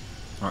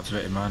 I'm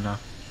activating mine now.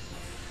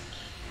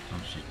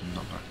 Oh shit,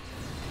 not back.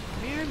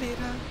 Come here,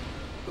 Leeta.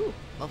 Ooh,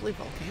 lovely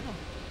volcano.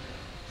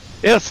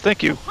 Yes,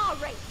 thank you. The Paw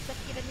Race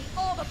have given me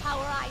all the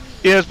power I need.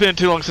 Yeah, it's been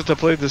too long since I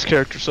played this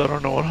character, so I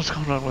don't know what's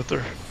going on with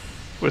her,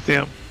 with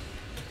him.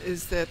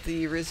 Is that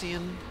the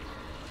Irizian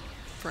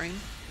frame?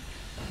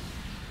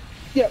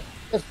 Yep,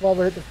 that's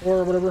lava hit the floor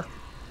or whatever.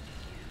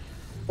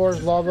 Floor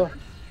is lava.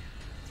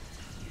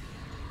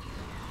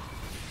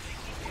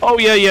 Oh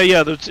yeah, yeah,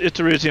 yeah. It's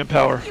Irizian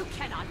power. You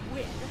cannot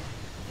win.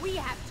 We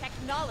have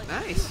technology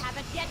Nice. you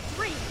haven't yet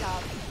dreamed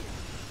of.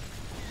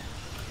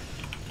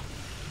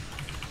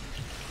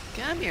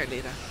 Come here,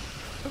 Leeta.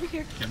 Over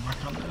here. Get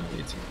back on there,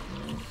 Leeta.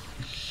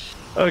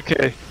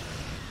 Okay.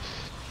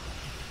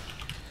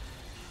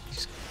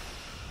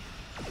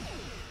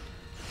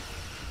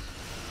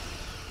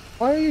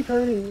 Why are you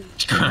turning?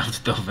 She's going to have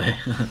to dove it.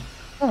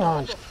 Come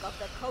on. Book of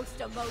the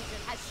Coast Emotion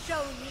has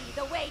shown me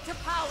the way to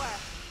power.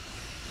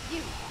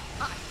 You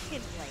are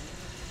kindling.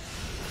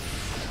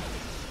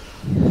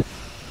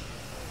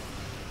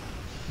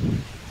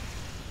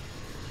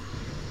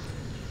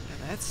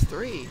 And that's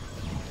 3.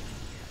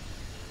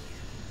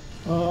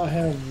 I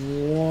have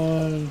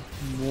one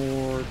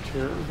more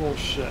terrible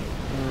shit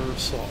or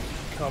assault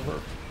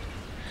cover.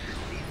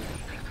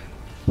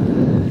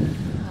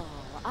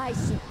 Oh, I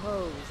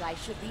suppose I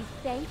should be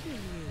thanking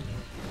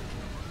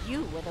you.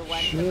 You were the one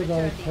Should to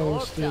I return the orb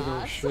post to it or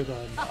us. should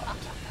I not?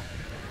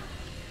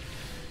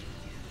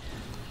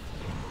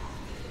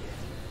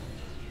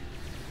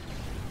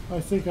 I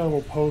think I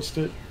will post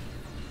it.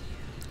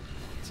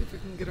 Let's see if we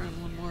can get her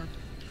on one more.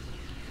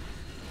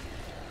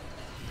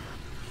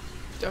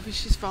 Duffy,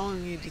 she's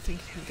following you. Do you think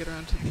you can get her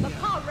onto the... The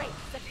power rates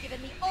have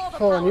given me all the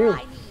Following power you. I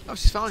need. Oh,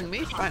 she's following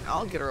me? Fine,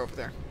 I'll get her over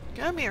there.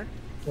 Come here.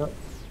 Yep.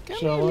 Come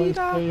Shall I here,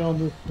 Leeta. stay on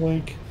this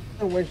link?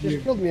 Oh, wait, she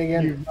just killed me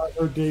again. You've not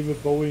heard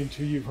David Bowie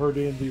until you've heard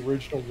in the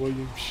original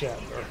William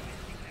Shatner.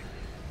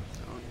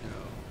 Oh,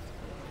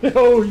 no.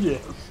 Oh,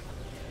 yes.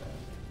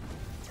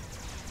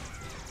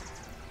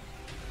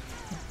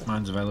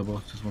 Mine's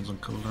available. This one's on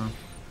cooldown.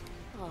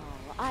 Oh,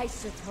 I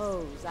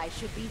suppose I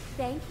should be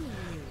thanking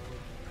you.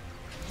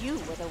 You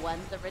were the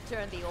ones that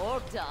returned the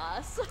orb to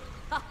us.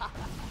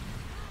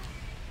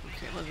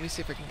 Okay, let me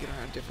see if I can get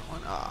her on a different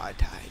one. Oh, I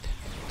died.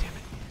 Damn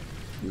it.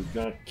 You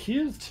got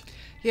killed.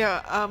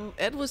 Yeah,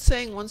 Ed was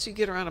saying once you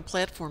get her on a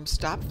platform,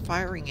 stop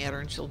firing at her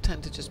and she'll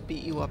tend to just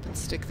beat you up and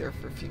stick there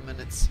for a few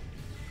minutes.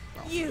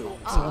 Well, You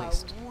at are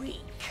least.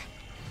 weak.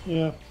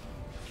 Yeah.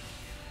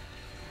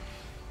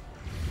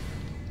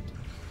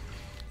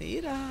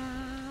 Leeta.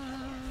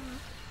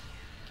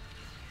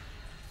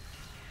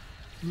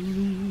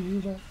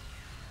 Leeta,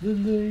 the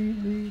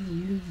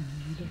Leeta.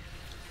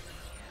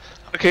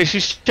 Okay,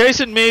 she's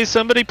chasing me.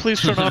 Somebody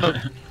please turn on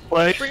a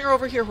light. Bring her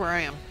over here where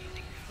I am.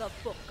 The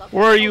book of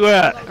Where are you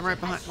at? I'm right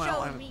behind.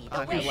 Well, I'm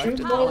on way your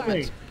to left. power.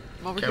 Hey,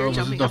 I'm over Get here over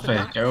to jumping up and Duffy.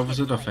 down. Get over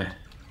to Duffy.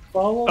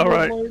 follow All the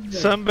right, lightning.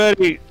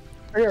 somebody.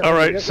 Here, All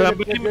right, here,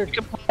 somebody here, here. make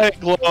a plate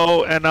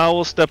glow, and I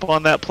will step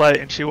on that plate,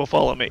 and she will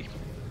follow me.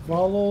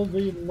 Follow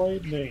the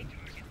lightning.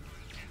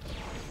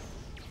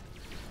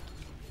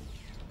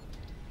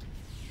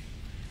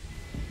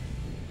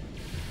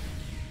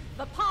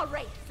 The power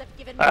rates have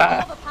given me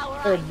all the power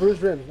I Hey, need Bruce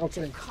Ryn. to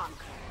Okay. conquer.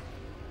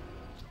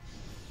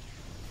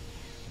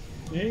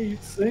 Yeah, you'd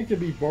think it'd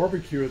be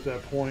barbecue at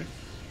that point.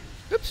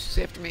 Oops, she's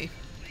after me.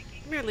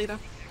 Come here, Leeta.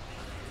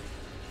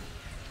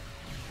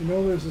 You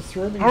know, there's a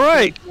threatening. All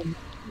right.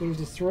 There's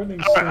a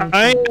threatening. All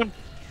right,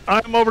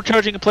 I'm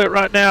overcharging a plate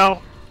right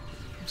now.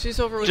 She's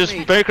over with Just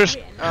me. Baker's.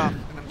 Oh, and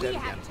I'm We dead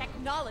again. have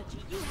technology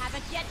you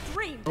haven't yet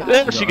dreamed of.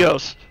 There she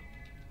goes.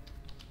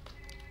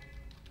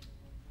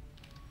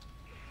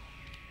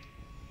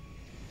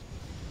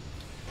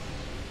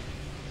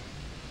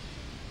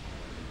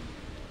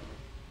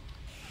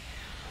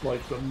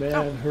 Like the man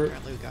Oh, heard,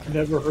 apparently we got her.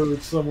 never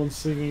heard someone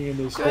singing in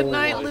his Good whole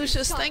night, life.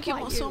 Lucius. Thank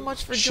you so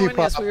much for She joining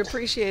us. We popped.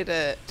 appreciate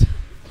it.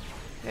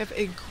 Have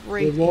a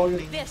great Live long-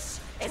 evening. This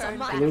is a Live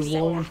matter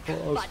long for us,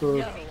 but sir.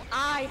 no,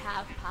 I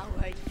have power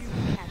you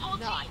All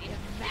cannot teams,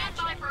 stand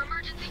by imagine. for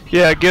emergency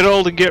Yeah, get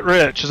old and get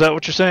rich. Is that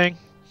what you're saying?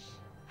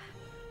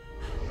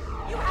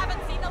 You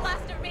haven't seen the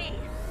last of me.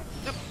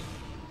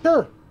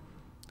 Sure.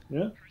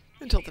 Yeah.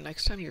 Until the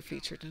next time you're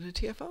featured in a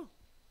TFO.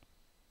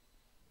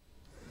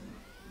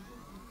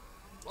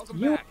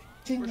 You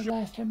sing the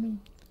last of me.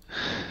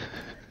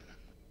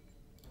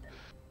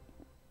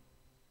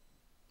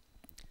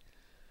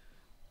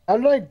 How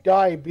did I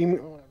die? Being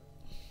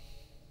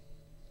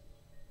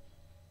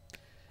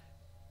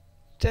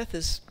Death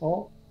is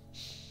Oh,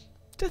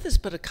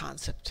 but a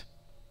concept.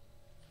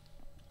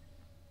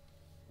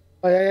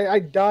 I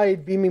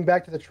died beaming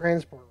back to the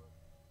transporter.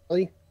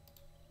 Really?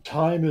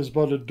 time is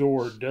but a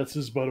door. Death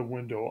is but a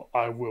window.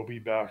 I will be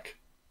back.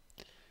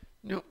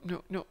 Nope,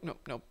 nope, nope, nope,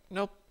 nope,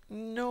 nope,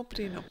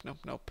 nobody, nope, nope,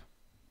 nope.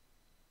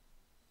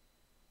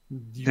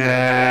 You,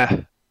 Nah.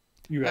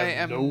 you I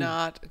have am no.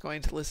 not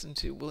going to listen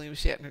to William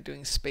Shatner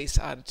doing Space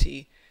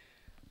Oddity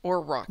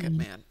or Rocket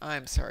Man.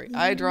 I'm sorry.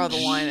 I draw the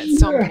line at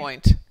some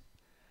point.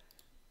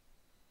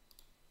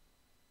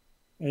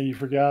 And you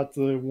forgot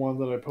the one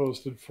that I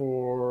posted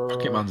for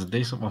Rocket Man's a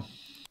decent one.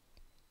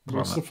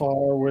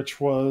 Mustafar, which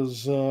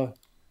was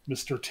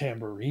Mr.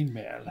 Tambourine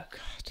Man.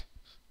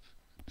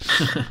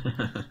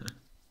 God.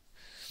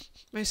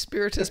 My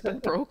spirit has been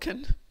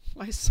broken.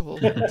 My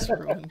soul is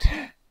ruined.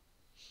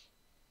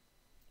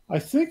 I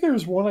think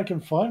there's one I can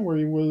find where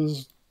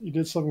he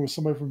did something with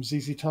somebody from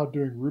ZZ Top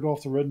doing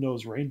Rudolph the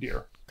Red-Nosed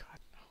Reindeer. God,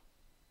 no.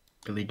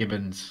 Billy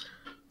Gibbons.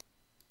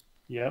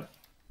 Yep.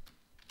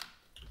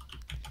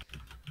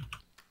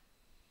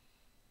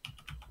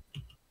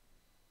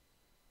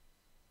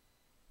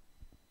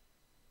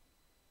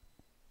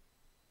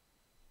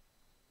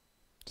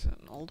 Is that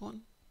an old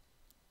one?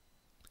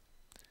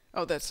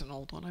 Oh, that's an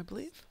old one, I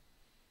believe.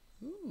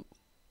 Ooh.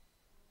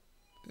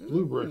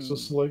 Blue Bricks,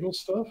 this is Lego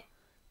stuff.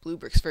 Blue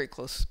Bricks, very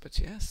close, but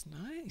yes,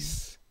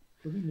 nice.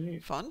 Pretty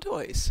neat. Fun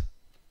toys.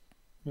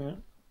 Yeah.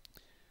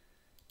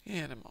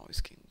 And I'm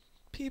always getting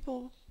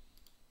people.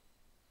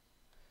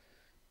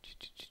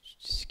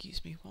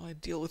 Excuse me while I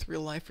deal with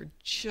real life for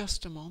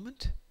just a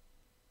moment.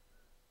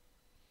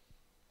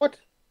 What?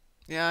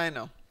 Yeah, I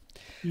know.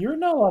 You're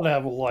not allowed to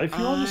have a life.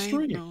 You're on the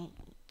street. No.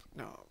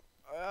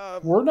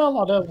 We're not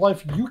allowed to have a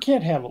life. You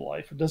can't have a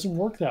life. It doesn't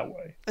work that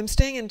way. I'm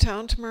staying in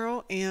town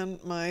tomorrow,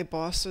 and my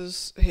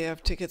bosses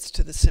have tickets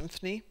to the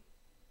symphony.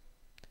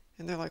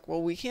 And they're like,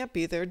 well, we can't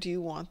be there. Do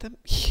you want them?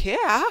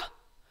 Yeah.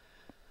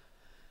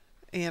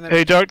 And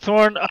Hey,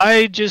 Darkthorn,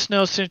 I just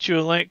now sent you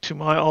a link to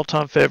my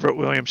all-time favorite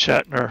William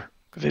Shatner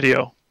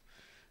video.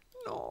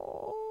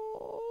 No.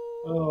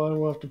 Oh, I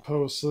will have to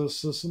post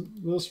this.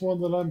 This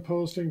one that I'm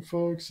posting,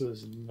 folks,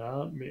 is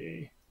not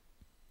me.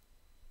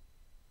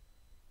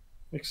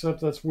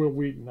 Except that's Will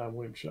Wheaton, not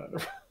William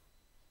Shatner.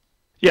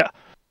 Yeah,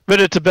 but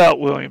it's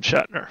about William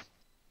Shatner.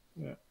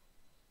 Yeah.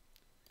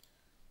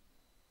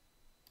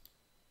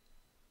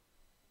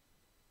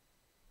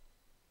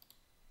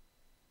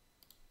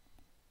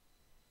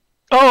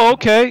 Oh,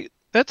 okay.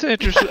 That's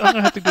interesting. I'm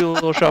gonna have to do a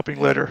little shopping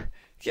later.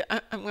 Yeah,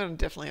 I'm going to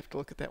definitely have to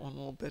look at that one a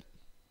little bit.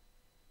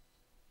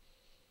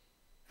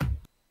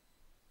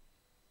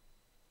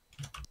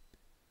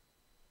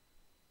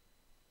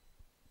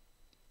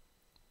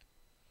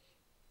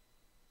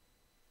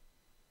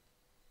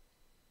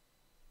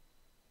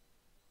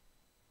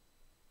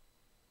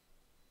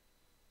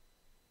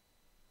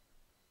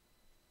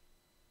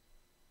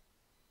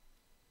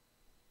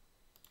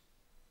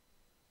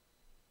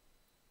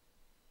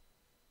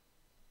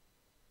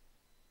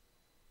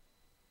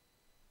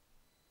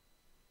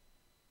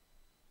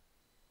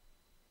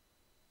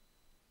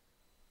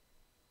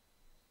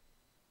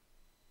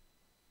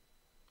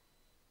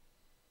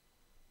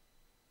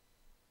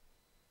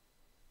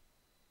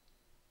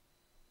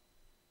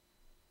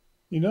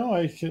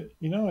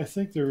 I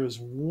think there is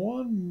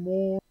one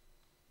more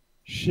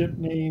ship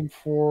name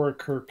for a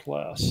Kirk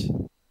class.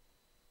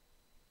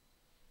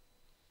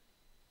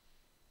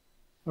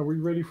 Are we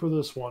ready for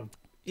this one?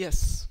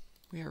 Yes,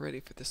 we are ready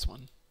for this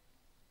one.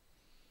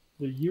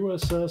 The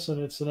USS,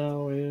 and it's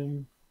now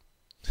in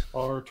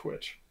our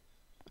Twitch.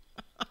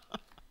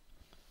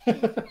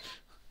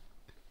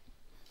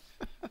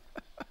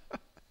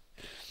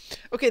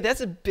 Okay,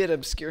 that's a bit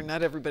obscure.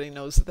 Not everybody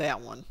knows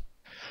that one.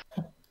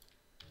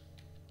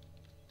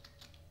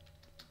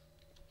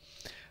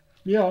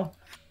 Yeah.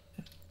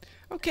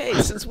 Okay,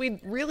 since we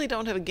really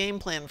don't have a game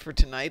plan for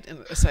tonight,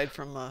 aside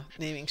from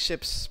naming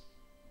ships.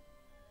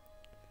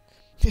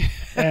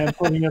 And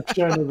putting up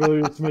shadow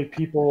videos to make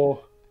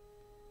people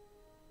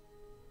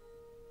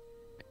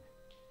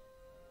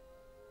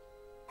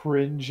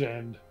cringe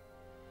and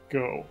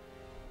go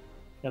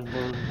and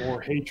learn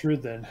more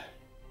hatred than.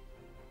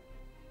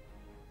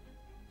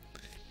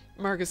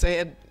 Marcus,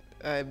 I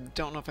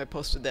don't know if I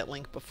posted that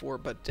link before,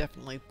 but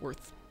definitely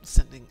worth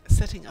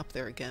setting up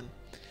there again.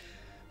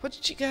 What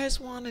did you guys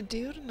want to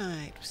do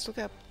tonight? We still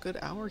got a good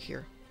hour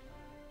here.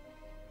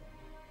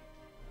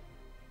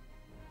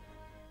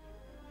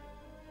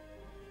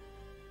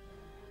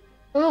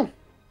 Oh,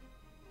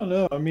 I don't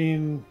know. I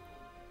mean,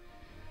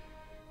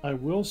 I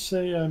will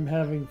say I'm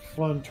having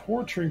fun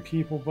torturing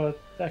people, but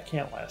that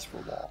can't last for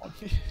long.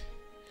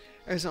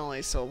 There's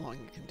only so long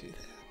you can do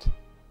that.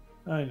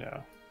 I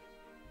know.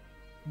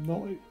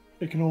 No,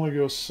 it can only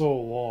go so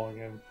long,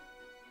 and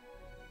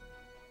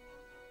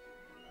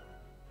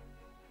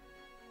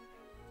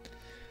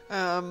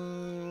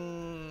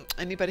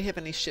anybody have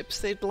any ships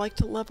they'd like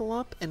to level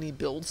up? Any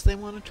builds they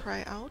want to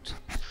try out?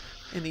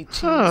 Any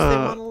tunes they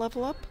want to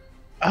level up?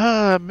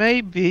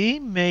 Maybe.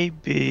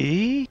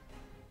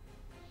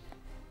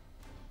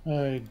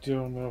 I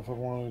don't know if I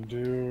want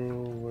to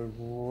do a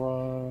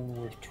run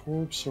with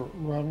torps or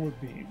run with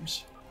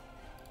beams.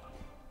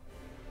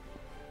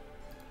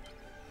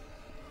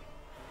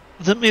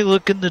 Let me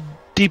look in the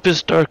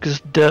deepest,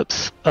 darkest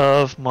depths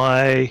of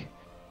my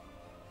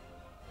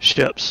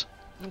ships.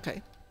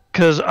 Okay.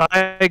 Because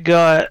I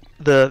got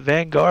the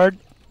Vanguard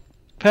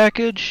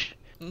package,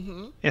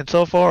 and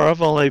so far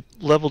I've only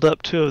leveled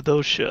up 2 of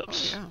those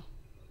ships. Oh, yeah.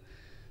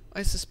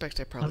 I suspect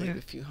I probably have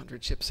a few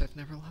hundred ships I've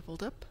never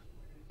leveled up,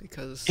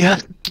 because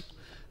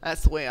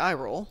that's the way I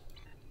roll.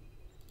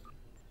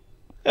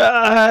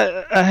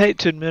 I hate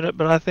to admit it,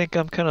 but I think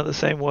I'm kind of the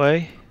same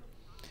way.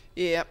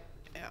 Yep.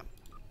 Yeah.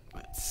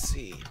 Let's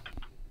see.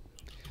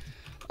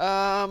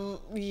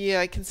 Yeah,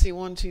 I can see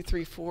 1, 2,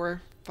 3,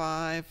 4,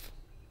 5,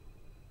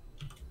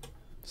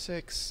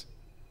 6,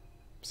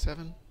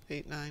 7,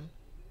 8, 9.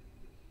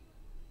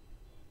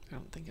 I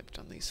don't think I've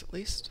done these at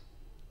least.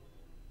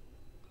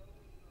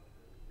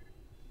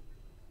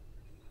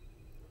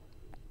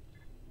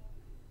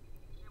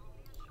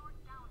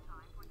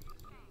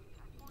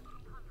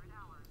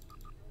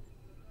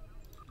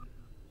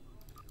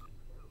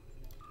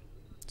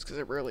 It's because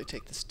I rarely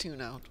take this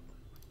tune out.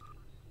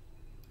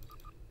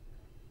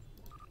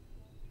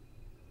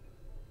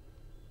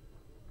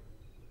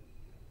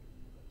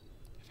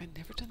 Have I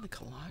never done the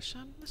collage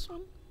on this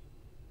one?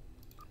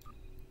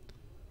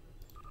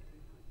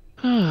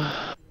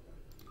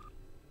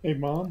 Hey,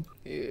 Mom?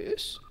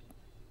 Yes?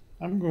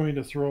 I'm going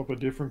to throw up a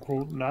different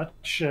quote, not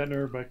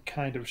Shatner, but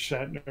kind of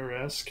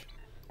Shatner-esque.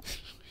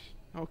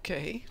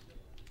 Okay.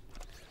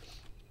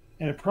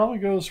 And it probably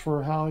goes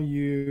for how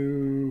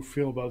you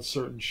feel about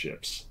certain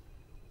ships.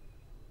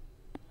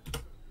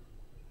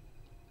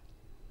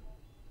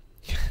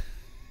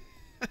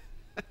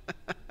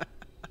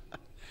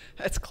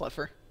 That's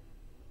clever.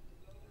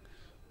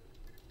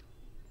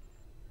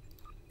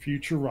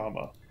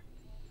 Futurama.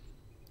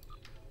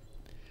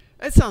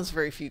 That sounds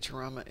very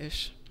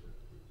Futurama-ish.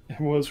 It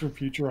was from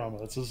Futurama.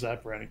 That's a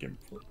Zap Brannigan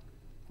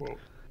quote.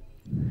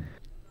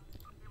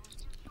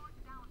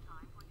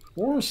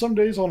 Or some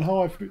days on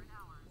how I feel.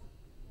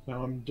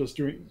 Now I'm just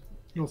doing,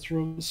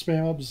 throw the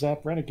spam up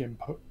Zap Brannigan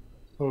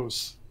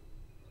posts.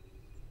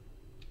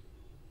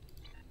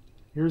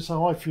 Here's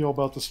how I feel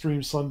about the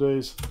stream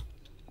Sundays.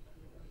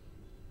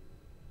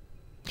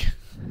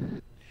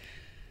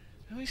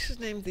 We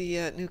should name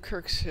the new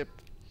Kirk ship.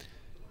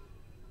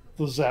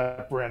 The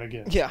Zap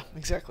Brannigan. Yeah,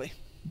 exactly.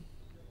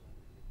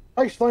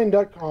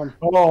 Iceline.com.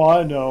 Oh,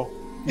 I know.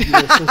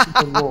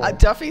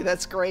 Duffy,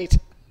 that's great.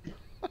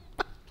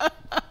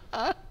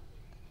 How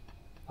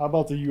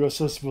about the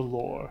USS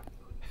Velour?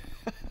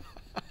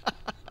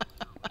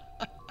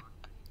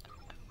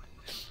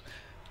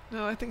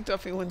 No, I think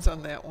Duffy wins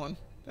on that one.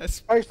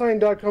 That's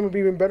Iceline.com would be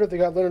even better if they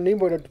got Leonard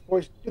Nimoy to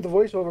do the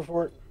voiceover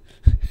for it.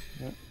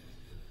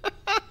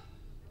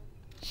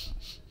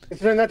 And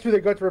then that's who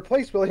they got to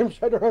replace William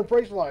Shatner on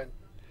Priceline.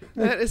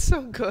 That is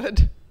so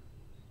good.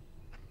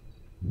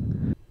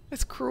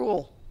 It's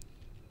cruel.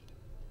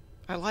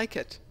 I like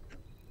it.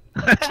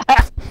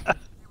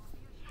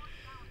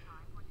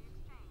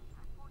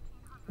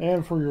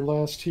 And for your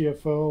last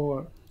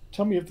TFO,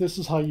 tell me if this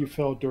is how you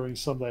felt during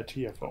some of that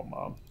TFO,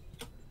 Mom.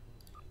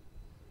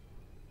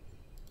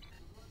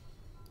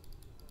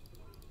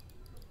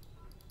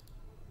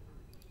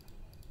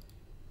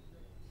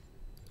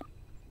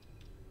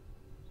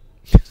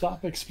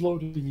 Stop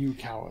exploding, you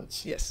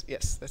cowards. Yes,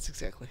 yes, that's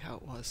exactly how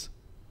it was.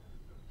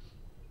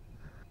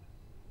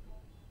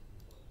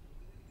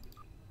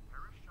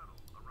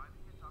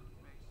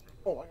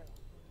 Oh my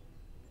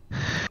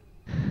God.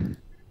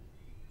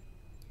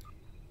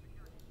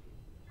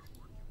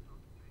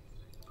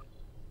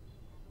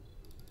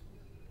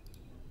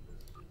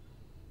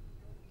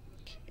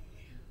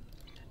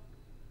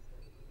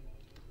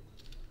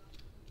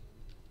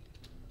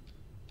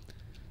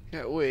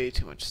 Got way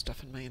too much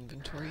stuff in my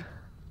inventory.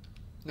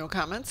 No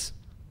comments?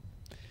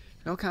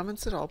 No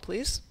comments at all,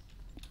 please.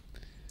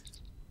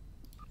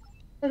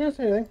 I didn't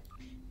say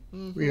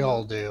anything. We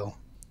all do.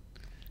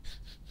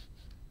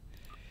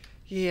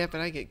 Yeah,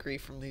 but I get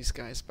grief from these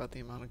guys about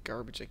the amount of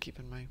garbage I keep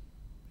in my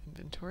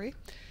inventory.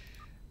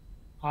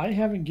 I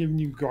haven't given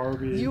you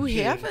garbage. You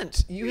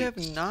haven't. You have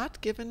not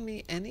given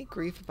me any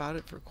grief about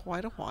it for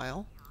quite a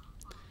while.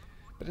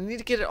 But I need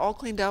to get it all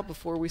cleaned out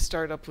before we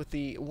start up with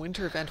the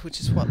winter event,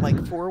 which is what,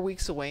 like 4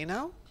 weeks away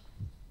now?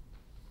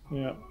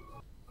 Yeah.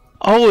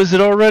 Oh, is it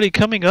already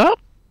coming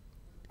up?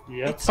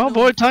 Yep. It's Oh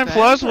boy, time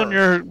flies when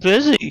November. you're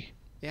busy.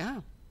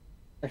 Yeah.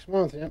 Next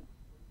month, yeah.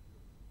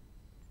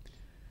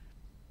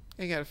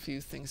 I got a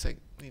few things I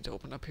need to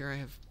open up here. I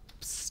have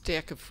a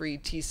stack of free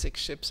T6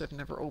 ships I've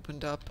never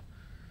opened up.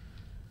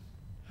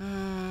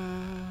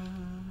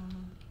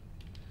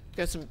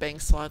 Got some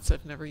bank slots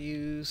I've never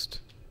used.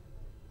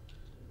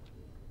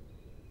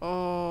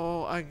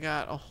 Oh, I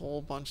got a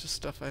whole bunch of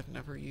stuff I've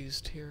never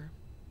used here.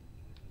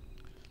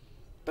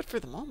 But for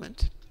the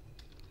moment,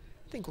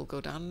 I think we'll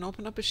go down and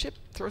open up a ship,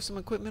 throw some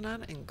equipment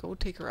on, and go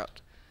take her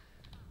out.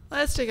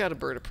 Let's take out a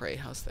bird of prey.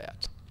 How's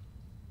that?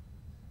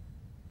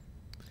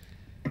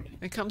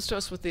 It comes to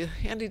us with the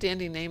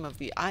handy-dandy name of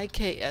the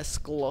IKS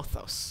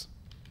Glothos.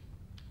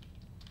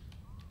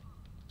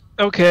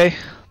 Okay.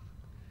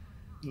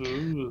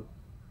 Ooh.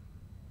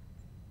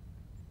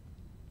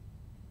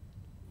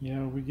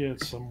 Yeah, we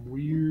get some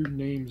weird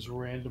names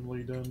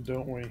randomly done,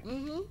 don't we?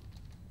 Mm-hmm.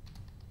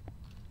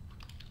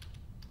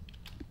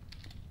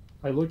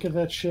 I look at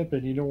that ship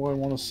and you know what I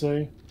want to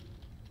say?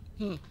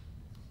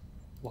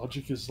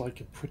 Logic is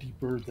like a pretty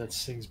bird that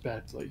sings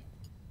badly.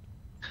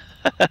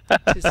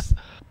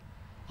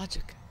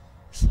 Logic.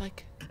 It's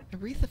like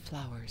Aretha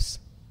flowers.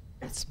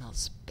 It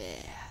smells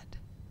bad.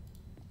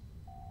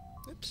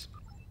 Oops.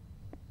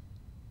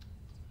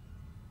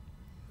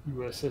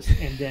 USS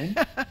and then?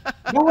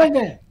 No, and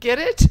then! Get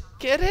it?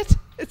 Get it?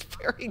 It's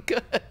very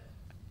good.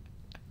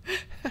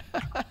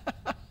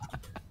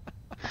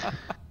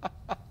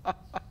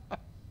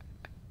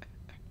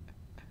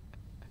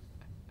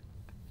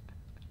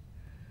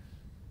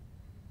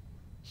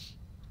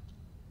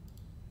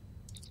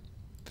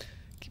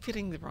 Keep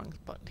hitting the wrong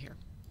button here.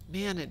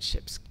 Manage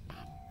ships.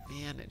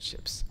 Manage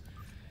ships.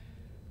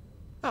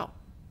 Oh,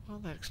 well,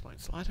 that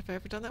explains a lot. Have I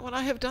ever done that one?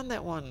 I have done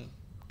that one.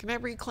 Can I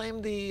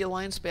reclaim the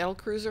Alliance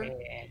battlecruiser?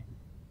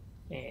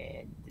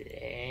 And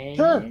then...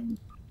 Sure.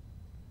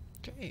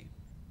 Okay.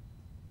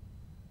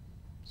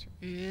 Is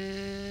there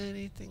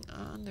anything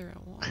on there I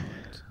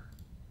want?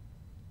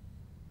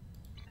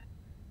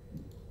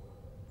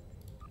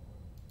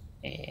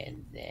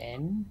 And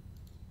then...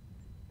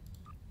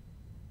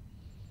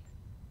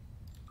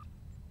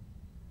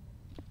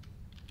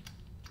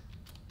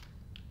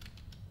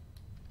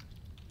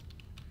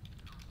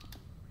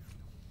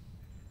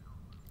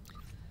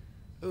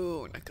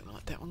 Ooh, we're not gonna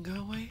let that one go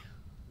away.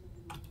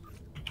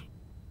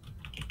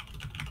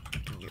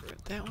 Can get rid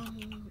of that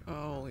one.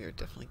 Oh, we are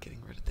definitely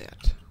getting rid of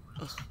that.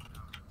 Ugh.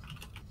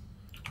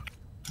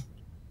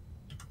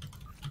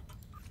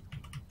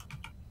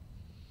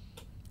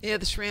 Yeah,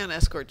 the Shran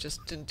escort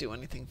just didn't do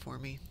anything for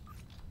me.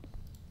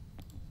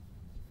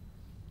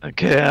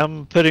 Okay,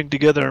 I'm putting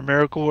together a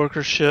miracle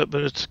worker ship,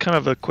 but it's kind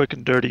of a quick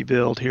and dirty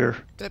build here.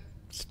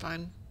 That's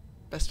fine.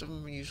 Best of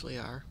them usually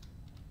are.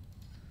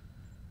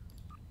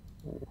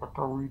 What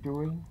are we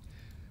doing?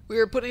 We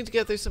are putting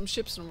together some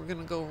ships and we're going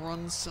to go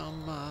run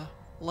some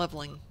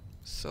leveling.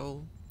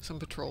 So, some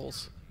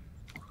patrols.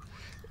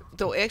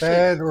 Though actually...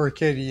 Fed or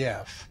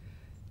KDF?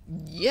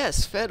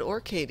 Yes, Fed or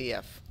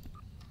KDF.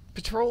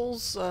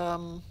 Patrols,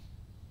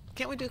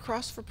 can't we do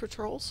cross for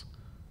patrols?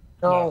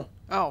 No.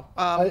 Oh,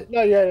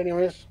 not yet,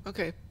 anyways.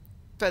 okay.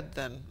 Fed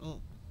then.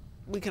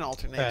 We can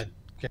alternate. Fed.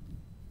 Okay.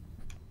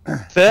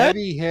 Fed?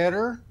 Heavy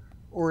hitter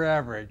or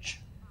average?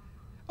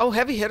 Oh,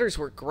 heavy hitters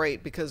work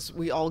great because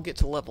we all get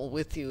to level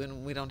with you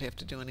and we don't have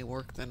to do any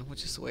work then,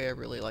 which is the way I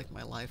really like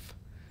my life.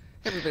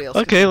 Everybody else.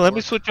 Okay, let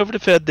me switch over to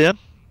Fed then.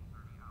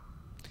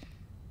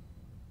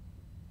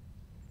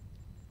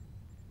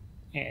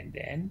 And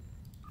then?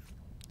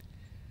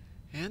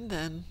 And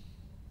then,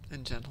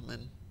 and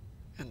gentlemen,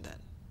 and then.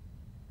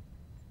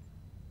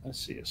 I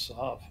see a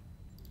Sov.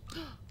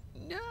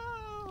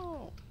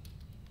 No!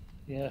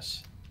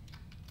 Yes.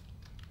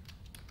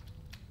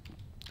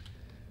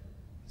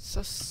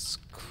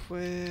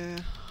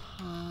 Susquehanna.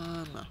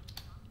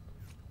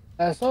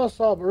 I saw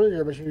Saab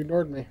earlier, but she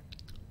ignored me.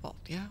 Well,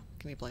 yeah.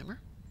 Can you blame her?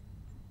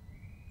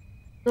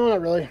 No,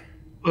 not really.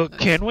 Well,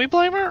 can we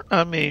blame her?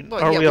 I mean,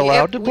 Well, are yeah, we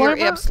allowed to blame We're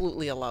her?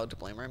 absolutely allowed to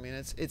blame her. I mean,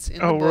 it's in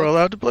the Oh, book. we're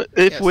allowed to blame.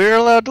 If Yes. we're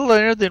allowed to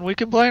blame her, then we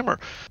can blame her.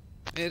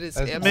 It is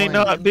It It absolutely may in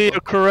not the be a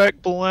book.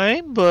 correct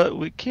blame, but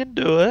we can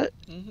do it.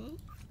 Mm-hmm.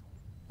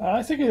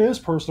 I think it is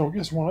personal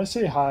because when I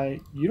say hi,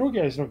 you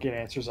guys don't get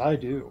answers. I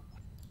do.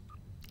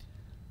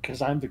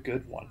 Because I'm the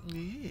good one.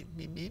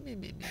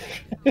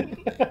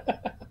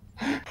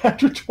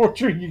 After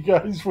torturing you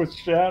guys with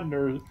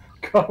Shatner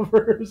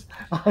covers,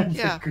 I'm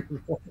Yeah. the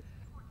good one.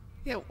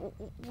 Yeah,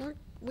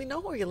 we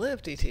know where you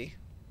live, DT.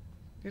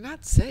 You're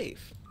not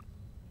safe.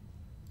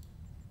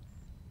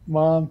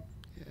 Mom,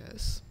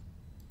 Yes.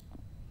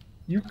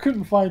 you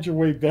couldn't find your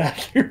way back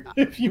here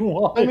if you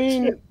wanted I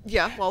mean, to.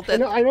 Yeah, well, I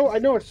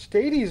that... know what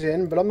state he's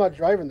in, but I'm not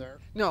driving there.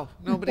 No,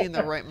 nobody in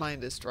their right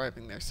mind is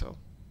driving there, so...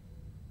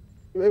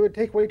 It would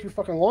take way too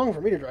fucking long for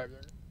me to drive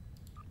there.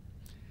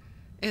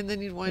 And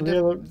then you'd wind Yeah,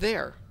 up but-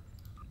 there.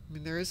 I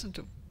mean, there isn't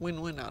a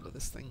win-win out of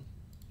this thing.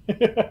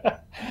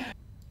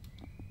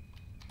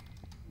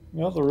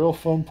 Well, the real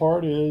fun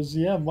part is,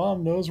 yeah,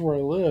 Mom knows where I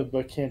live,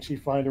 but can't she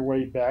find her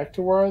way back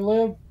to where I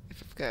live?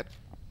 If you've got...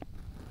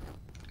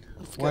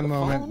 One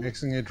moment, phone.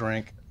 mixing a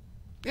drink.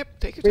 Yep,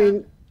 take I your time.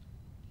 mean,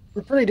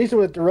 we're pretty decent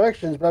with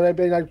directions, but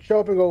I'd show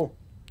up and go,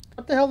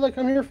 what the hell did I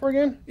come here for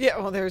again? Yeah,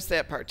 well, there's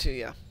that part too,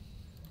 yeah.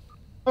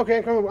 Okay,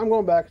 I'm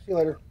going back. See you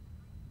later.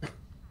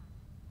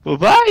 Well,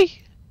 bye.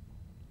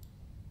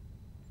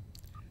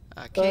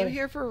 I came Bye.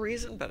 here for a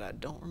reason, but I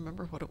don't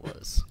remember what it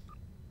was.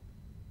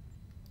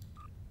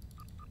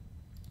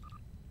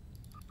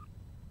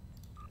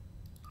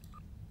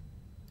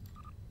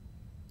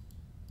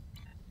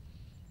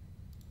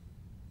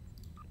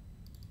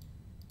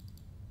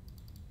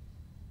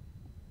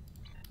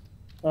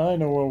 I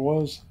know what it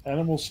was.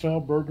 Animal style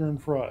burger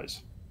and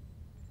fries.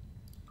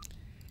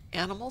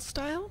 Animal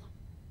style?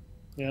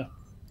 Yeah.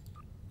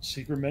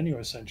 Secret menu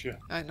I sent you.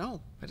 I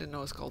know. I didn't know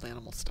it was called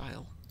animal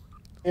style.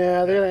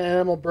 Yeah, they got an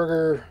animal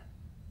burger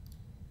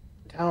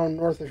town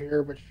north of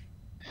here, which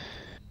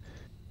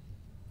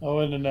Oh,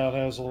 In-N-Out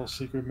has a little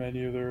secret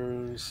menu.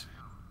 There's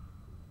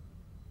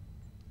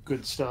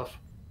good stuff.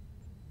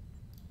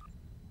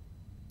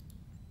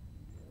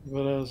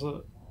 But as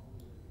a...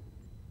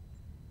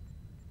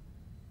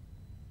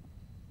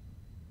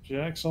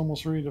 Jack's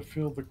almost ready to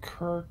fill the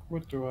cart.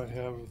 What do I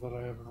have that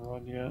I haven't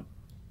run yet?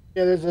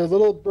 yeah, there's a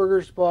little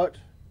burger spot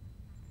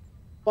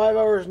 5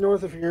 hours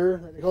north of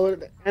here. They call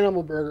it the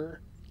Animal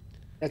Burger.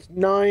 That's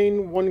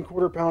 9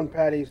 1/4 pound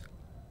patties.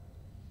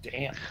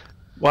 Damn.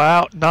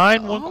 Wow,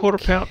 9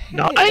 1/4 pound.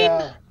 9?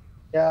 Yeah,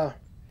 yeah.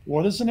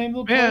 What is the name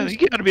of the Man,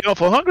 place? you gotta be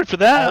awful hungry for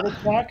that. Heart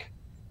Attack?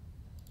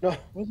 No,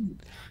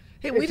 Wasn't...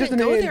 Hey, we It's just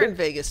didn't an go A&W. there in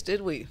Vegas,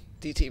 did we,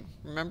 DT?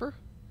 Remember?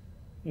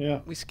 Yeah.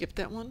 We skipped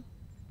that one?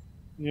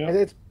 Yeah. and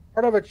it's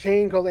part of a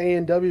chain called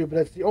A&W, but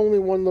it's the only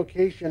one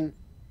location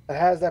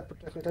that has that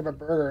particular type of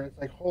burger. And it's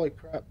like, holy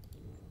crap.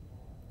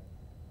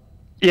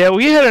 Yeah,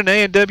 we had an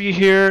A&W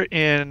here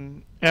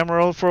in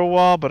Emerald for a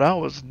while, but I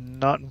was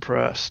not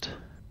impressed.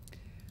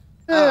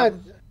 Yeah,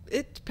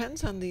 It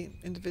depends on the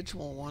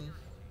individual one.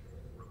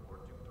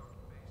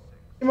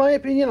 in my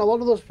opinion, a lot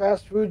of those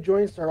fast food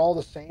joints are all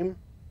the same.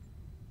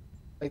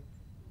 Like,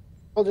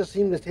 all just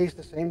seem to taste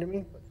the same to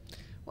me. But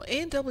Well,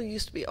 A&W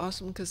used to be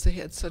awesome because they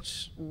had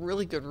such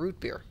really good root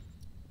beer.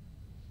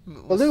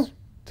 It Will do. was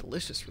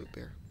delicious root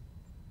beer.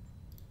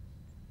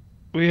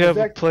 We have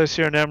a Exact- place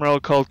here in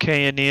Emerald called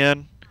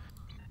K&N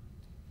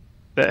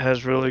that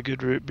has really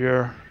good root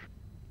beer.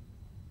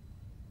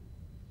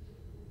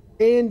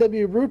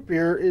 A&W root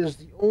beer is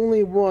the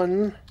only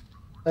one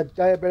that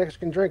diabetics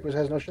can drink, which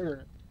has no sugar in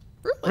it.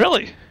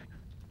 Really?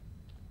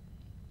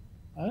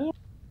 I don't...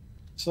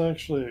 It's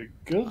actually a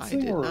good I thing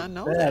did or not a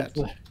know bad that.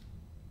 thing?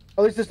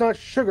 At least it's not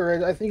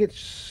sugar. I think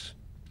it's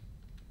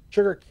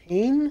sugar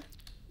cane.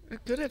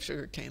 It could have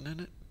sugar cane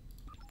in it.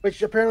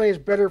 which apparently is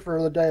better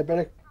for the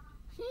diabetic.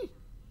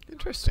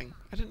 Interesting.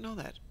 I didn't know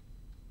that.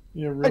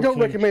 Yeah, I don't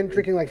cane recommend sugar.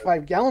 drinking like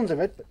 5 gallons of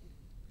it. But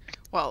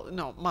Well,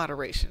 no,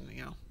 moderation,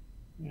 Yeah,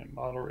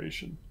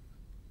 moderation.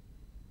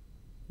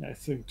 I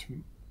think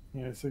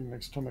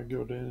next time I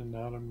go to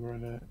In-N-Out,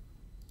 I'm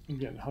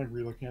getting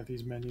hungry looking at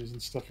these menus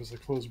and stuff as I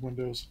close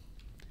windows.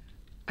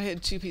 I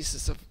had 2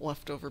 pieces of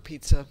leftover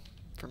pizza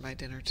for my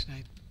dinner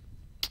tonight.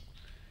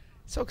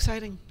 So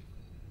exciting.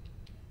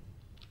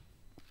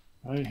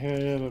 I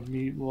had a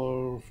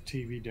meatloaf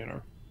TV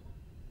dinner.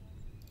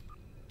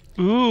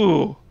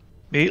 Ooh,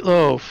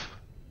 meatloaf.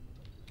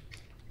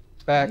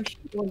 Back.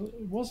 Actually,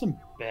 it wasn't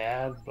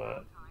bad,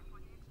 but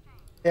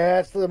yeah,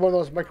 it's one of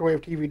those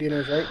microwave TV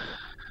dinners, right?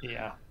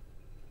 yeah.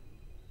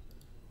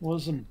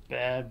 Wasn't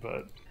bad,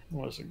 but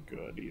wasn't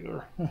good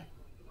either.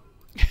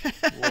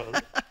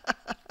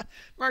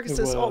 Marcus It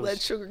says all was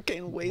that sugar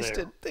cane wasted.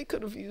 there. They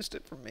could have used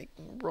it for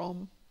making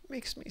rum.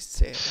 Makes me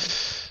sad.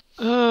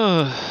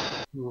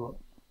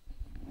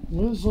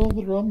 Where's all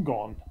the rum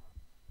gone?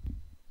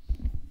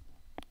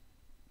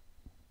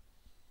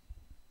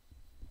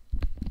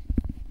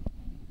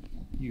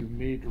 You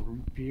made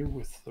root beer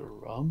with the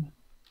rum?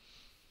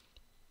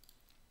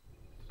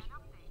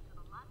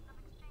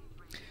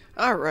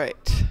 All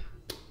right.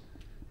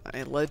 I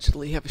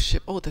allegedly have a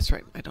ship. Oh, that's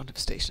right. I don't have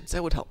stations.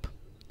 That would help.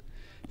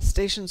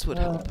 Stations would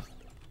help.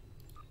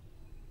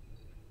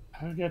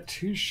 I got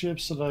 2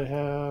 ships that I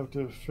have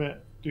to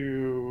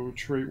do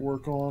trait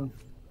work on.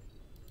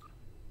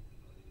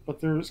 But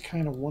there's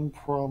kind of one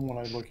problem when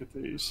I look at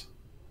these.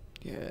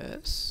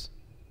 Yes.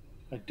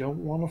 I don't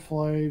want to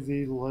fly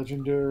the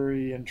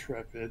legendary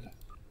Intrepid.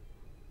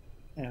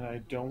 And I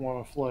don't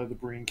want to fly the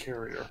Breen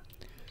Carrier.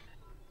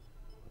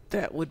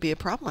 That would be a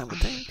problem, I would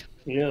think.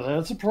 Yeah,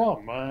 that's a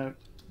problem.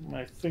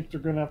 I think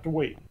they're going to have to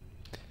wait.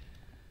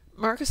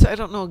 Marcus, I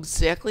don't know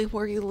exactly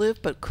where you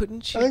live, but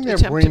couldn't you I think that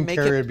attempt to Breen make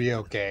Carrier it? would be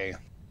okay.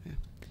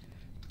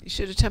 You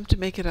should attempt to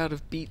make it out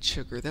of beet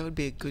sugar. That would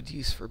be a good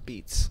use for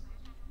beets.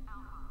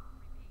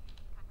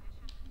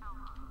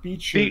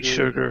 Beet sugar. Beet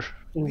sugar.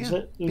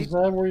 Is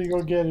that where you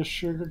go get a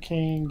sugar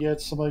cane, get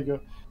somebody go,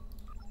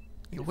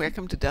 You whack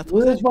them to death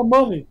with where's it? my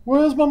money?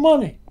 Where's my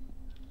money?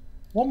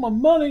 Want my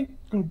money?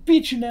 Gonna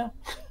beat you now.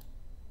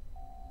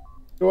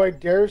 Do I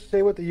dare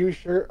say what they use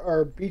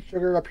beet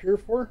sugar up here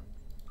for?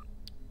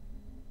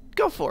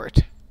 Go for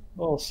it.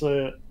 I'll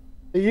say it.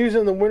 They use it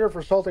in the winter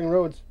for salting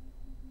roads.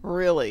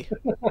 Really?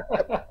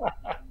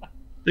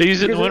 They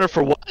use it in the winter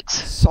for what?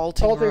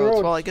 Salting Salting roads.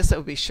 roads. Well, I guess that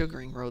would be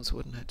sugaring roads,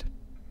 wouldn't it?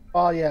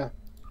 Oh, yeah.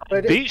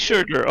 But Beet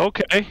sugar,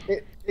 okay.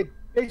 it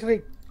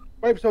basically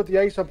wipes out the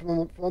ice up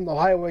from the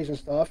highways and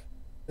stuff.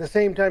 At the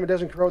same time, it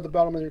doesn't corrode the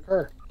bottom of your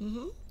car.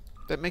 Mm-hmm.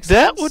 That makes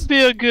That sense. would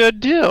be a good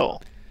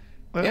deal.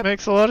 That Yep.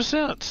 makes a lot of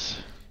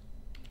sense.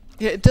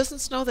 Yeah, it doesn't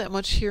snow that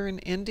much here in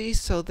Indy,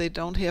 so they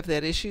don't have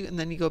that issue. And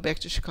then you go back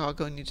to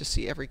Chicago and you just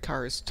see every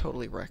car is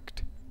totally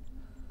wrecked.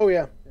 Oh,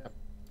 yeah.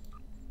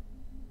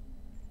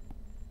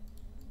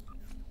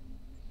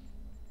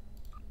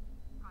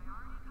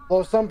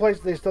 Well, some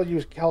places they still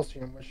use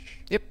calcium, which...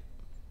 Yep.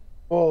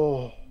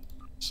 Oh.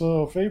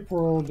 So if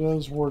April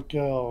does work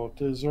out,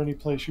 is there any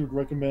place you would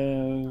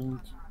recommend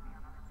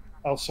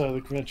outside of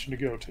the convention to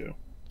go to?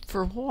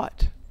 For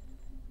what?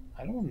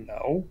 I don't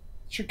know.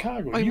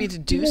 Chicago. Oh, you mean to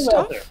do live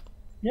out there. stuff?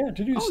 Yeah,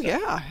 to do Oh, stuff.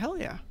 yeah. Hell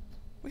yeah.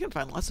 We can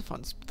find lots of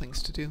fun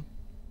things to do.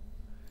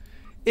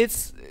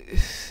 It's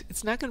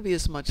not going to be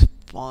as much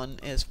fun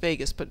as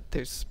Vegas, but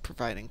there's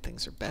providing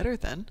things are better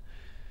then.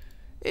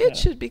 It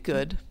should be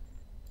good.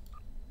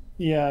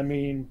 Yeah, I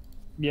mean,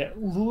 yeah,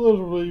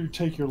 literally you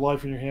take your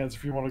life in your hands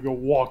if you want to go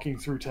walking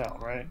through town,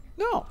 right?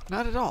 No,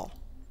 not at all.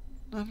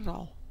 Not at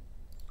all.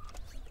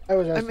 I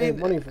was going to save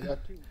money for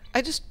that, too.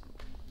 I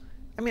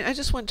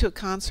just went to a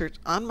concert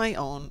on my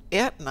own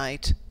at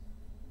night,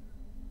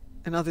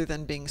 and other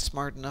than being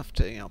smart enough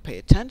to, pay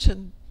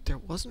attention, there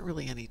wasn't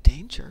really any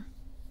danger.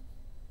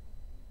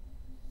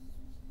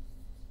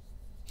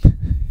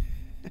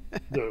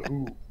 The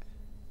Who.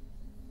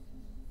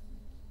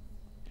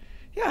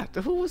 Yeah,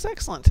 The Who was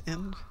excellent,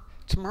 and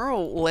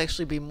tomorrow will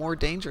actually be more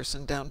dangerous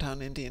in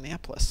downtown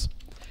Indianapolis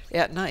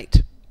at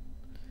night.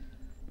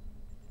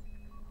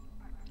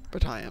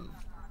 But I am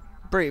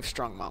brave,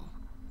 strong mom.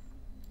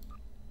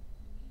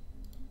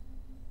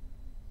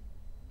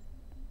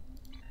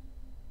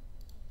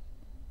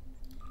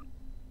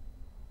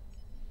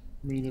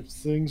 I mean, if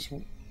things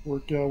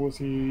work out with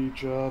the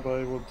job,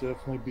 I will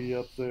definitely be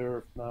up there.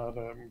 If not,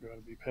 I'm going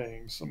to be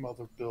paying some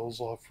other bills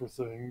off for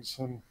things.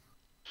 And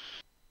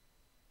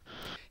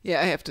Yeah,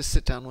 I have to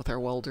sit down with our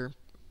welder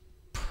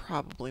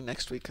probably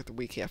next week or the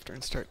week after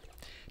and start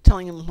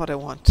telling him what I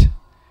want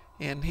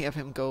and have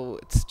him go,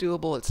 it's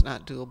doable, it's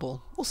not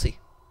doable. We'll see.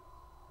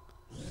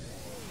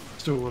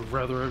 still would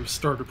rather have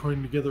started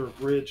putting together a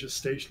bridge, a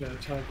station at a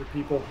time for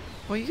people.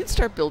 Well, you can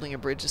start building a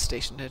bridge, a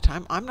station at a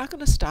time. I'm not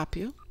going to stop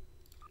you.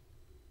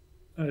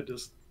 I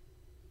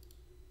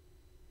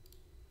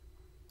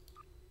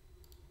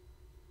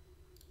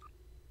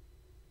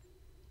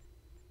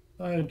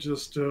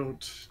just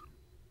don't.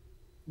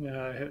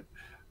 Yeah,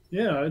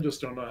 Yeah, I just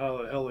don't know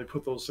how the hell they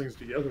put those things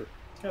together.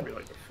 It's gotta be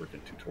like a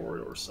freaking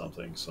tutorial or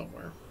something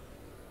somewhere.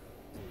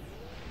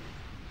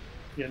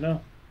 You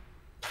know?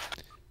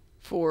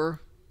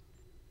 For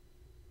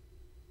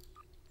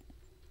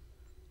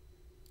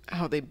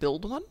how they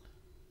build one?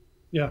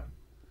 Yeah.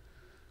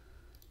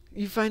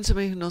 You find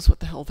somebody who knows what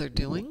the hell they're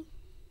doing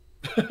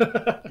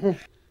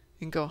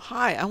and go,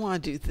 hi, I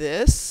want to do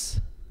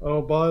this.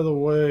 Oh, by the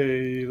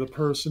way, the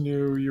person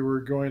who you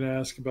were going to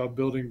ask about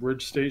building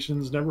bridge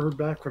stations never heard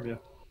back from you.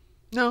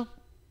 No.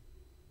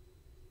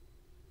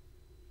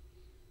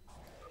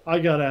 I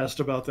got asked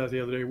about that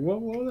the other day.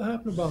 What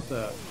happened about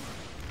that?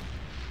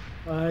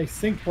 I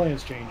think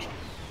plans changed.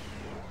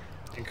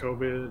 And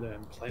COVID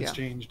and plans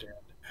changed. And...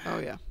 Oh,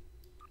 yeah.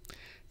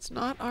 It's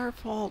not our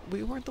fault.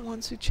 We weren't the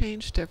ones who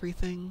changed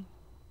everything.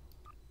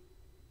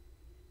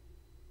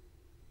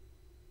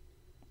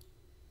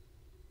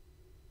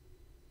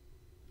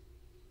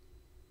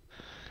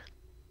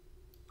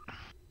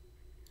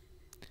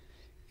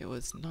 It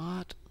was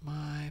not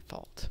my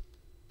fault.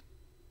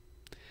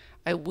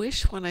 I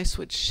wish when I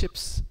switched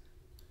ships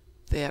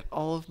that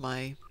all of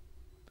my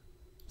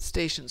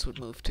stations would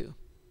move to.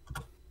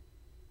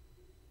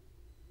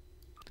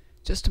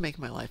 Just to make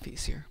my life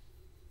easier.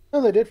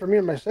 No, they did for me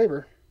and my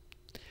Saber.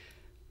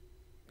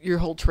 Your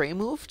whole tray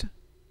moved?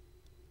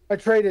 My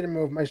tray didn't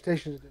move. My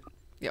stations did.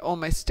 Yeah, oh,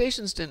 my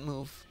stations didn't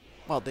move.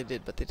 Well, they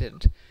did, but they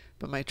didn't.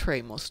 But my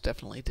tray most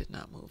definitely did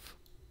not move.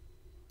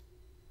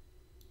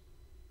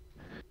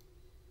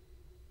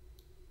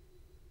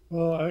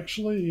 Well,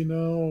 actually, you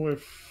know,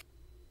 if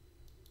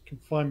you can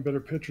find better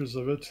pictures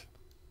of it,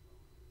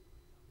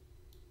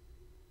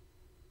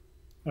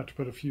 I have to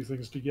put a few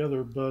things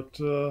together, but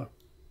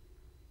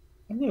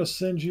I'm going to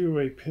send you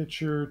a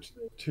picture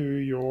to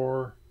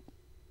your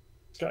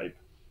Skype.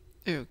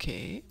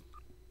 Okay.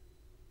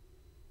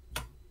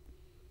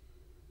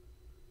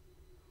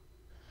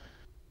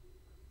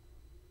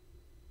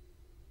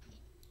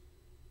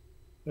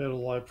 They had a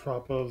live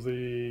prop of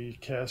the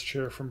cast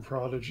chair from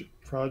Prodigy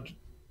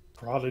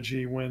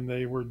when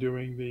they were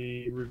doing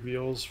the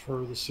reveals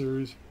for the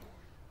series.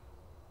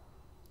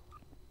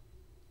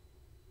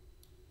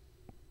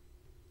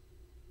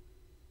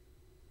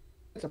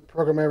 It's a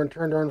program I haven't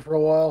turned on for a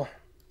while.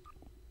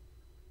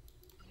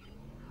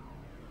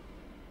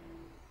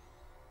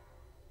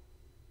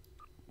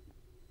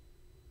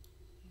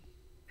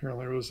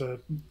 Apparently it was at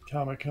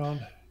Comic-Con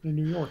in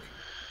New York.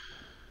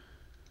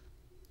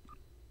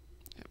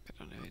 Yep, I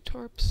don't have any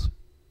torps.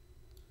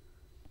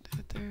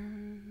 That there.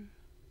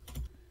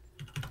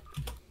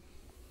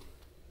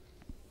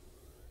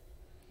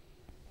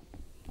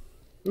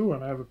 Ooh,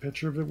 and I have a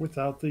picture of it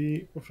without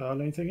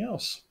anything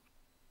else.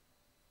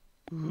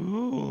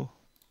 Ooh.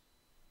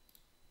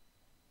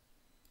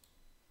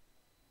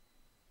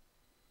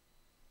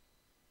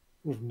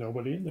 With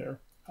nobody in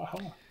there.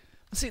 Haha.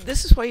 See,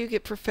 this is why you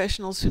get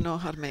professionals who know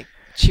how to make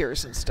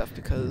chairs and stuff,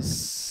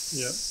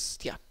 because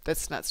yeah,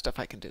 that's not stuff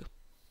I can do.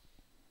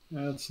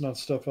 That's not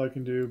stuff I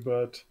can do,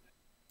 but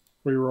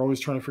we were always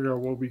trying to figure out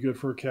what would be good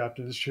for a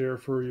captain's chair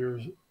for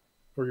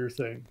your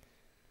thing.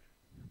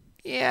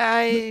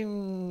 Yeah,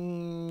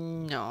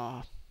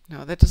 no,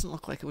 that doesn't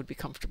look like it would be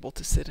comfortable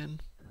to sit in.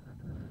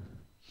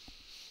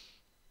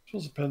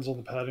 It depends on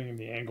the padding and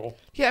the angle.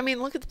 Yeah, I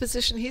mean, look at the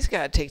position he's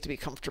got to take to be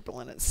comfortable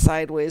in it.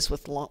 Sideways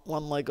with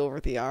one leg over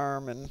the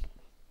arm and...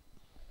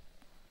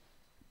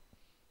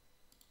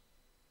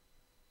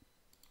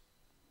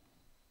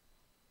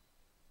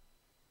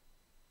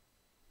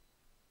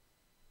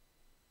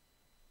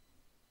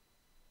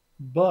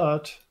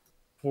 But,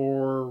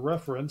 for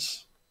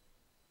reference...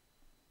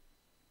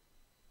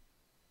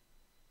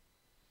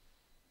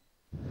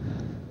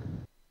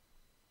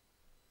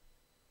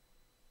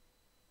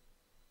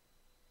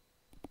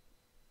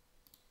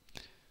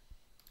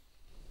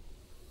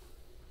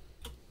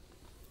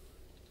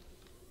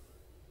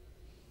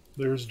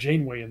 There's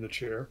Janeway in the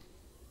chair.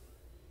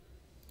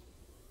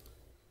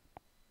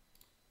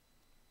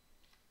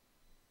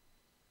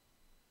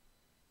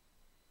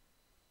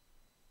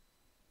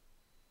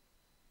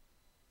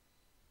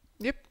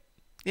 Yep.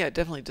 Yeah, it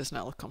definitely does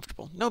not look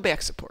comfortable. No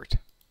back support.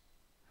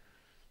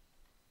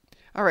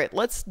 All right,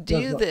 let's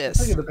do this.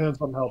 I think it depends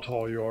on how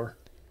tall you are.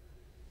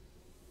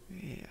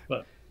 Yeah.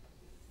 But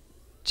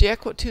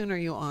Jack, what tune are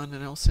you on?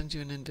 And I'll send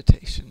you an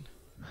invitation.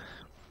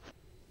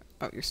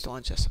 Oh, you're still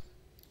on Jess.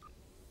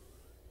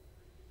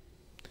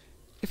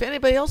 If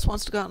anybody else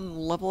wants to go out and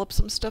level up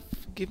some stuff,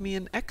 give me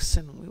an X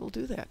and we will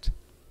do that.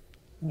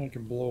 I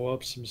can blow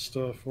up some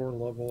stuff or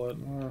level it.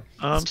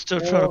 I'm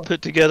still trying to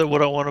put together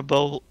what I want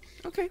to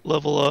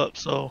level up,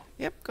 so...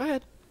 Yep, go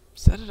ahead.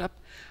 Set it up.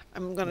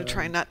 I'm going to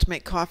try not to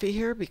make coffee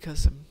here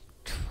because I'm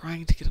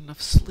trying to get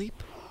enough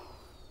sleep.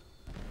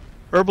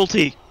 Herbal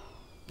tea.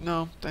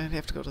 No, I'd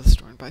have to go to the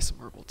store and buy some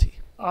herbal tea.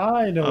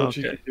 I know what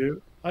you can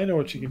do. I know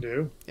what you can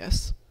do.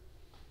 Yes.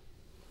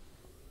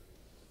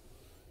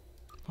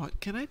 What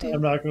can I do?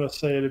 I'm not going to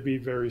say it'd be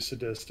very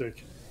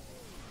sadistic.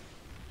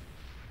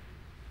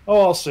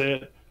 Oh, I'll say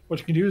it. what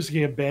you can do is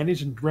get a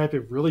bandage and wrap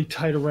it really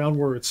tight around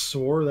where it's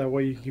sore. That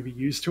way you can be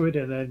used to it,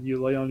 and then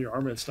you lay on your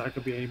arm and it's not going to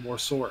be any more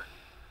sore.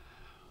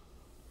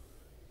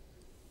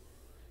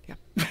 Yeah.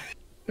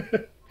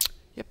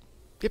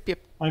 Yep.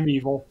 I'm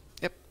evil.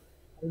 Yep.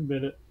 I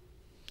admit it.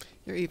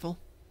 You're evil.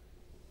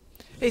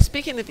 Hey,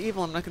 speaking of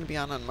evil, I'm not going to be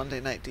on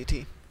Monday night,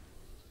 DT.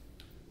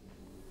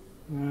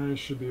 I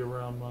should be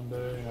around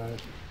Monday. I'm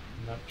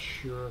not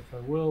sure if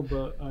I will,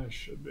 but I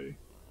should be.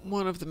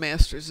 One of the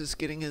masters is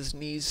getting his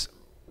knees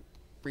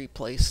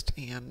replaced,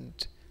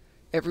 and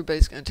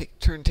everybody's going to take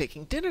turn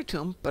taking dinner to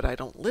him, but I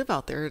don't live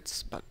out there.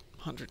 It's about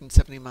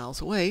 170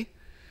 miles away.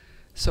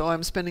 So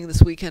I'm spending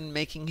this weekend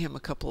making him a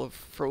couple of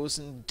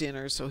frozen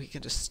dinners so he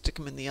can just stick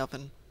them in the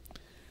oven.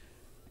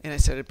 And I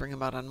said I'd bring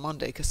him out on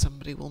Monday because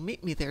somebody will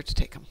meet me there to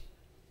take him.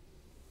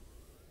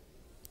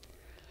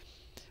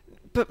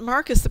 But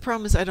Marcus, the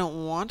problem is I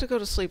don't want to go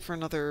to sleep for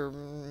another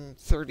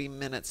 30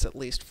 minutes at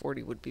least.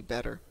 40 would be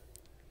better.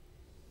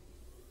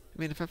 I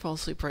mean, if I fall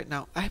asleep right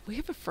now, we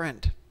have a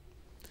friend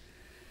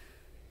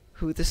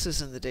who, this is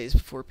in the days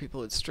before people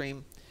would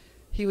stream,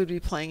 he would be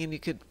playing and you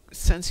could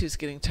sense he was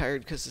getting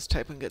tired because his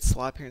typing gets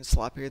sloppier and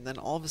sloppier, and then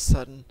all of a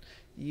sudden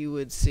you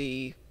would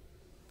see,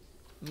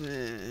 let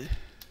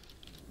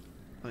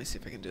me see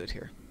if I can do it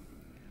here.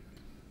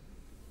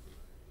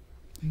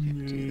 I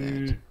can't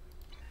do that.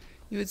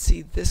 You would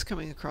see this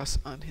coming across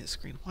on his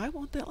screen. Why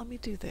won't that let me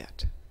do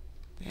that?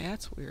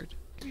 That's weird.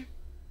 Come here.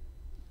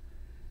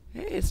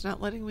 Hey, it's not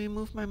letting me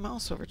move my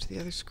mouse over to the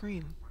other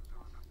screen.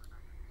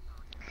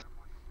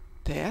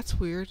 That's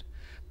weird.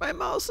 My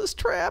mouse is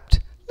trapped.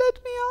 Let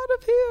me out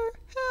of here.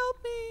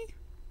 Help me.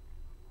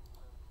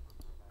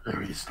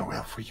 There is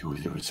nowhere for you.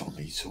 There is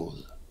only soul.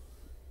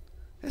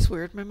 That's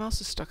weird. My mouse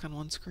is stuck on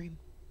one screen.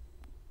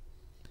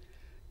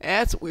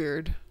 That's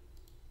weird.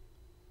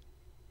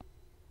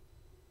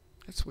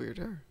 That's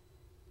weirder.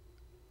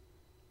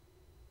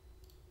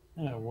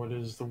 Yeah, what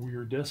is the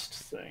weirdest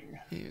thing?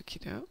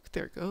 Okie doke.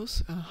 There it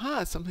goes.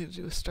 Aha, it's something to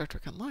do with Star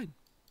Trek Online.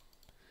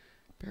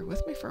 Bear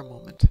with me for a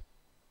moment.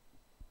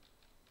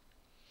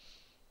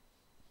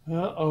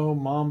 Uh-oh,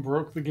 Mom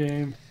broke the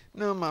game.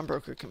 No, Mom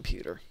broke her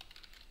computer.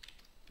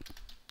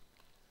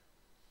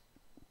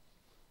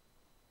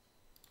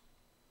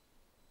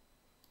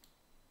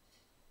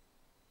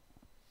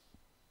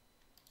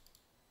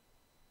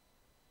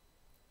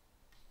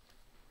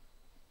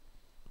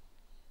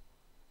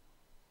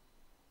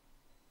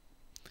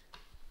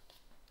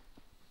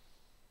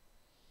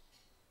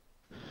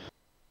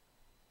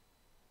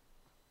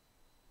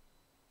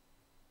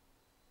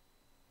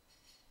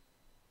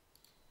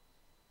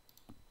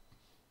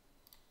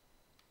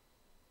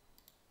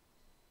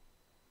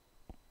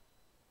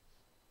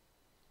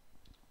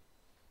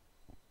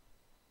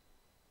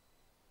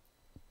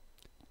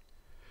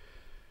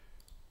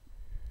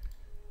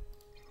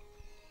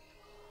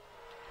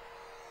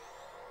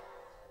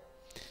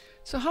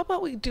 So how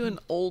about we do an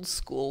old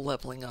school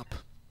leveling up?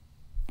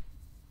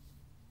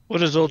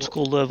 What is old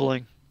school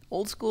leveling?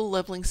 Old school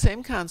leveling,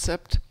 same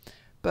concept,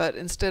 but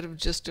instead of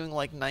just doing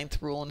like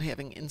 9th rule and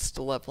having insta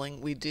leveling,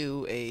 we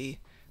do a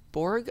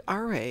Borg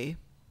RA,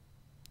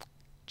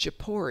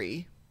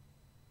 Japori,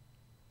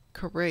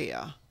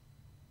 Korea,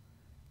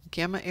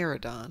 Gamma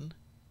Eridon.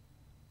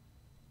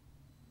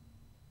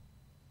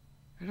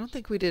 I don't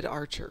think we did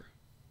Archer.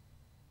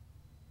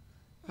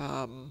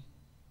 Beta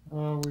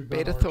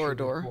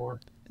Thorador.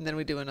 And then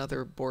we do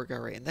another Borg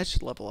RA, and that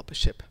should level up a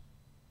ship.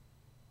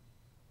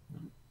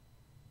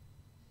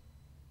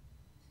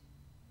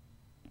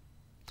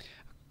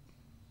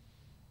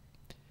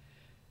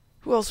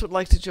 Who else would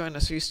like to join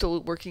us? Are you still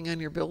working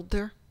on your build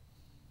there?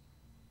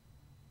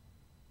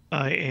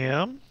 I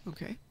am.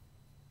 Okay.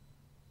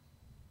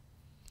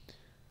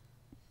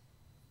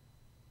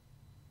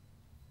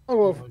 Oh,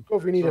 well, go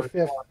if you need a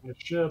fifth.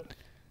 Ship.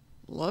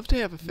 Love to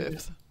have a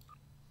fifth.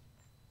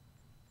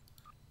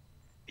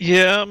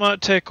 Yeah, it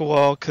might take a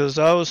while because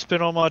I was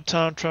spending all my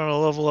time trying to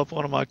level up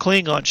one of my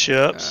Klingon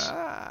ships.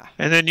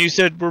 And then you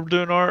said we're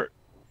doing art.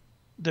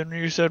 Then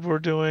you said we're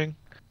doing...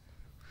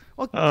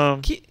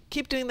 Well,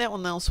 keep doing that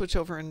one, then I'll switch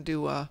over and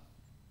do...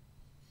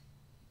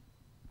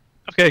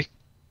 Okay.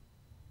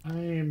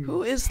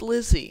 Who is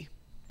Lizzie?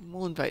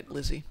 We'll invite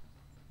Lizzie.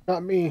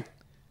 Not me.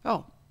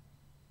 Oh.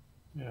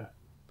 Yeah.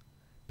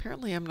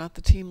 Apparently I'm not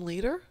the team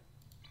leader.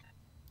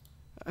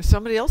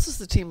 Somebody else is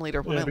the team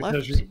leader when I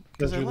left.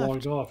 Because you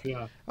logged off,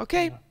 yeah.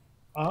 Okay. Yeah.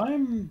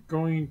 I'm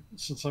going,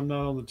 since I'm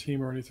not on the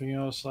team or anything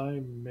else,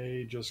 I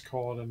may just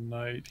call it a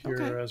night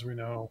here, as we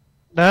know.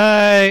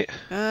 Night.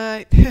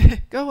 Night.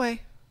 Go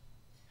away.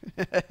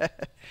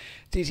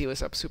 DT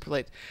was up super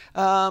late.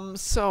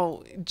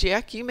 So,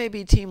 Jack, you may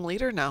be team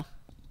leader now.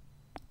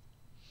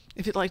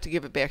 If you'd like to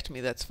give it back to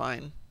me, that's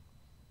fine.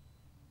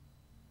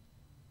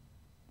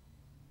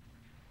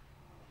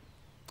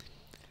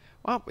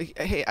 Well,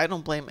 hey, I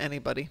don't blame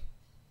anybody.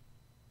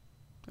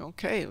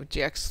 Okay,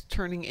 Jack's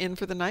turning in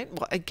for the night.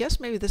 Well, I guess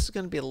maybe this is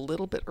going to be a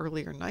little bit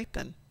earlier night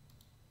then.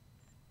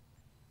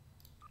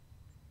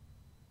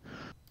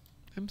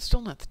 I'm still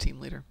not the team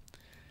leader.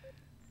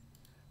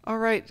 All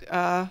right.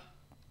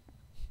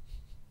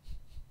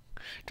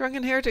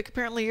 Drunken Heretic,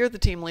 apparently you're the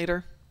team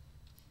leader.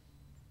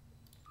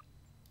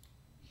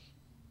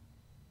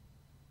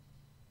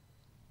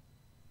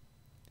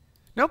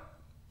 Nope.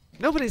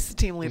 Nobody's the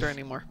team leader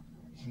anymore.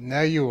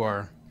 Now you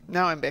are.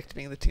 Now I'm back to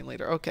being the team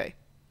leader. Okay.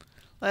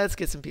 Let's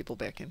get some people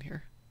back in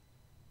here.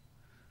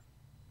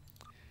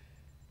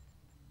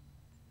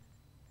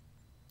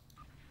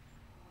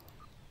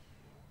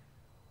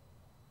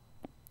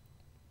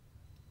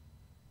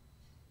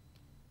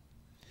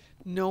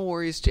 No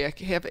worries, Jack.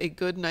 Have a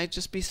good night.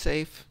 Just be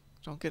safe.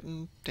 Don't get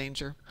in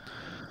danger.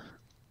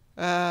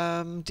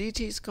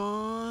 DT's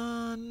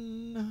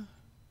gone.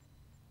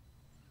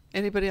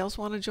 Anybody else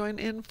want to join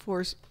in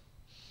for... Sure.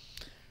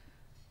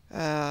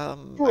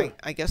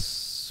 I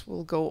guess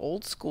we'll go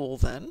old school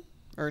then.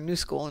 Or new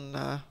school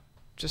and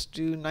just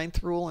do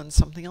 9th rule and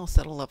something else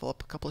that'll level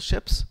up a couple of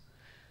ships.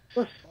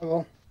 Sure, I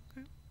will.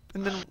 Okay.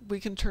 And then we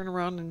can turn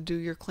around and do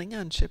your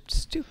Klingon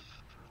ships too.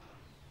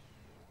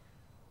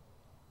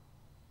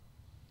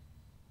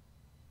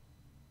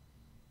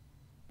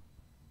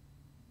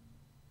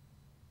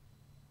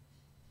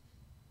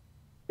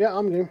 Yeah,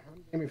 I'm game.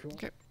 I'm game if you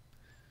want. Okay.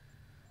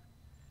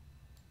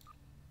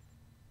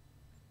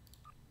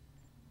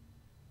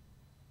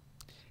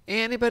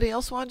 Anybody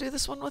else want to do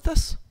this one with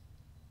us?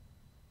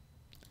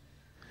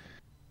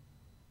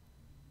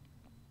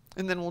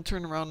 And then we'll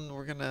turn around and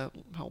we're going to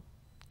help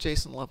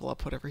Jason level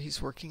up whatever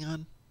he's working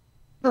on.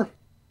 Sure.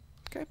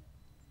 Okay.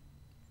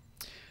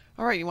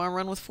 All right, you want to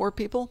run with 4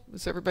 people?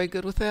 Is everybody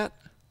good with that?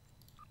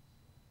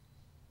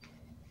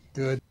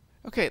 Good.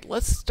 Okay,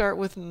 let's start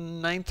with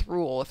 9th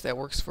rule, if that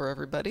works for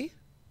everybody.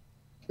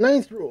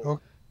 9th rule.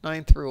 Okay.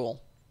 9th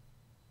rule.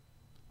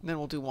 And then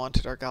we'll do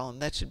Wanted Argyle,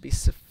 and that should be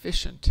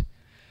sufficient.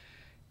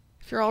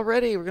 If you're all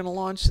ready, we're going to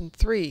launch in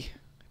 3,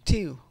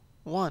 2,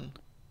 1.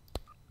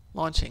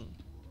 Launching.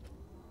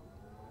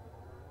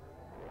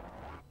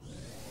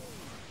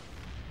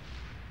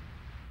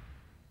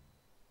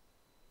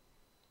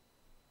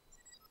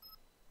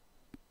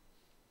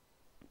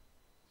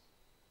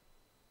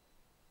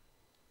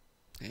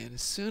 And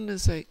as soon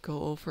as I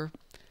go over,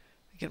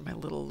 I get my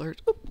little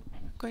alert. Oop,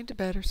 I'm going to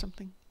bed or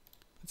something.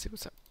 Let's see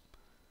what's up.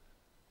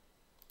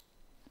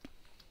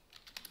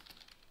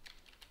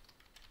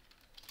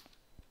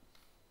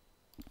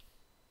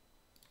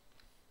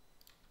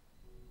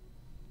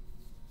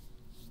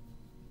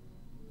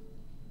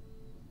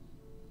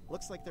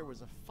 Looks like there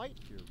was a fight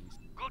here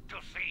recently. Good to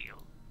see you.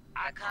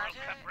 Carter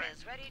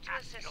is ready to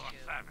assist your you.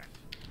 servant.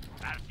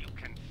 As you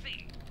can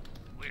see,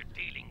 we're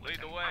dealing with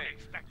Lead the an way.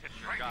 unexpected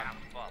Got breakout.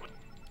 it. Follow.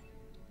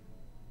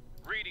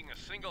 Reading a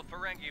single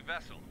Ferengi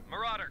vessel,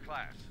 Marauder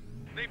class.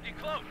 They've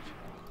decloaked.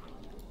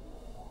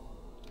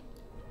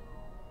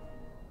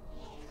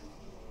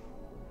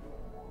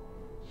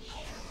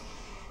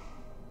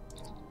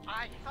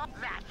 I thought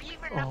that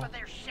even enough of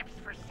their ships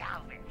for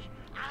salvage.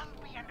 I'll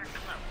be under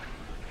cloak.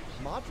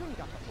 Modron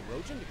got the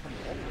Herodian to come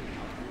all the way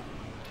out here.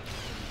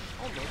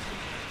 Almost.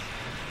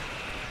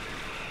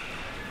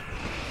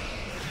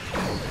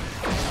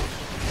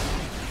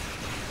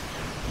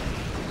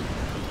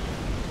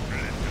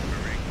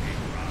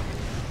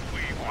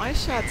 Well, I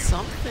shot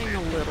something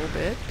a little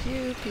bit.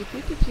 Pew, pew,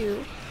 pew, pew,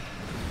 pew.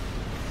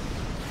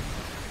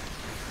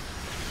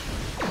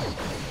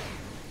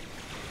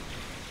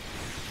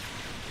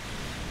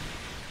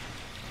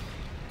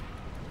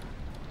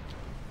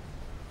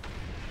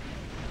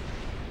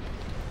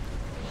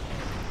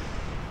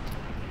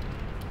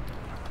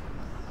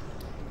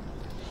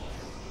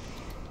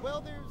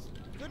 Well, there's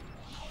good.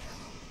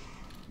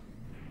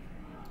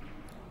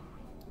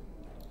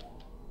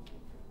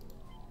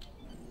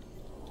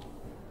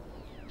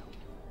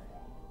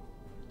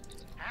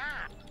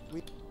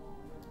 We.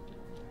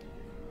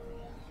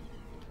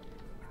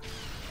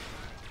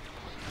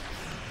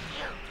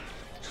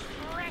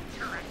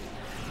 Treacherous.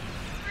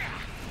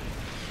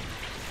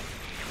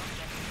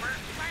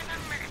 First by the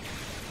minute.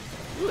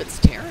 Ooh, it's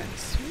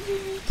Terrence.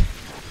 Sweet.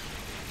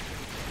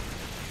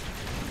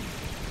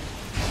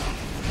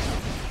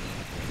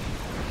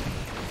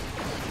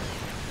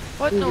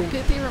 What? No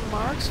pithy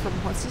remarks from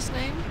what's his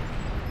name?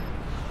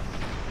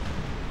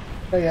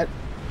 Not yet.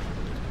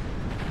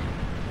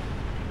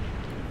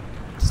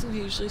 Doesn't he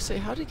usually say,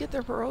 how do you get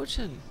their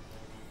Herodian?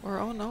 Or,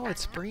 oh no,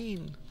 it's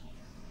Breen.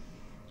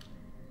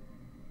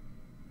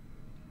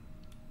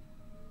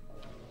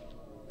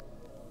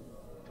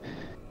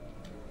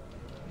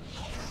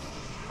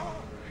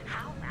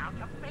 How about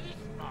a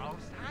baseball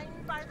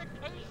signed by the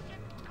Cation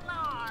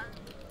Clark?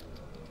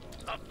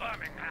 The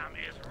Birmingham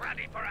is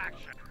ready for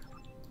action.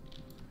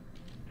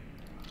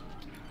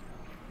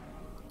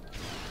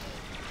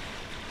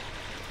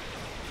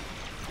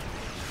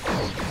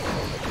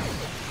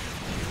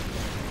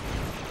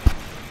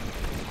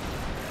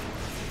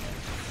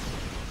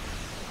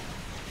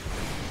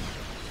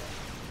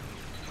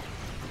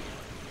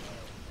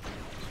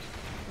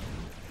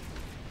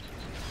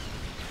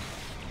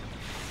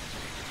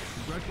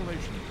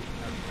 Congratulations.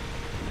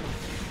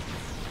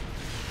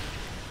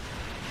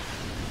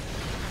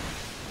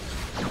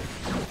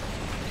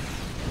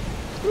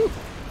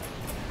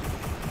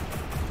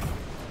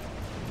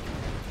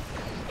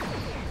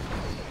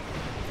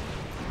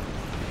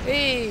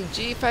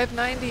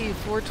 G590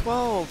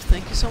 412.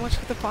 Thank you so much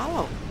for the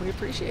follow. We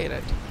appreciate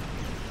it.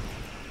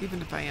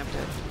 Even if I am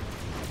dead.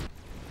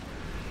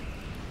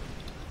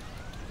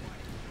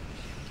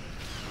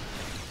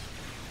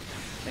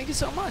 Thank you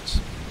so much.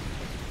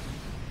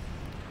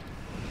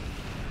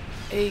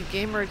 A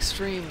Gamer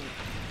Extreme.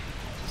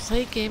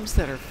 Play games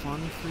that are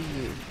fun for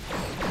you.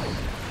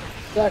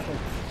 Exactly.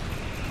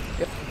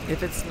 Yep.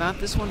 If it's not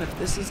this one, if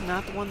this is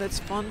not the one that's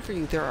fun for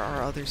you, there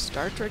are other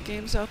Star Trek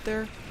games out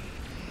there.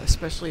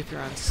 Especially if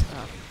you're on,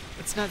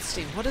 it's not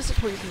Steam. What is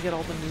it where you can get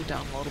all the new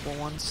downloadable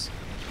ones?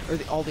 Or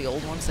all the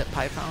old ones that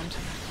Pi found?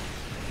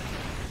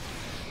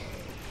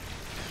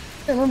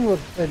 I remember what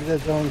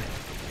that's on.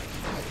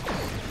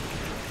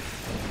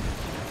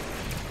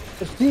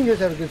 The Steam does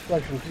have a good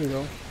selection too,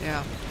 though.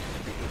 Yeah.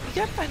 You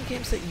gotta find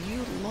games that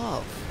you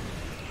love,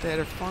 that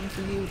are fun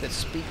for you, that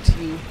speak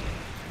to you.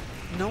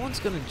 No one's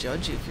gonna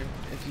judge you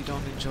if you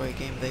don't enjoy a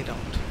game they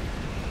don't.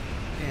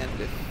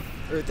 And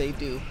or they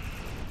do.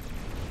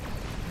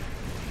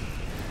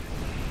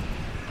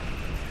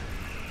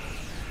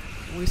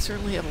 We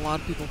certainly have a lot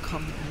of people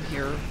come in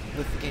here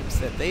with the games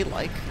that they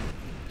like.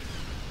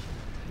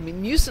 I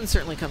mean, Musin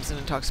certainly comes in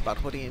and talks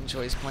about what he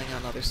enjoys playing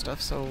on other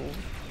stuff, so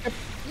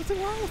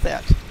nothing wrong with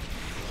that.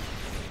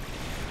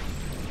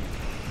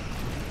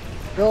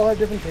 They all have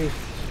different tastes.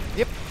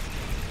 Yep.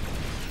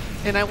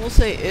 And I will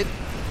say,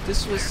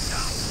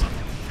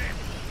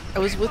 I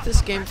was with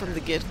this game from the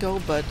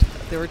get-go, but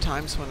there were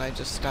times when I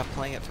just stopped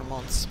playing it for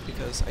months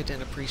because I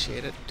didn't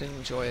appreciate it, didn't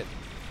enjoy it.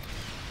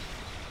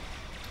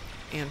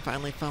 And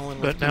finally fell in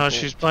with But now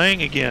she's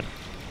playing again.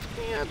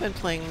 Yeah, I've been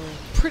playing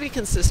pretty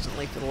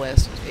consistently for the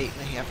last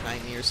 8.5,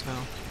 9 years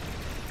now.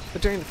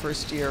 But during the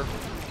first year,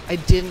 I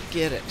didn't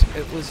get it.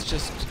 It was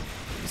just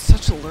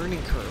such a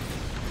learning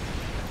curve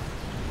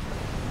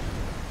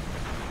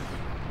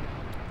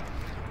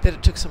that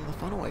it took some of the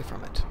fun away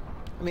from it.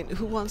 I mean,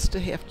 who wants to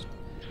have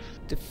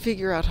to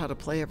figure out how to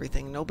play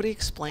everything? Nobody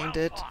explained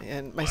it,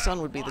 and my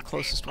son would be the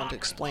closest one to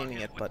explaining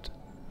it, but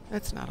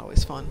that's not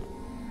always fun.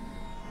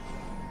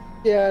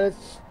 Yeah,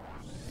 it's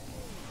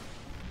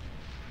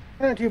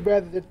kind of too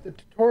bad that the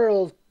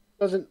tutorial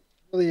doesn't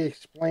really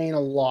explain a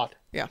lot.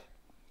 Yeah,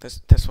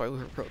 that's why we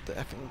wrote the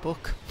effing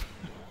book.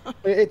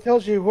 It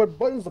tells you what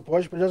buttons to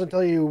push, but it doesn't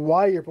tell you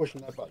why you're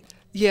pushing that button.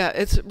 Yeah,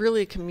 it's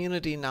really a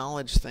community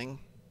knowledge thing.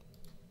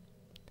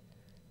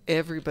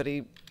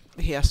 Everybody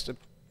has to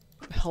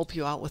help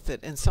you out with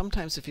it, and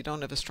sometimes if you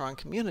don't have a strong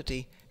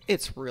community,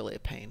 it's really a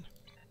pain.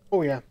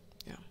 Oh, yeah.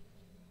 Yeah.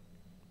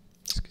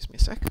 Excuse me a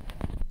sec.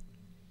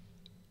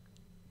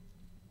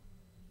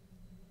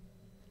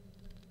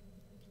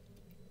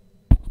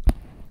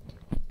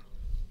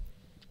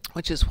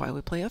 Which is why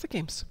we play other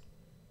games.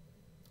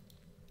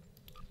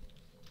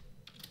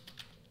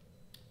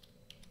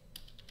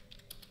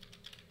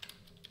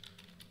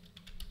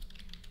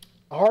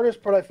 The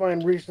hardest part I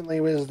find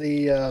recently was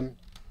the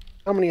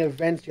how many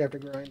events you have to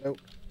grind out.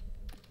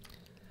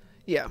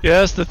 Yeah. Yeah,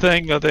 that's the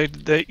thing.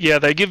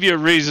 They give you a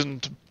reason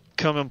to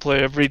come and play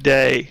every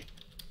day.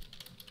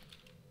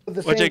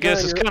 Which I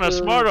guess is kind of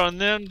smart on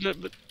them,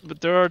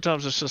 but there are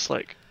times it's just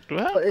like,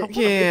 well,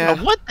 I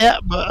want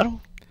that, but I don't.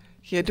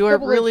 Yeah, do I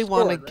really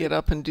want to get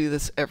up and do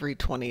this every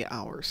 20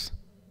 hours?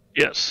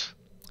 Yes.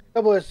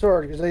 Double-edged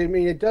sword, because I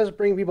mean, it does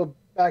bring people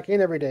back in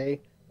every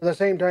day. At the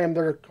same time,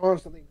 they're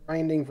constantly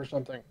grinding for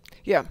something.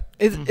 Yeah,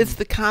 it's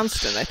the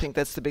constant. I think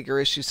that's the bigger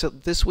issue. So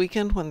this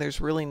weekend, when there's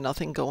really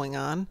nothing going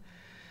on,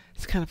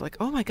 it's kind of like,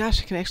 oh my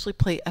gosh, I can actually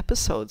play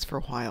episodes for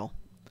a while.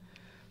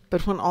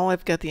 But when all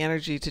I've got the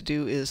energy to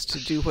do is to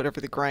do whatever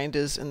the grind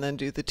is and then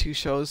do the 2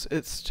 shows,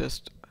 it's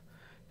just,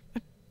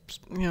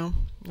 you know,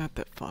 not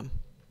that fun.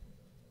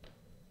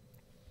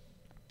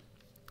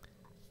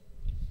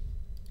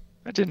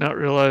 I did not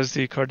realize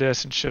the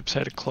Cardassian ships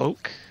had a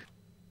cloak.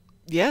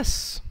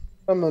 Yes.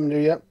 Some of them do,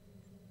 yep.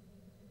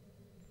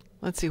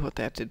 Let's see what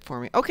that did for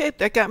me. Okay,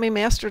 that got me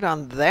mastered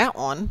on that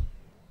one.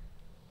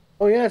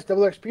 Oh yeah, it's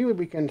double XP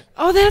weekend.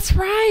 Oh, that's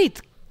right!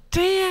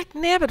 Dang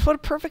nabbit, what a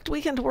perfect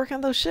weekend to work on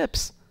those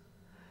ships.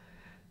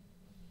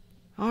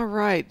 All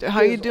right,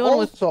 how you doing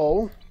with...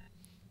 Also,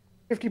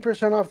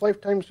 50% off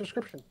lifetime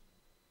subscription.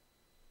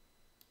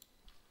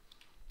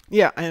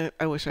 Yeah,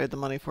 I wish I had the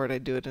money for it.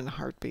 I'd do it in a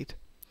heartbeat.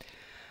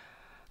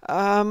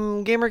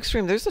 Gamer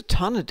Extreme, there's a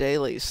ton of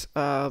dailies.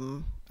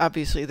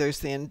 Obviously, there's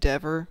the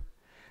Endeavor.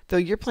 Though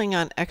you're playing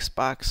on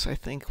Xbox, I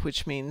think,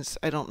 which means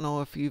I don't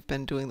know if you've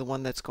been doing the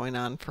one that's going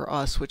on for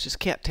us, which is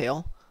Cat's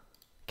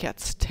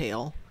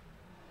Tail.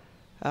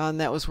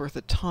 And that was worth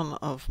a ton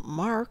of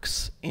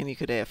marks, and you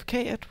could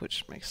AFK it,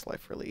 which makes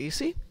life really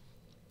easy.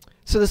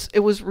 So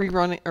it was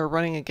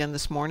running again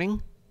this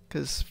morning,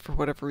 because for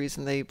whatever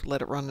reason they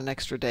let it run an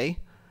extra day.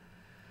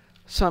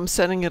 So I'm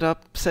setting it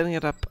up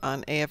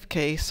on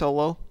AFK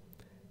solo,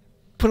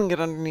 putting it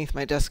underneath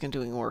my desk and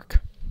doing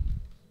work.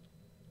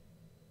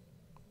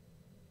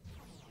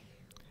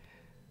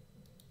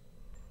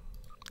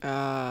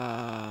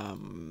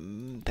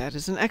 That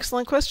is an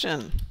excellent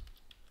question.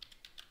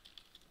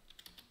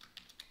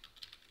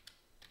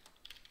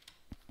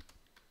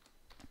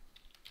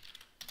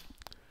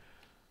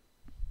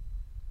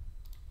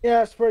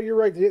 Yeah, Spread, you're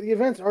right. The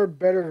events are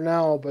better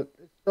now, but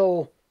it's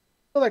still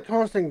that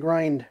constant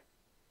grind.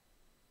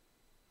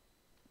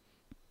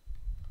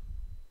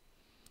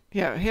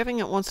 Yeah, having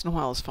it once in a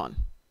while is fun.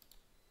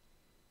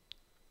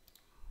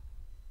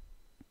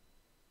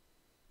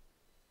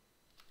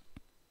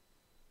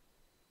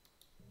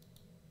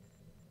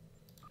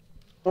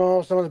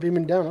 Oh, someone's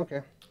beaming down.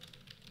 Okay.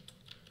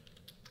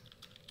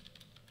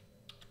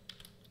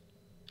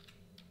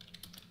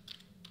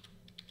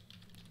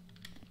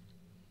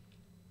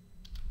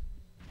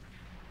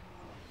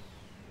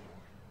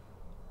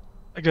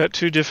 I got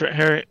 2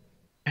 different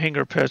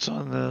hanger pets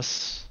on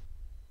this.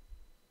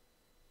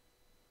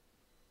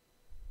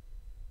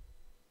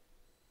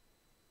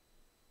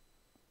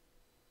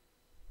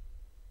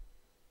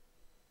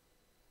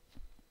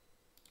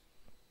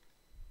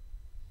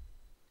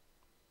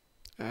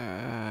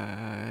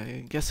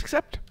 Guess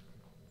accept.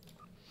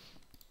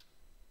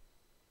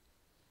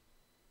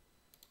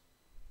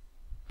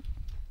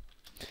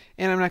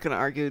 And I'm not going to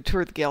argue.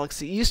 Tour of the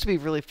Galaxy used to be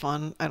really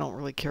fun. I don't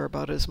really care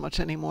about it as much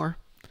anymore.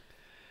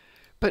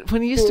 But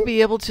when you used to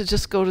be able to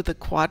just go to the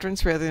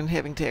quadrants rather than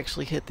having to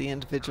actually hit the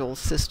individual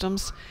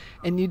systems,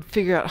 and you'd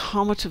figure out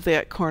how much of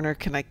that corner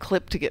can I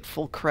clip to get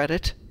full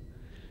credit.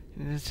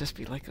 And it'd just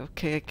be like,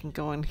 okay, I can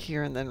go in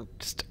here and then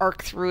just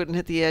arc through it and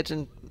hit the edge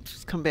and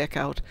just come back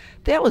out.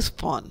 That was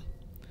fun.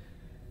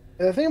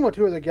 And the thing about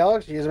Tour of the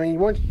Galaxy is, I mean,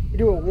 once you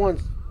do it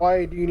once,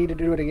 why do you need to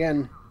do it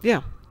again?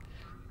 Yeah.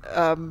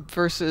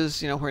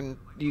 Versus, you know, when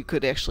you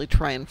could actually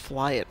try and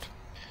fly it.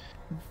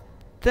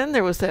 Then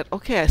there was that,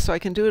 okay, so I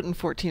can do it in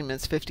 14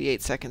 minutes,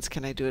 58 seconds.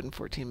 Can I do it in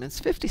 14 minutes,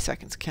 50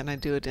 seconds? Can I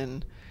do it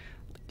in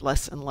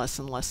less and less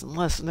and less and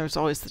less? And there's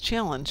always the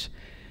challenge.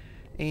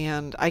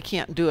 And I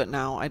can't do it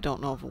now. I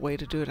don't know of a way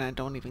to do it, and I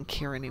don't even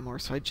care anymore.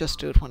 So I just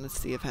do it when it's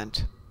the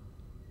event.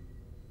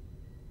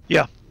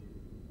 Yeah.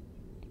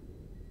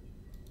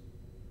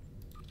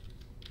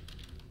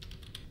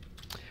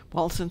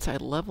 Well, since I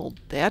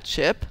leveled that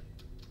ship,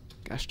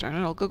 gosh darn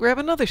it, I'll go grab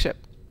another ship.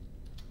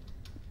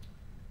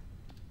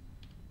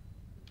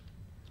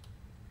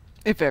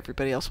 If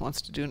everybody else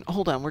wants to do...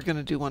 Hold on, we're going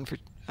to do one for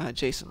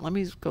Jason. Let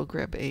me go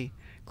grab a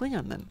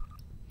Klingon then.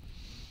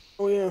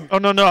 Oh, yeah. Oh,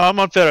 no, I'm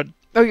unfed.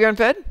 Oh, you're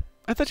unfed?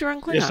 I thought you were on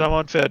Klingon. Yes, I'm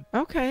unfed.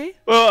 Okay.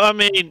 Well, I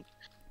mean,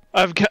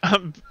 I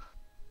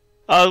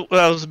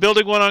was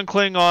building one on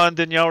Klingon,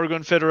 then y'all were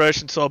going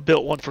Federation, so I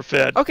built one for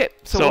Fed. Okay,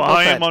 so we'll go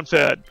I Fed. am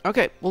unfed.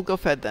 Okay, we'll go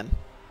Fed then.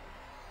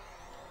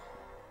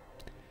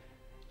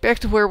 Back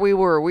to where we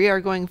were. We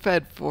are going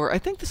Fed for... I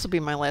think this will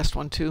be my last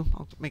one, too.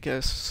 I'll make it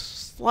a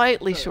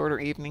slightly shorter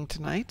evening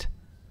tonight.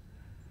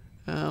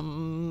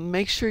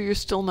 Make sure you're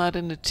still not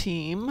in a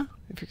team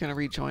if you're going to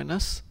rejoin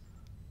us.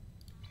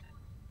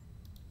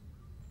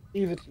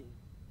 Leave a team.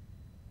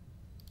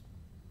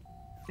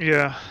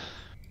 Yeah.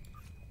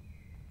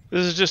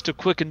 This is just a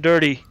quick and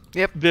dirty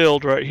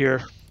build right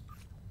here.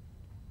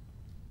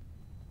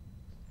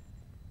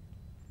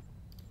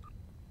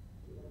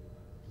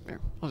 There,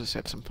 I'll just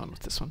have some fun with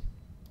this one.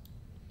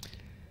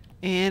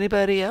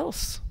 Anybody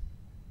else?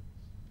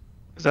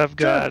 Because I've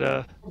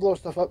got... blow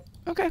stuff up.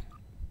 Okay.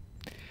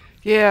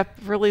 Yeah,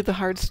 really the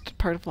hardest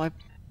part of life,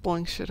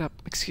 blowing shit up.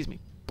 Excuse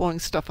me, blowing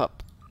stuff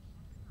up.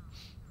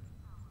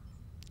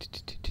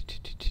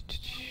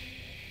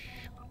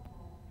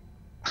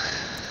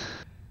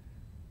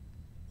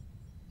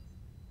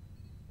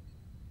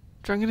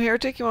 Drunken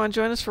Heretic, you want to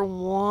join us for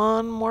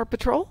one more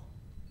patrol?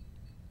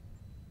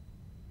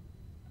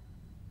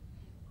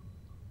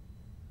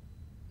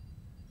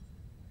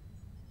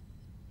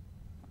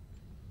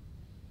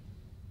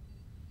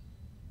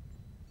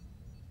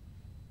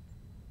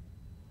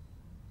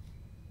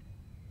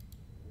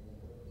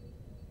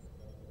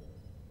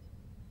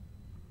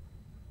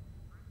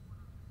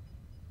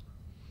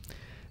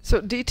 So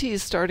DT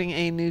is starting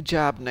a new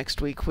job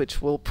next week, which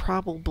will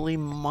probably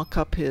muck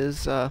up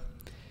his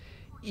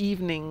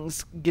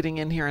evenings getting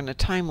in here on a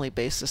timely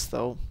basis,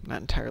 though.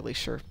 Not entirely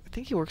sure. I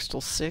think he works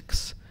till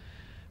 6,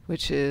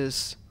 which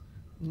is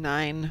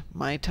 9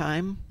 my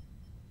time.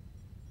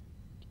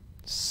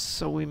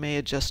 So we may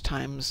adjust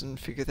times and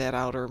figure that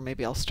out, or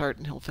maybe I'll start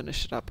and he'll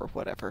finish it up or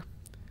whatever.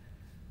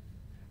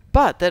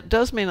 But that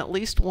does mean at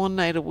least one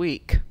night a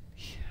week.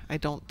 I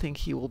don't think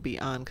he will be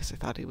on because I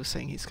thought he was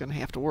saying he's going to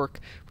have to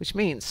work, which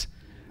means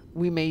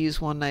we may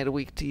use one night a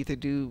week to either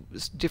do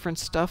different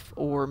stuff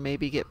or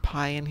maybe get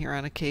Pi in here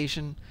on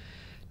occasion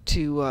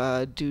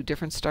to do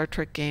different Star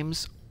Trek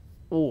games,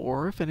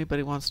 or if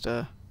anybody wants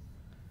to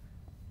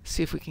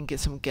see if we can get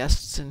some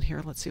guests in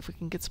here. Let's see if we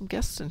can get some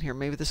guests in here.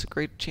 Maybe this is a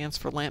great chance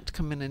for Lamp to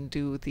come in and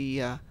do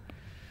the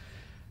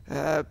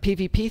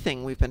PvP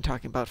thing we've been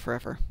talking about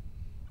forever.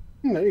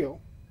 There you go.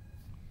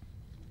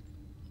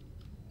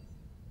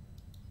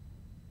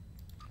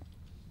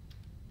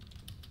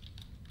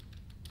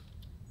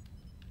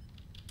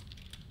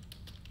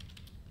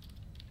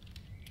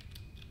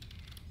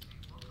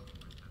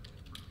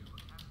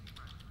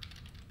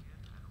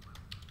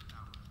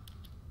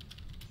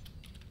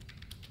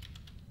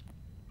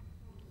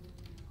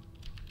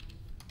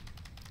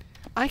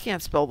 I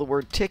can't spell the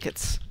word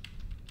tickets.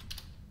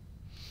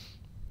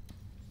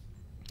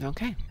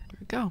 Okay, there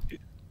we go.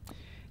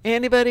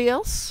 Anybody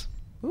else?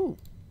 Ooh.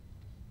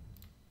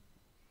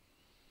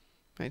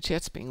 My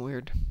chat's being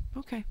weird.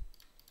 Okay.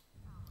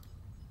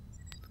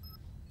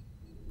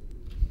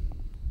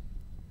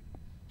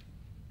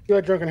 You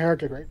got Drunken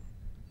Heretic, right?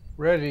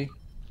 Ready.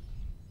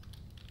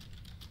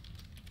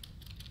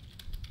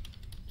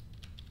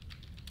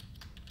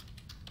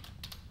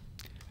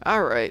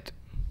 All right.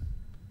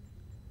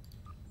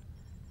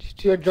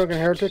 You got Drunken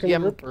Heretic in Yeah,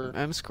 the group? Or?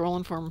 I'm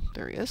scrolling for him.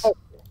 There he is. Oh.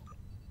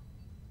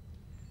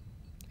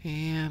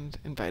 And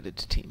invited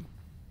to team.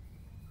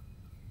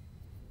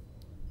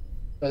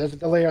 There's a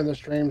delay on the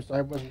stream, so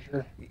I wasn't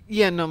sure.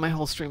 Yeah, no, my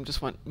whole stream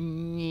just went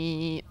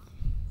meh. He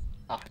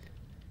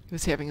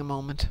was having a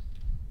moment.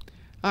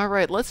 All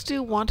right, let's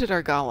do Wanted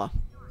Argala.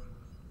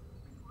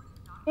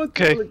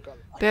 Okay.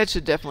 That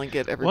should definitely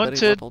get everybody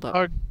Wanted leveled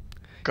up.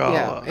 Argala.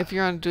 Yeah, if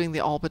you're on doing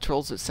the all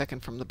patrols, it's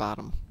second from the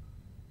bottom.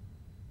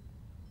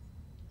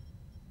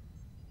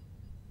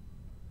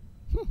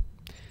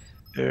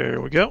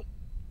 There we go.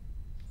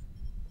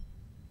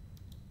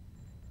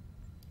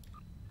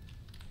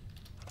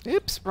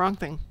 Oops, wrong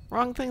thing.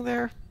 Wrong thing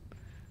there.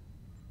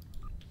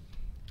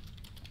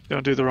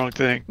 Don't do the wrong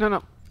thing. No,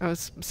 no. I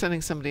was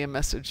sending somebody a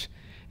message.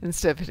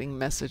 Instead of hitting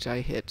message, I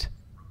hit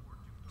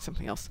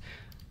something else.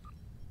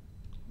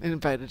 I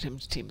invited him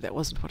to team. That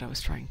wasn't what I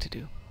was trying to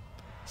do.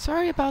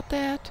 Sorry about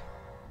that.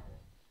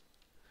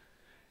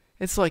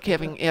 It's like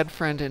having add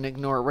friend and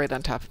ignore right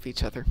on top of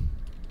each other.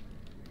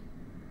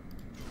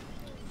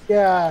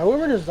 Yeah,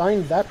 whoever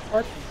designed that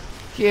part.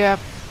 Yeah.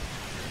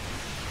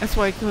 That's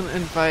why I couldn't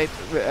invite,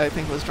 I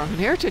think it was Drunken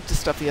Heretic to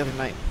stuff the other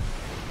night.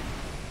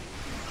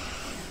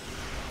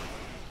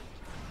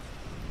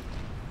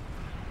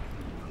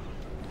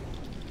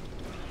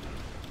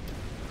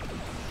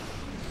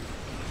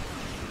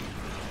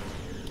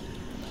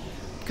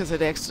 Because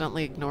I'd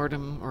accidentally ignored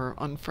him or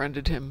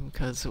unfriended him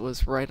because it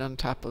was right on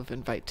top of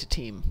invite to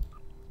team.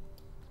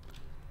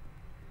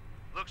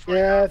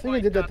 Yeah, I think I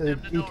did that to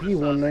DP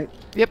one night.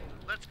 Yep.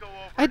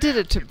 I did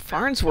it to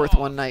Farnsworth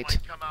one night.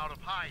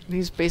 And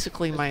he's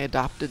basically my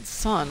adopted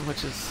son,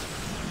 which is...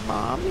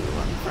 Mom, you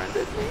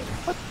unfriended me?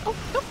 What? Oh,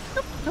 nope,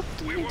 nope, nope.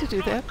 Didn't mean to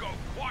do that.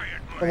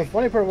 Well, the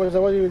funny part was I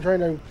wasn't even trying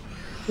to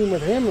team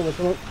with him. It was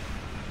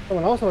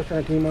someone else I was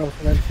trying to team up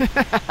with.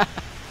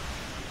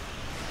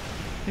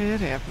 It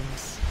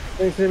happens.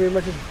 They sent me a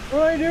message, what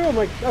do I do? I'm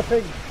like,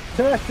 nothing.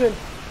 Nothing.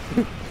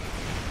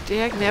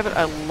 Dag nabbit,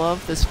 I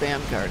love this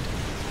Vanguard.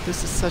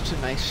 This is such a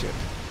nice ship.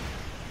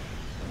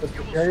 That's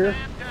the carrier?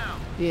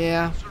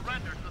 Yeah.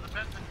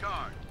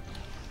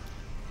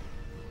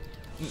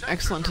 An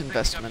excellent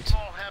investment.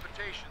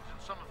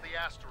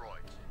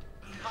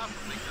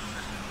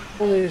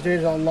 One of these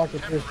days I'll unlock the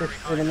tier 6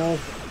 for the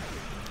most.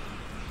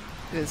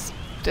 It is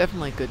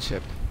definitely a good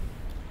ship.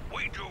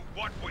 We do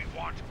what we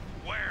want,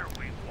 where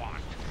we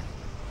want.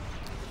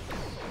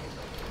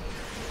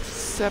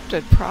 Except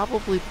I'd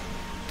probably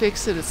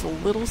fix it. It's a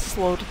little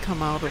slow to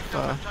come out of,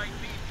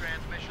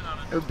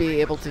 or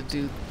be able to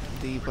do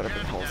the, whatever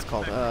the hell it's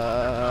called,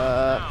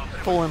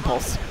 full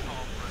impulse.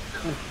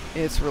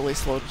 It's really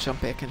slow to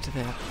jump back into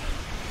that.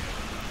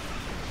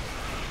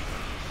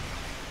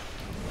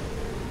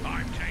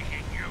 I'm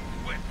taking you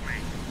with me.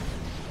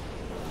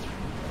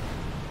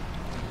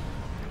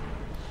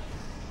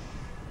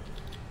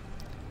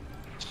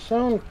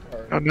 Sound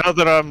card. Now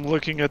that I'm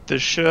looking at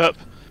this ship,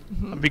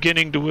 I'm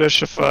beginning to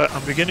wish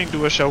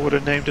I would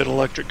have named it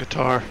Electric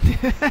Guitar.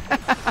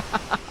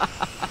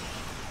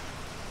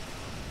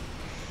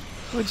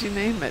 What'd you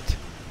name it?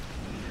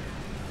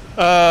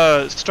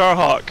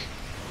 Starhawk.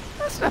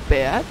 That's not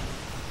bad.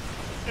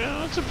 Yeah,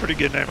 that's a pretty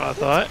good name, I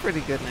thought.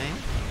 Pretty good name.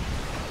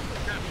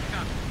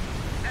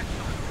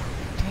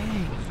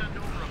 Dang.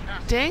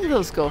 Dang,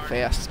 those go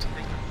fast.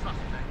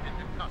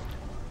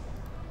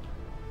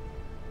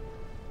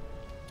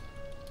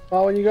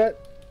 Well, when you got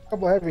a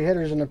couple heavy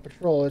hitters in the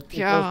patrol, it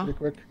goes pretty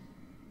quick.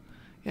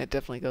 Yeah, it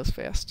definitely goes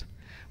fast.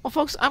 Well,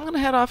 folks, I'm going to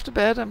head off to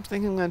bed. I'm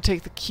thinking I'm going to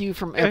take the cue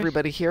from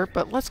everybody here,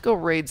 but let's go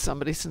raid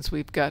somebody since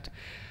we've got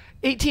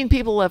 18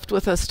 people left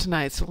with us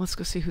tonight. So let's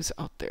go see who's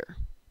out there.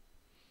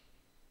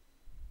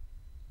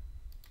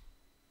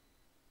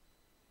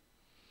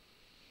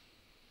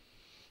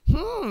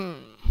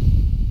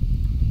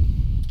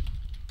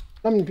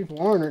 How many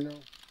people are right now?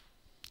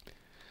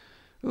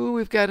 Ooh,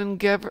 we've got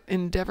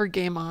Endeavor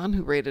Game On,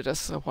 who raided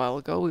us a while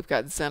ago. We've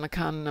got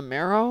Xenocon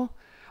Namero.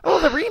 Oh,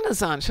 the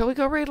Rena's on. Shall we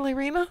go raid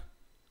Lyrena?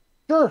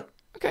 Sure.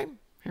 Okay,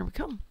 here we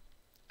come.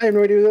 I have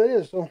no idea who that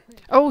is, so...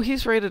 Oh,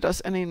 he's raided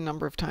us any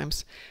number of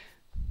times.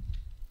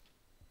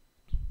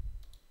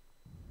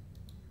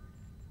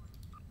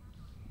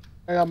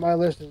 I got my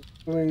list of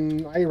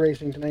doing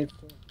iRacing tonight,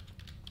 so...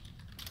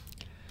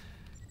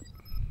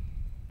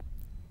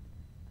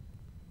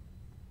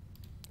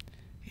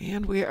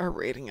 And we are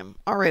rating him.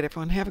 All right,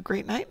 everyone, have a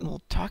great night, and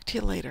we'll talk to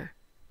you later.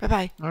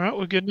 Bye-bye. All right,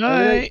 well, good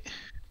night.